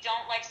 If you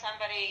don't like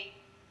somebody,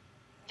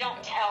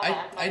 don't tell them.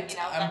 I'm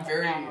let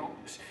very. them know.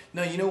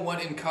 No, you know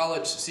what? In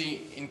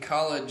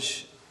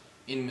college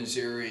in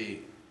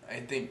Missouri, I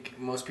think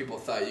most people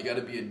thought you got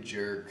to be a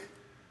jerk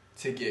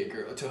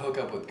to hook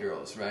up with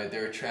girls, right?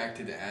 They're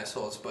attracted to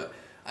assholes, but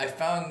I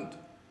found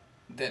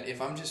that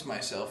if I'm just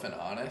myself and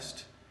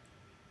honest,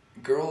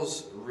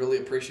 girls really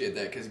appreciate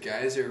that because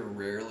guys are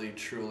rarely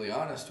truly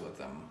honest with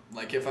them.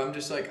 Like if I'm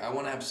just like, I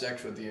want to have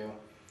sex with you,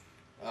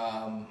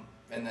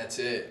 and that's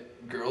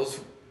it.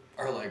 Girls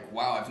are like,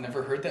 wow, I've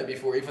never heard that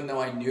before, even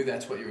though I knew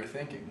that's what you were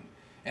thinking.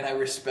 And I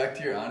respect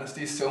your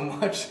honesty so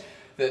much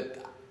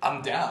that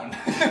I'm down.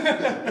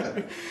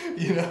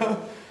 You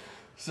know?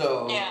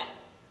 So, Yeah.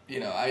 you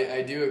know,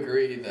 I do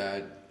agree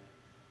that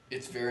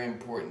it's very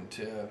important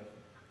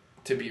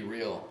to be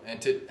real. And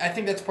I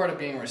think that's part of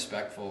being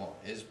respectful,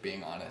 is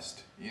being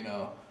honest. You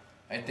know?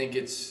 I think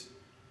it's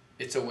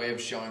a way of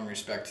showing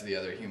respect to the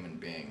other human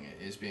being,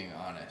 is being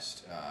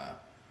honest.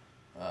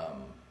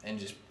 And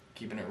just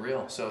keeping it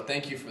real. So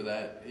thank you for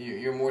that.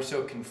 You're more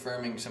so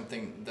confirming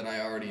something that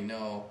I already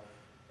know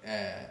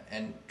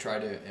and try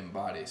to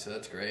embody. So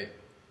that's great.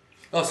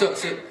 Oh, so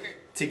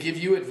to give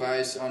you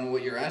advice on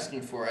what you're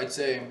asking for, I'd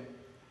say,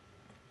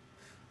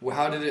 well,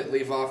 how did it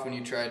leave off when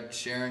you tried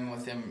sharing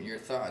with him your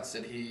thoughts?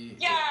 Did he...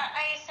 Yeah,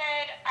 I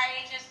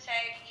just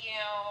said,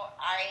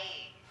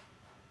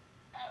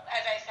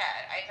 as I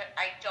said,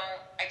 I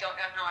don't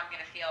know how I'm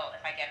going to feel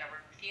if I get in a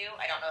room with you.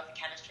 I don't know if the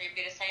chemistry would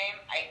be the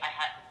same. I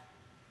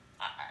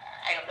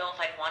don't know if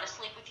I'd want to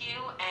sleep with you,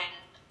 and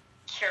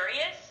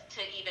curious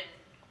to even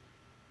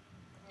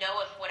know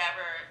if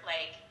whatever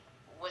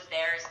was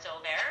there is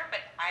still there. But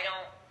I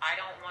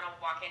don't want to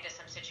walk into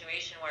some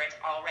situation where it's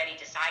already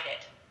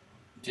decided.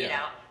 Yeah. You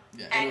know.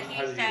 Yeah. And he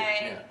said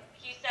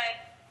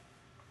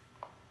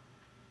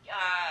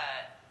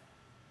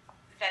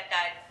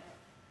that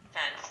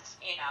sense,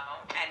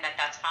 and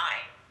that's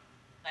fine.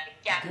 Like,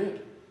 yeah.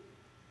 Good.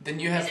 Then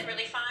you have... Is it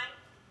really fine?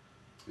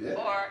 Yeah.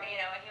 Or, and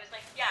he was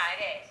like, yeah,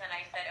 it is. And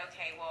I said,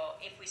 okay,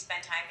 well, if we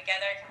spend time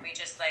together, can we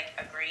just,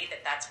 agree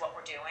that that's what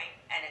we're doing?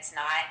 And it's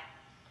not,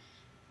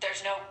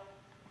 there's no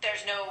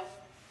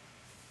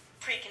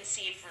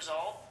preconceived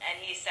result.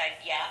 And he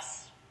said,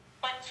 yes.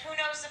 But who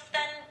knows if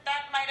then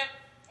that might have,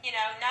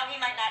 now he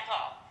might not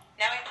call.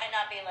 Now he might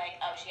not be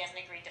like, oh, she hasn't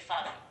agreed to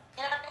fuck.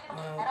 You know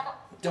what I mean?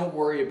 Don't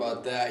worry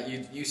about that.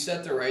 You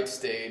set the right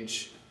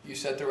stage. You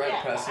set the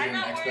right precedent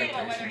and I'm not worried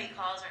about whether expectation. he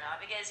calls or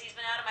not, because he's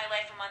been out of my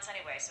life for months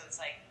anyway, so it's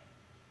like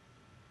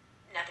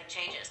nothing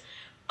changes.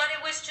 But it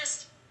was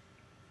just,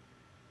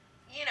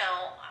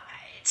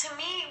 to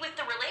me, with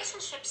the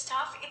relationship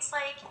stuff, it's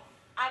like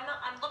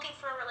I'm looking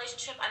for a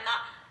relationship.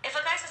 If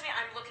a guy says to me,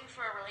 I'm looking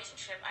for a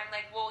relationship, I'm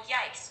like, well,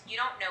 yikes,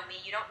 you don't know me.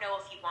 You don't know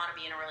if you want to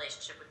be in a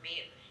relationship with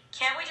me.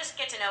 Can't we just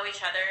get to know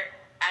each other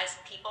as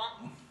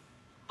people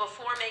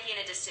before making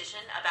a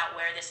decision about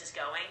where this is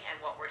going and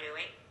what we're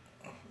doing?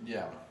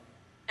 Yeah.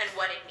 And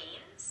what it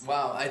means.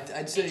 Wow, I'd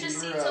say it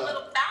just you're seems a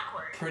little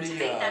backward pretty, to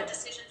make that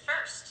decision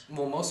first.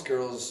 Well, most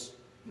girls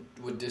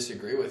would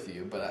disagree with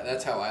you, but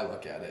that's how I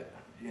look at it,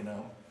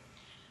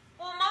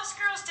 Well, most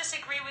girls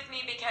disagree with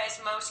me because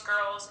most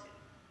girls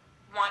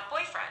want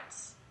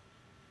boyfriends.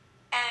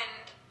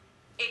 And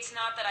it's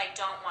not that I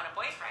don't want a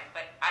boyfriend,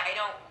 but I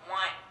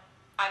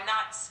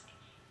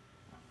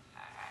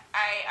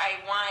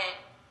want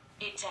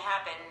it to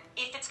happen.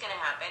 If it's going to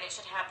happen, it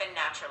should happen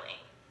naturally.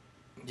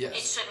 Yes.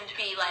 It shouldn't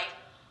be like,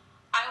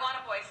 I want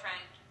a boyfriend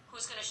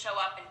who's going to show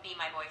up and be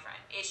my boyfriend.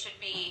 It should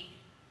be,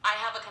 I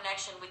have a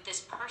connection with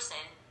this person,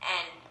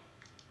 and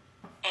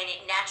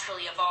it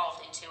naturally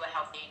evolved into a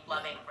healthy,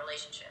 loving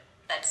relationship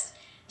that's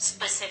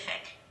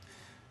specific.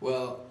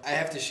 Well, I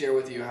have to share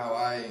with you how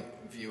I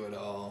view it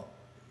all.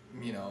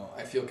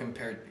 I feel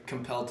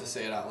compelled to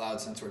say it out loud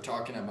since we're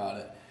talking about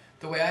it.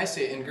 The way I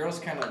say it, and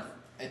girls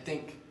I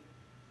think,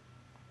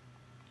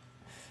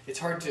 it's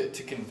hard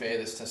to convey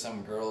this to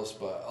some girls,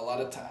 but a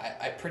lot of time,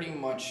 I pretty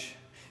much,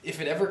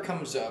 if it ever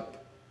comes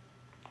up,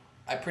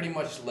 I pretty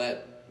much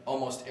let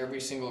almost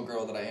every single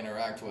girl that I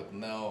interact with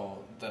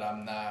know that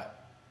I'm not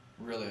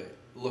really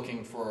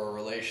looking for a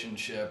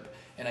relationship,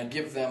 and I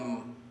give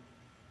them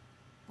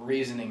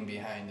reasoning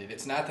behind it.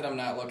 It's not that I'm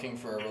not looking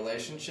for a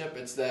relationship,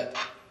 it's that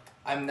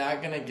I'm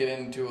not going to get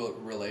into a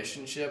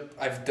relationship.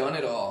 I've done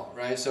it all,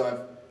 right?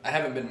 So I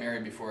haven't been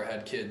married before I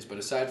had kids, but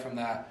aside from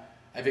that,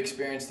 I've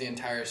experienced the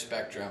entire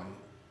spectrum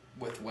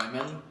with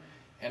women,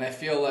 and I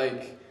feel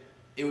like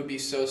it would be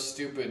so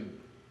stupid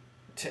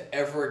to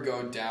ever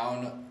go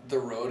down the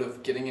road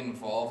of getting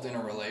involved in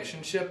a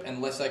relationship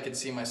unless I could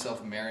see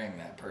myself marrying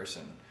that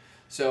person.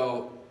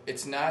 So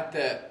it's not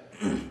that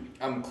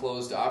I'm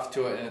closed off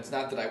to it, and it's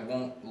not that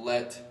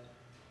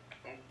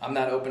I'm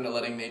not open to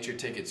letting nature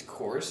take its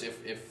course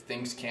if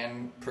things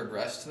can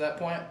progress to that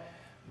point,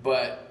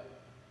 but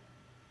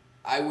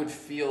I would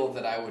feel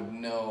that I would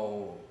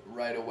know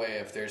right away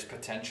if there's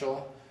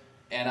potential,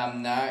 and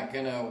I'm not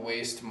going to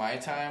waste my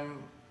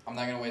time, I'm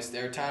not going to waste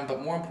their time,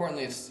 but more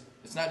importantly, it's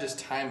not just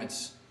time,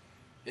 it's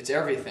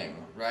everything,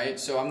 right?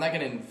 So I'm not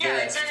going to invest. Yeah,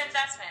 it's an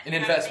investment. An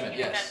investment,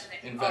 yes.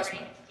 If you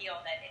Investment. already feel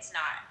that it's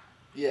not.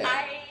 Yeah.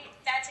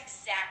 That's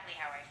exactly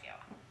how I feel.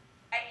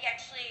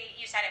 Actually,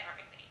 you said it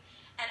perfectly.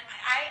 And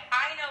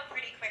I know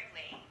pretty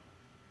quickly,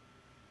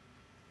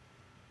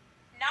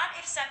 not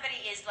if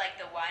somebody is like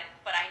the one,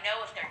 but I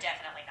know if they're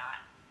definitely not.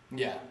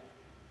 Yeah,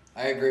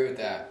 I agree with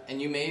that.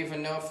 And you may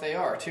even know if they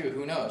are, too.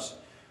 Who knows?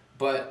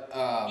 But,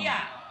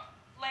 yeah.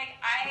 Like,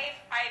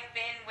 I've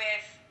been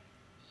with,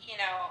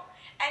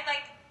 and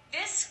like,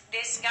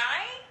 this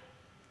guy,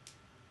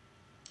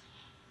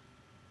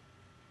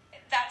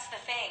 that's the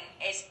thing,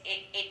 is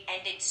it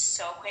ended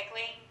so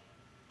quickly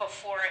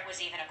before it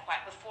was even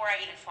before I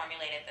even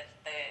formulated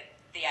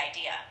the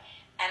idea.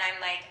 And I'm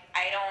like,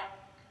 I don't,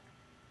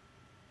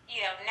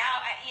 now,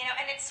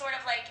 and it's sort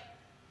of like,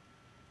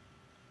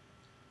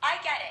 I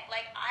get it.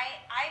 Like,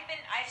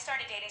 I've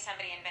started dating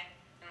somebody and been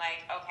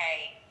like,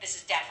 okay, this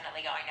is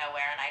definitely going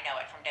nowhere, and I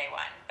know it from day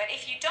one. But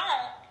if you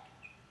don't,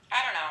 I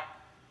don't know.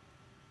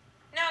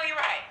 No, you're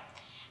right.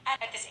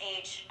 At this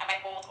age, at my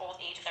old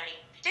age of 30.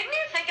 Didn't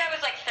you think I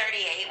was like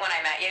 38 when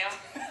I met you?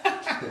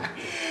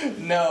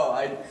 No,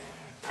 I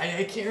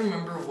can't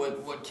remember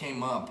what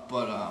came up,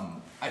 but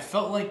I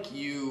felt like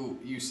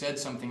you said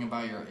something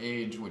about your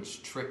age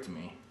which tricked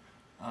me.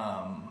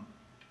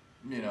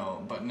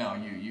 But no,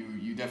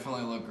 you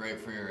definitely look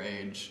great for your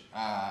age.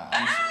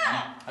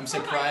 I'm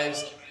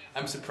surprised.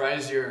 I'm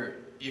surprised you're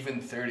even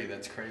 30.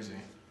 That's crazy.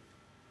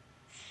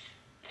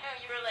 No,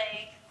 you were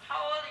like,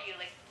 how old are you?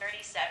 Like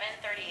 37,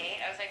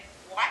 38? I was like,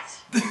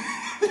 what?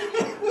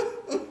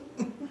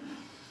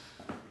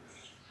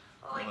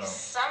 Like,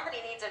 somebody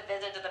needs a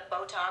visit to the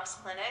Botox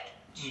clinic.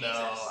 Jesus.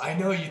 No, I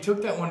know you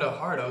took that one to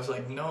heart. I was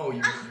like, no,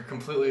 you're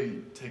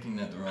completely taking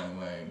that the wrong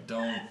way.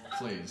 Don't,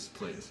 please.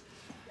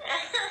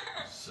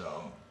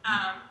 So.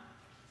 Yeah.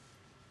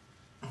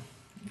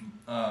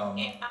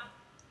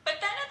 But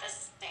then at the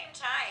same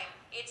time,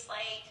 it's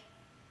like,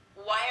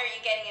 why are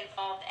you getting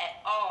involved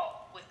at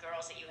all with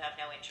girls that you have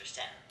no interest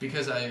in?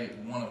 Because I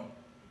want to.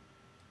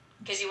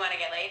 Because you want to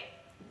get laid?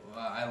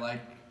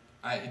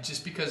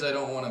 Just because I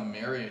don't want to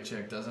marry a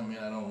chick doesn't mean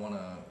I don't want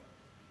to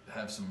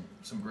have some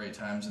great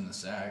times in the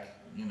sack,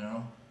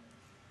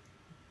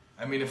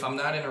 I mean, if I'm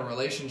not in a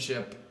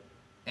relationship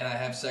and I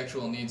have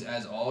sexual needs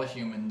as all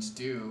humans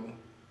do,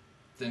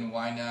 then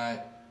why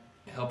not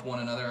help one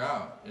another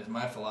out, is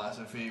my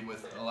philosophy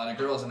with a lot of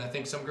girls. And I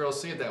think some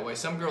girls see it that way.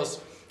 Some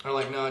girls are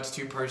like, no, it's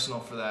too personal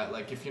for that.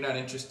 Like, if you're not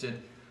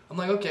interested, I'm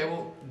like, okay,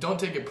 well, don't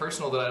take it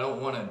personal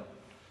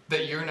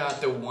that you're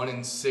not the 1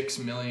 in 6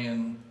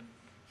 million,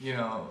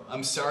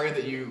 I'm sorry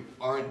that you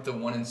aren't the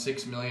 1 in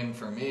 6 million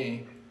for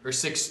me, or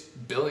 6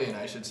 billion,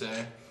 I should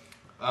say,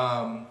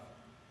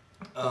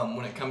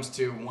 when it comes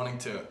to wanting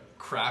to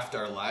craft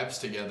our lives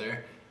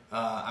together.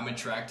 I'm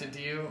attracted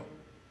to you.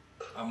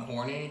 I'm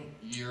horny.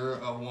 You're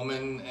a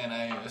woman, and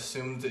I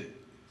assume that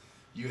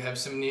you have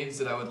some needs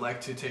that I would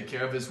like to take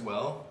care of as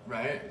well,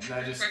 right?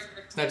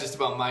 It's not just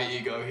about my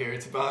ego here.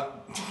 It's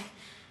about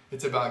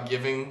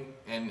giving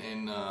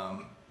and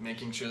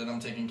making sure that I'm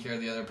taking care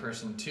of the other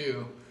person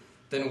too.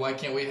 Then why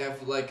can't we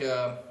have like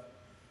a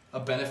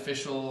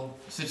beneficial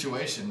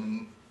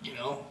situation?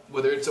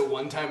 Whether it's a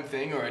one-time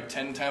thing or a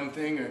 10-time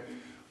thing or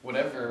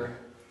whatever.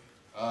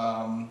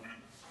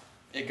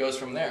 It goes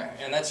from there,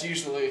 and that's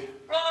usually.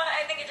 Well,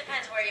 I think it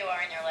depends where you are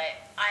in your life.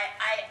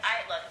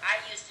 Look, I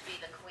used to be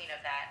the queen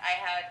of that. I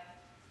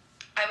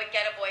would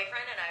get a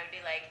boyfriend and I would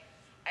be like,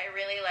 I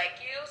really like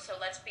you, so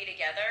let's be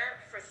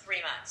together for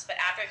 3 months. But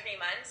after 3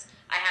 months,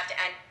 I have to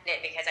end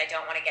it because I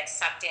don't want to get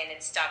sucked in and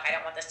stuck. I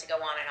don't want this to go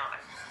on and on.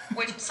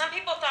 Which some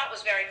people thought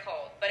was very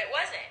cold, but it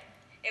wasn't.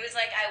 It was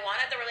like I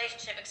wanted the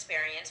relationship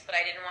experience, but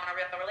I didn't want a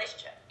real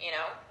relationship,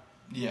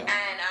 Yeah.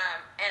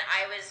 And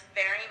I was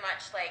very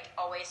much like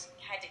always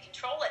had to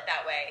control it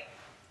that way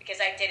because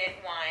I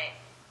didn't want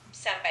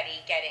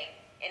somebody getting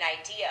an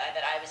idea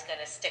that I was going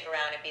to stick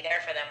around and be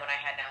there for them when I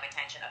had no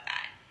intention of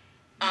that.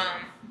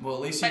 Well,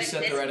 at least you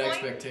set the right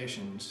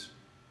expectations.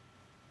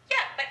 Yeah,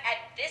 but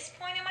at this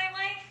point in my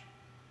life,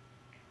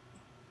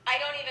 I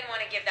don't even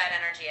want to give that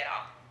energy at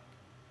all.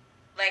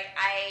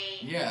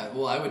 Yeah,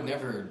 well, I would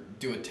never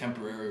do a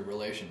temporary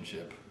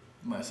relationship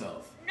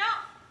myself. No,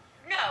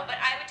 but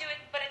I would do it.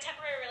 But a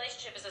temporary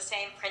relationship is the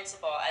same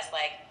principle as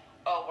like,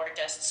 oh, we're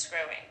just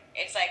screwing.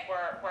 It's like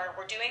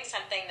we're doing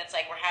something that's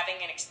like we're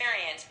having an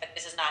experience, but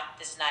this is not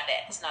it.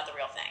 This is not the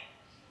real thing.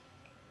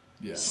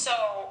 Yeah.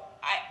 So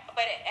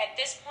but at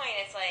this point,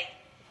 it's like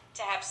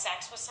to have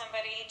sex with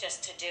somebody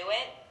just to do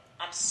it.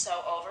 I'm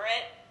so over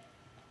it.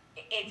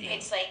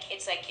 It's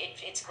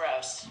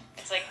gross.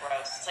 It's like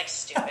gross. It's like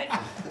stupid.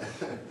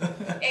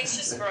 It's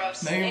just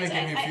gross. Now you're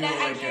making me feel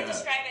I can't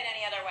describe it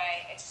any other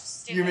way. It's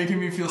just stupid. You're making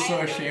me feel so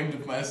ashamed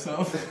of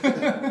myself. I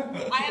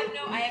have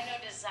no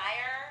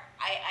desire.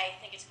 I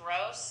think it's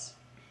gross.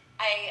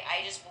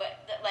 I just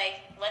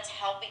like let's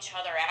help each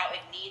other out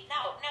with needs.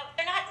 No,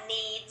 they're not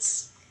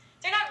needs.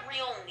 They're not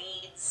real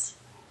needs.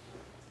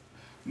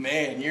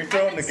 Man, you're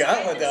throwing the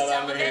gauntlet down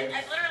on me. I've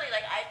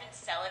been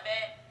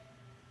celibate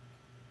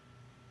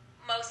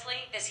mostly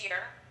this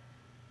year.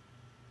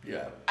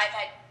 Yeah. I've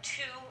had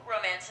 2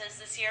 romances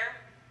this year.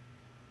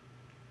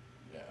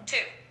 Yeah. 2.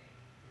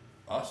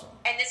 Awesome.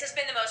 And this has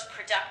been the most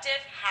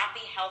productive,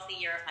 happy, healthy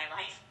year of my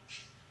life.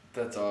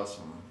 That's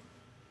awesome.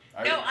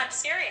 No, I'm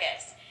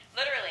serious.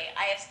 Literally,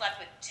 I have slept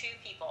with 2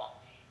 people.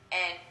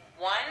 And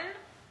one,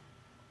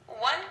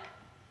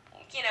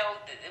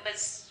 it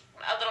was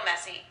a little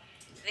messy.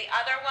 The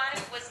other one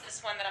was this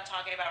one that I'm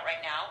talking about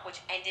right now,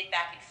 which ended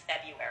back in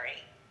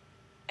February.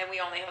 And we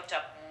only hooked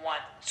up 1.5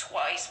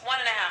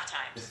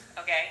 times,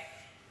 okay?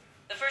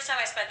 The first time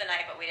I spent the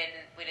night, but we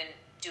didn't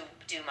do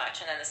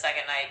much. And then the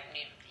second night,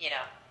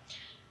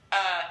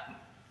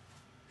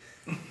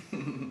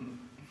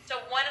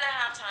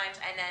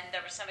 times, and then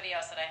there was somebody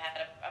else that I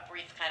had a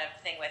brief kind of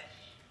thing with.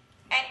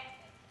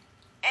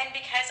 And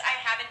because I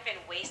haven't been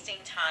wasting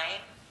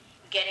time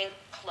getting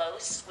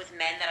close with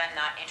men that I'm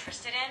not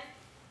interested in,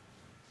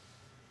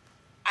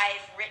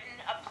 I've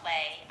written a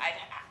play. I've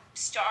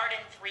starred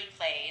in 3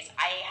 plays.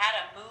 I had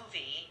a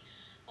movie.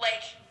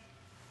 Like,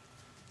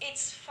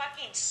 it's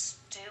fucking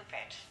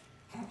stupid.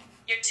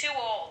 You're too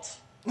old.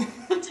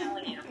 I'm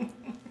telling you.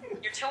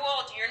 You're too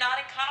old. You're not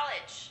in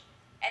college.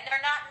 And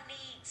they're not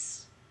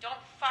needs. Don't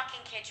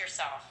fucking kid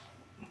yourself.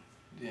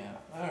 Yeah.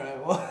 All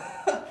right.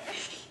 Well,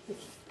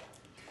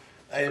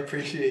 I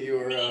appreciate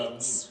your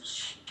Needs.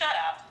 Shut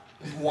up.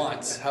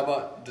 wants. How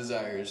about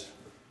desires?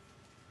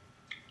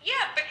 Yeah,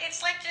 but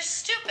it's like just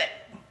stupid.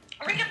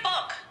 Read a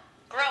book.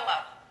 Grow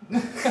up. No,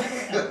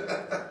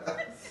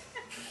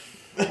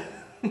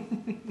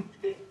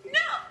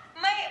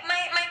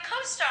 my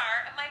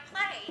co-star of my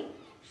play,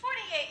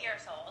 48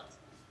 years old,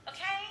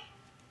 okay?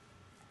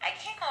 I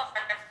came over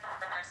for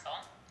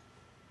rehearsal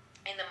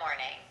in the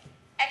morning,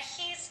 and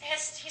he's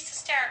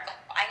hysterical.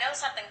 I know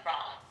something's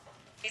wrong.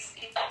 He's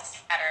all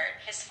scattered.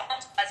 His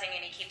phone's buzzing,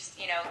 and he keeps,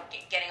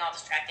 getting all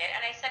distracted.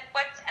 And I said,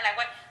 "What?" And I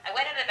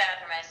went into the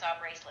bathroom, and I saw a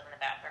bracelet in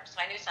the bathroom, so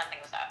I knew something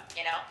was up,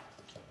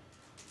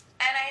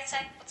 And I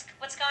said,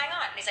 what's going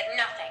on? And he's like,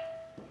 nothing.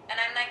 And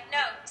I'm like,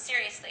 no,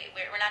 seriously,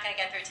 we're not going to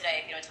get through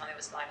today if you don't tell me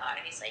what's going on.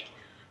 And he's like,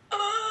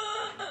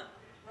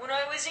 when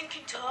I was in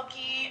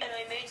Kentucky and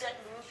I made that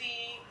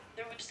movie,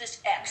 there was this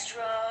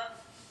extra,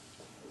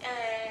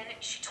 and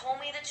she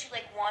told me that she,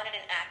 wanted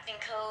an acting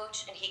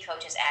coach, and he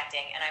coaches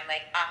acting. And I'm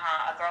like,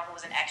 a girl who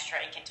was an extra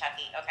in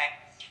Kentucky, okay.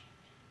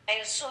 And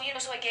he goes, so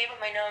I gave her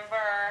my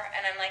number,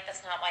 and I'm like,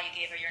 that's not why you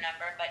gave her your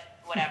number,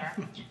 but whatever.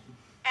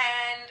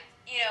 And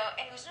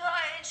and he was,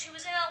 and she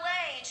was in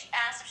LA, and she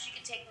asked if she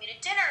could take me to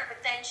dinner,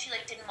 but then she,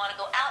 didn't want to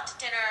go out to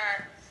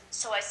dinner,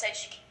 so I said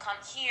she could come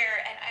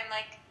here, and I'm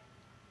like,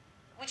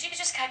 would you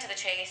just cut to the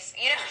chase,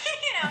 And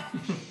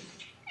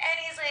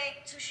he's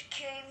like, so she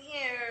came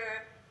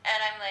here, and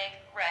I'm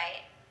like,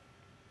 right.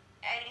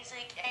 And he's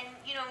like, and,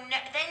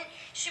 then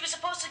she was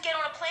supposed to get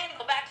on a plane and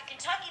go back to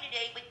Kentucky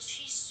today, but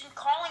she's been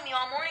calling me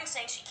all morning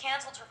saying she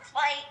canceled her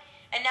flight,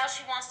 and now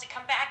she wants to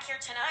come back here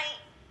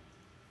tonight.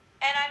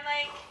 And I'm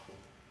like,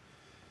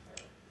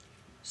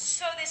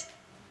 so this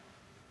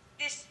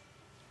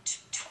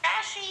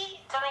trashy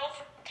girl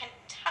from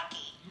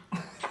Kentucky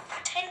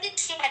pretended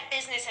she had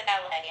business in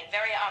LA and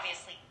very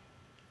obviously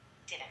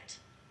didn't.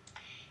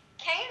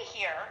 Came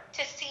here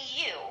to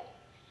see you.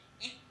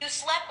 You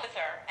slept with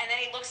her, and then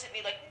he looks at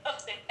me like, oh,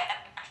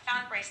 I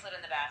found a bracelet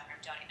in the bathroom,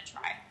 don't even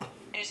try.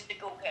 And he's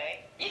like,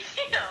 okay.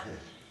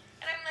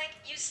 And I'm like,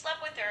 you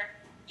slept with her.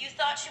 You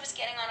thought she was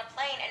getting on a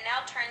plane, and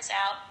now turns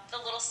out the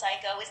little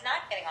psycho is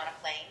not getting on a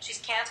plane. She's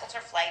canceled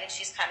her flight, and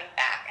she's coming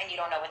back, and you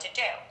don't know what to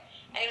do.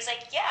 And he was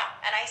like, yeah.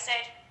 And I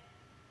said,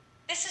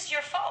 this is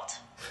your fault.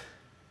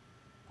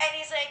 And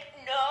he's like,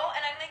 no.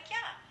 And I'm like,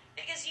 yeah,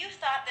 because you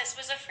thought this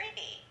was a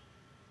freebie.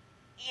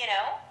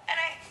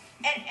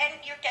 And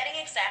you're getting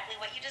exactly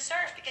what you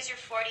deserve because you're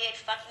 48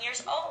 fucking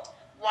years old.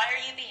 Why are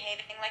you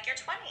behaving like you're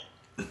 20?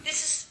 This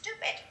is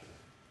stupid.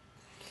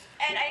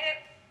 And I go,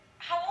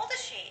 how old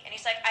is she? And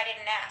he's like, I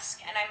didn't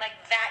ask. And I'm like,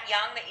 that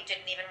young that you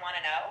didn't even want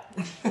to know?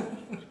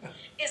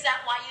 Is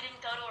that why you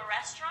didn't go to a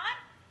restaurant?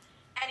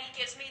 And he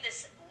gives me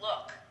this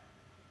look.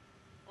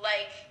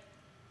 Like,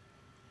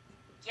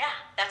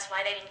 yeah, that's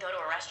why they didn't go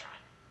to a restaurant.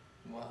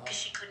 Wow. Because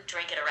she couldn't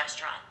drink at a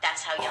restaurant.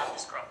 That's how young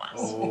this girl was.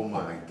 Oh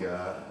my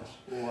gosh.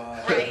 Wow.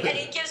 Right? And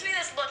he gives me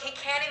this look. He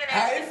can't even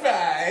High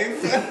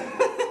five.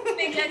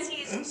 because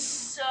he's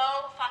so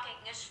fucking,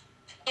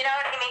 you know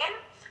what I mean?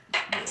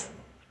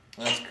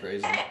 That's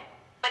crazy.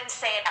 But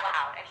say it out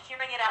loud. And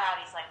hearing it out loud,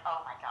 he's like,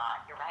 oh my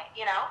God, you're right,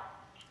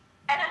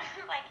 And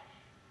I'm like,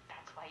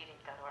 that's why you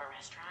didn't go to a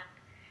restaurant?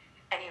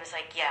 And he was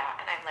like,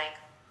 yeah. And I'm like,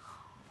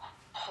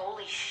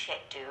 holy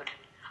shit, dude.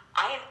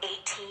 I am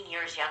 18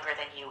 years younger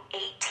than you.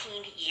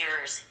 18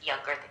 years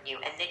younger than you.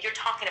 And then you're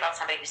talking about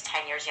somebody who's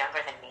 10 years younger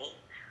than me.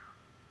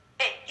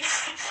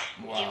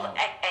 Wow.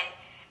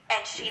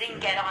 And she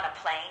didn't get on a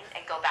plane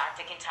and go back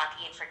to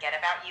Kentucky and forget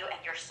about you,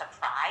 and you're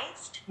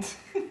surprised?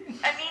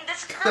 I mean,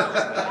 this girl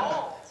is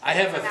old. I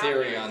have a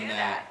theory on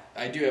that.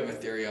 I do have a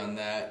theory on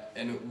that,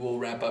 and we'll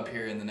wrap up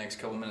here in the next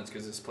couple minutes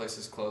because this place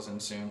is closing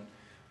soon.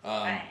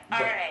 All right,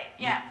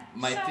 yeah.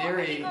 My so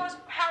theory. He goes,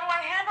 how do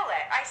I handle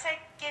it? I said,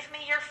 give me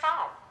your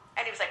phone.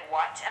 And he was like,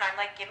 what? And I'm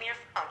like, give me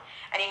your phone.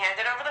 And he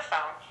handed over the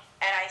phone,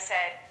 and I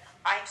said,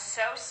 I'm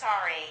so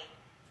sorry,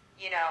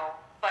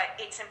 but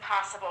it's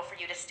impossible for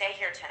you to stay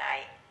here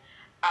tonight.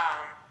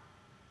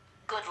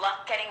 Good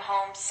luck getting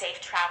home,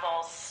 safe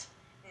travels,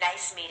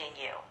 nice meeting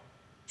you.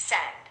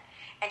 Send.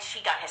 And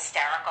she got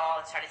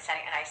hysterical and started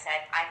sending, and I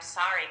said, I'm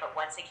sorry, but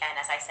once again,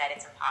 as I said,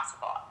 it's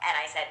impossible. And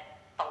I said,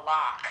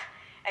 block.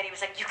 And he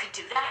was like, you can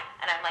do that?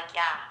 And I'm like,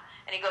 yeah.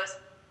 And he goes,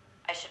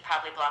 I should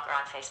probably block her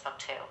on Facebook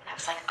too. And I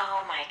was like,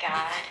 oh my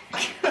God.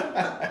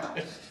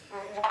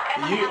 Why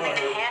am I having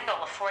to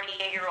handle a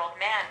 48-year-old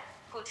man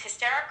who's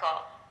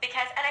hysterical?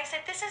 And I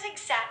said, this is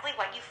exactly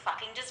what you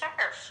fucking deserve.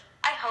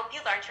 I hope you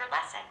learned your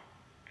lesson.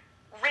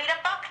 read a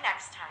book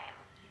next time.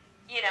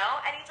 You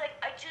know? And he's like,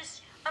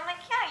 I'm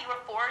like, yeah, you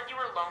were bored, you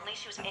were lonely,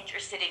 she was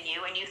interested in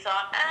you, and you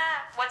thought,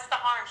 what's the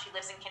harm? She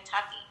lives in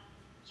Kentucky.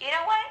 You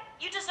know what?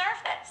 You deserve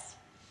this.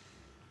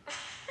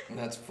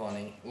 That's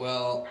funny.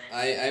 Well,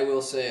 I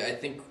will say, I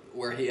think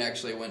where he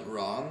actually went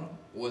wrong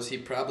was he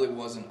probably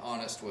wasn't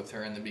honest with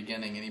her in the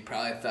beginning, and he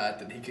probably thought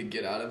that he could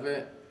get out of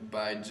it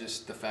by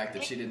just the fact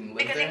that she didn't live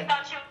because there. he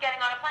thought she was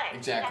getting on a plane.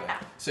 Exactly.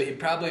 Yeah. So he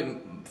probably,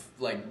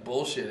 like,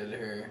 bullshitted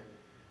her,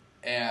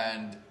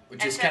 and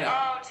just said, kind of...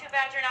 oh, too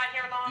bad you're not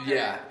here longer.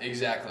 Yeah,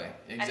 exactly.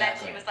 And then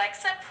she was like,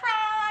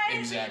 surprise!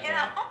 Exactly. You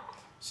know?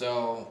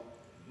 So,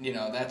 you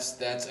know,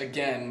 that's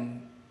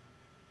again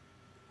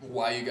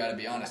why you gotta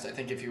be honest. I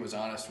think if he was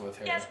honest with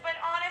her... Yes, but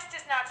honest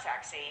is not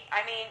sexy.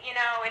 I mean, you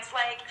know, it's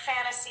like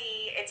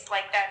fantasy, it's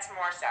like that's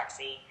more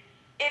sexy.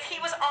 If he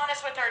was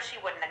honest with her, she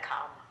wouldn't have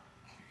come.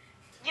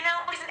 You know,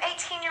 he's an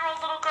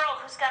 18-year-old little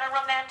girl who's got a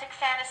romantic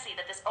fantasy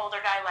that this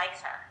older guy likes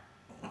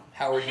her.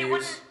 Howard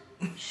Hughes.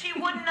 She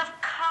wouldn't have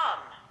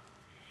come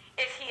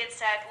if he had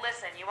said,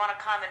 listen, you want to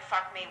come and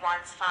fuck me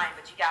once, fine,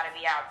 but you got to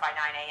be out by 9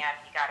 a.m.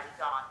 You got to be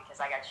gone because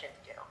I got shit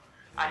to do.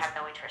 I have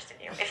no interest in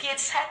you. If he had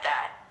said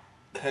that...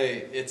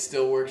 Hey, it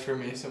still works for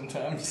me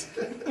sometimes.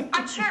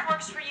 I'm sure it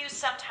works for you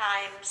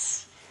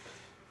sometimes,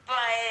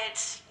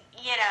 but,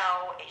 you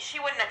know, she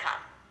wouldn't have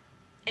come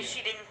if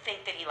she didn't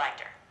think that he liked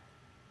her.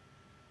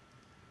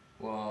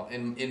 Well,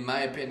 in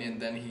my opinion,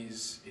 then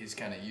he's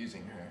kind of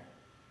using her.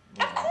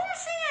 Of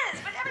course he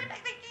is, but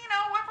everybody, you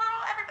know,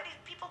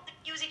 people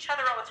use each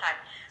other all the time.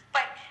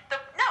 But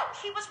no,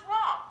 he was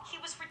wrong. He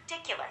was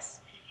ridiculous.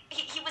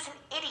 He was an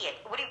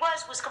idiot. What he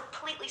was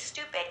completely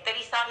stupid that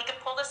he thought he could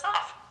pull this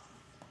off.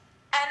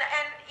 And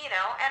you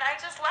know, and I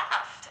just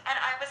laughed. And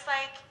I was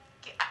like,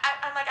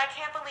 I'm like, I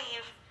can't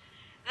believe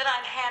that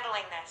I'm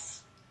handling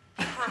this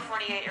for a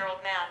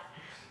 48-year-old man.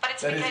 But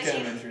it's That because is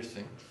kind of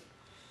interesting.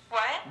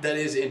 What? That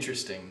is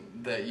interesting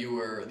that you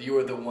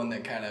were the one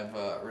that kind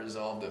of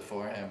resolved it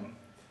for him.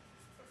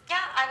 Yeah,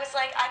 I was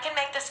like, I can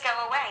make this go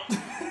away.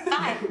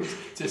 Bye.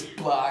 Just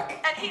block.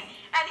 And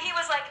he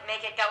was like,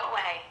 make it go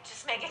away.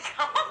 Just make it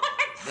go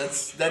away.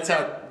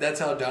 That's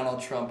how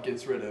Donald Trump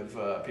gets rid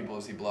of people,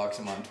 as he blocks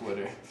them on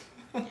Twitter.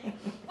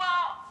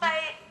 Well,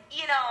 but,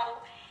 you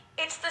know,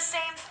 it's the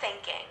same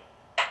thinking.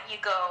 You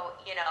go,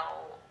 you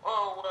know,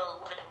 oh,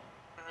 well,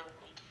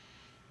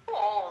 too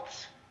old.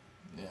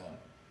 Yeah.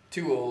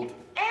 Too old.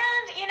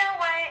 And, you know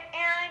what?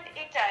 And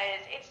it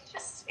does.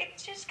 It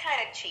just kind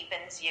of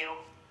cheapens you.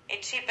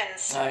 It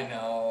cheapens I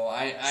know.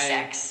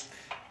 sex.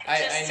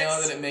 I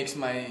know that it makes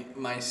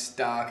my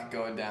stock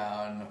go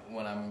down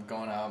when I'm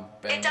going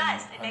out banging. It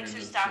does. It makes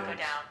your stock go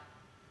chicks. down.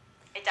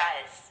 It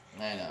does.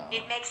 I know.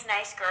 It makes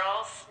nice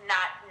girls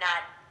not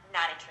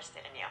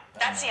interested in you.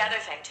 That's the other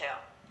thing too.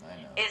 I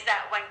know. Is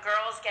that when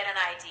girls get an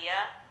idea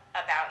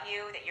about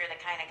you that you're the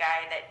kind of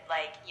guy that,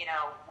 like, you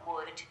know,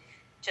 would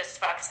just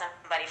fuck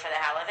somebody for the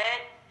hell of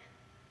it,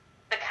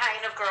 the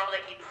kind of girl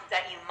that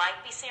you might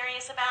be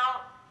serious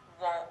about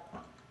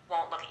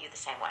won't look at you the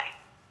same way.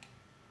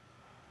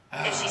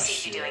 If she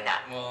sees you doing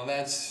that. Well,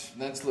 that's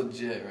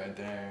legit right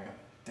there.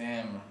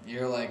 Damn,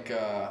 you're like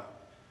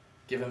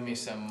giving me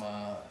some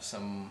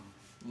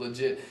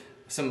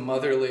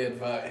motherly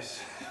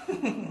advice.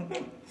 Aren't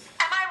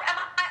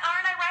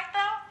I right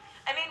though?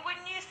 I mean,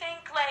 wouldn't you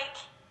think, like,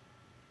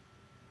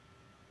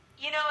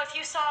 you know, if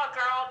you saw a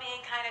girl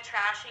being kind of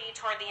trashy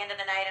toward the end of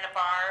the night in a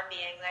bar,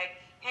 being like,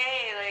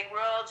 hey, like,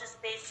 we're all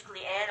just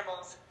basically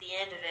animals at the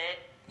end of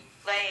it.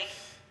 Like,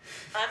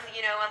 I'm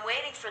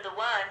waiting for the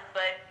one,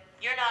 but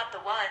you're not the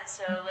one,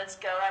 so let's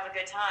go have a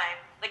good time.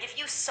 Like, if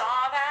you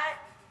saw that,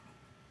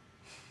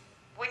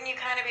 wouldn't you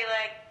kind of be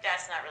like,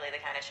 that's not really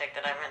the kind of chick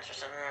that I'm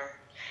interested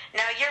in?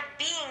 Now, you're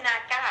being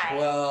that guy.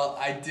 Well,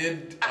 I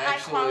did a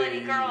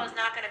high-quality girl is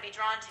not going to be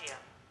drawn to you.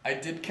 I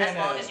did kind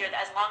of... As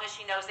long as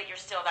she knows that you're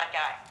still that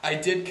guy. I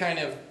did kind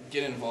of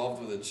get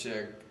involved with a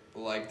chick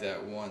like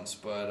that once,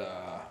 but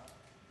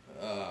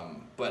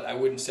I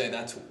wouldn't say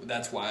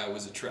that's why I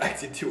was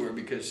attracted to her,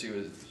 because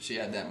she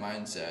had that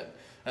mindset.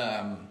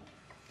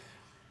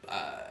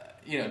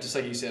 You know, just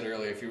like you said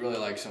earlier, if you really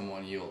like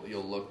someone,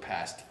 you'll look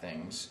past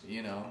things,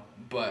 you know.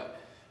 But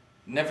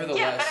nevertheless,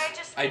 yeah,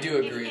 but I do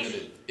agree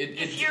that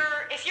if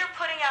you're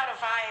putting out a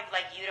vibe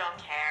like you don't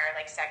care,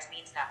 like sex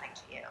means nothing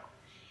to you,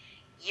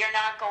 you're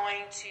not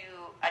going to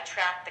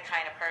attract the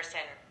kind of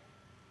person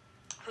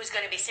who's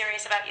going to be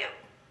serious about you.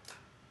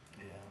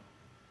 Yeah.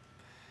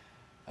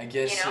 I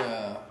guess, You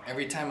know?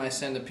 every time I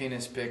send a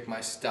penis pic,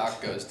 my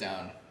stock goes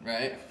down,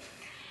 right?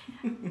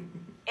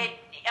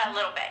 A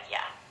little bit,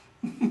 yeah.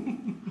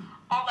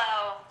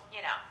 Although,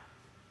 you know,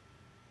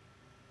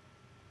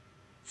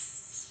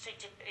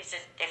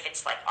 if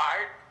it's like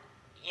art,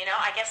 you know,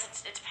 I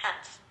guess it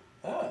depends.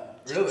 Ah,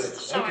 really?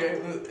 So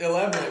Okay,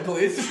 elaborate,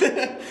 please.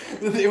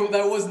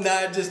 That was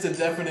not just a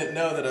definite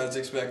no that I was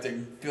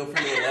expecting. Feel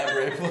free to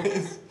elaborate,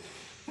 please.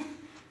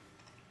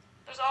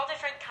 There's all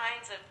different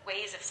kinds of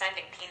ways of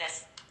sending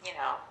penis, you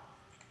know.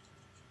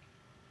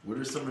 What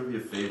are some of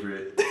your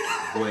favorite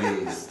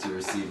ways to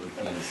receive a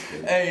penis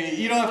pic? Hey,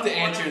 you don't have to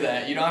answer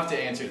that. You don't have to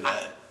answer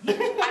that. I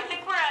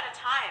think we're out of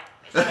time.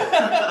 Is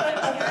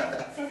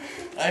that-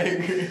 I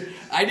agree.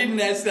 I didn't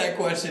ask that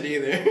question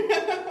either.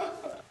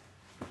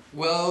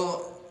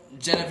 Well,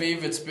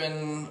 Genevieve, it's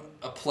been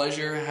a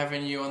pleasure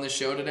having you on the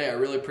show today. I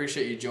really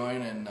appreciate you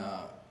joining, and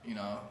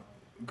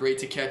great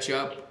to catch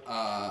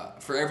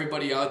up. For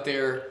everybody out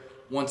there,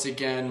 once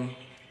again,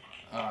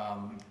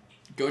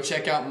 go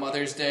check out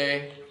Mother's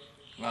Day.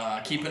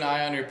 Keep an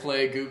eye on your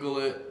play. Google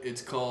it.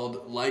 It's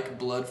called Like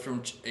Blood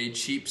from a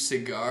Cheap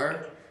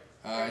Cigar.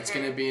 It's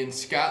going to be in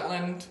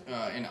Scotland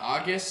in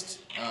August.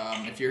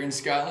 If you're in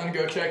Scotland,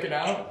 go check it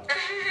out.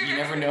 You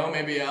never know.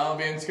 Maybe I'll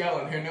be in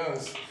Scotland. Who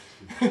knows?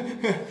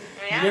 You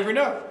never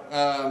know.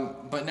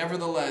 But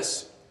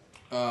nevertheless,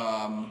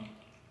 I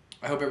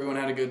hope everyone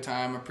had a good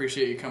time.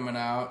 Appreciate you coming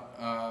out.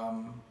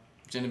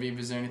 Genevieve,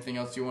 is there anything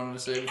else you wanted to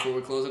say before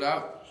we close it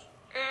out?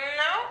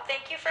 No,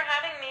 thank you for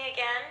having me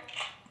again.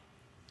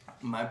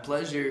 My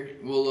pleasure.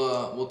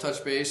 We'll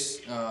touch base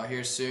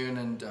here soon,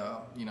 and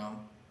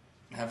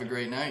have a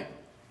great night.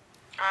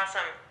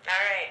 Awesome.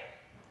 All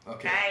right.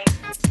 Okay.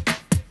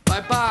 Bye.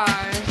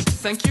 Bye-bye.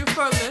 Thank you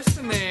for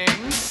listening.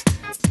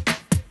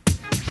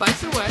 By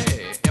the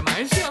way, am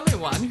I the only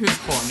one who's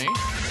horny?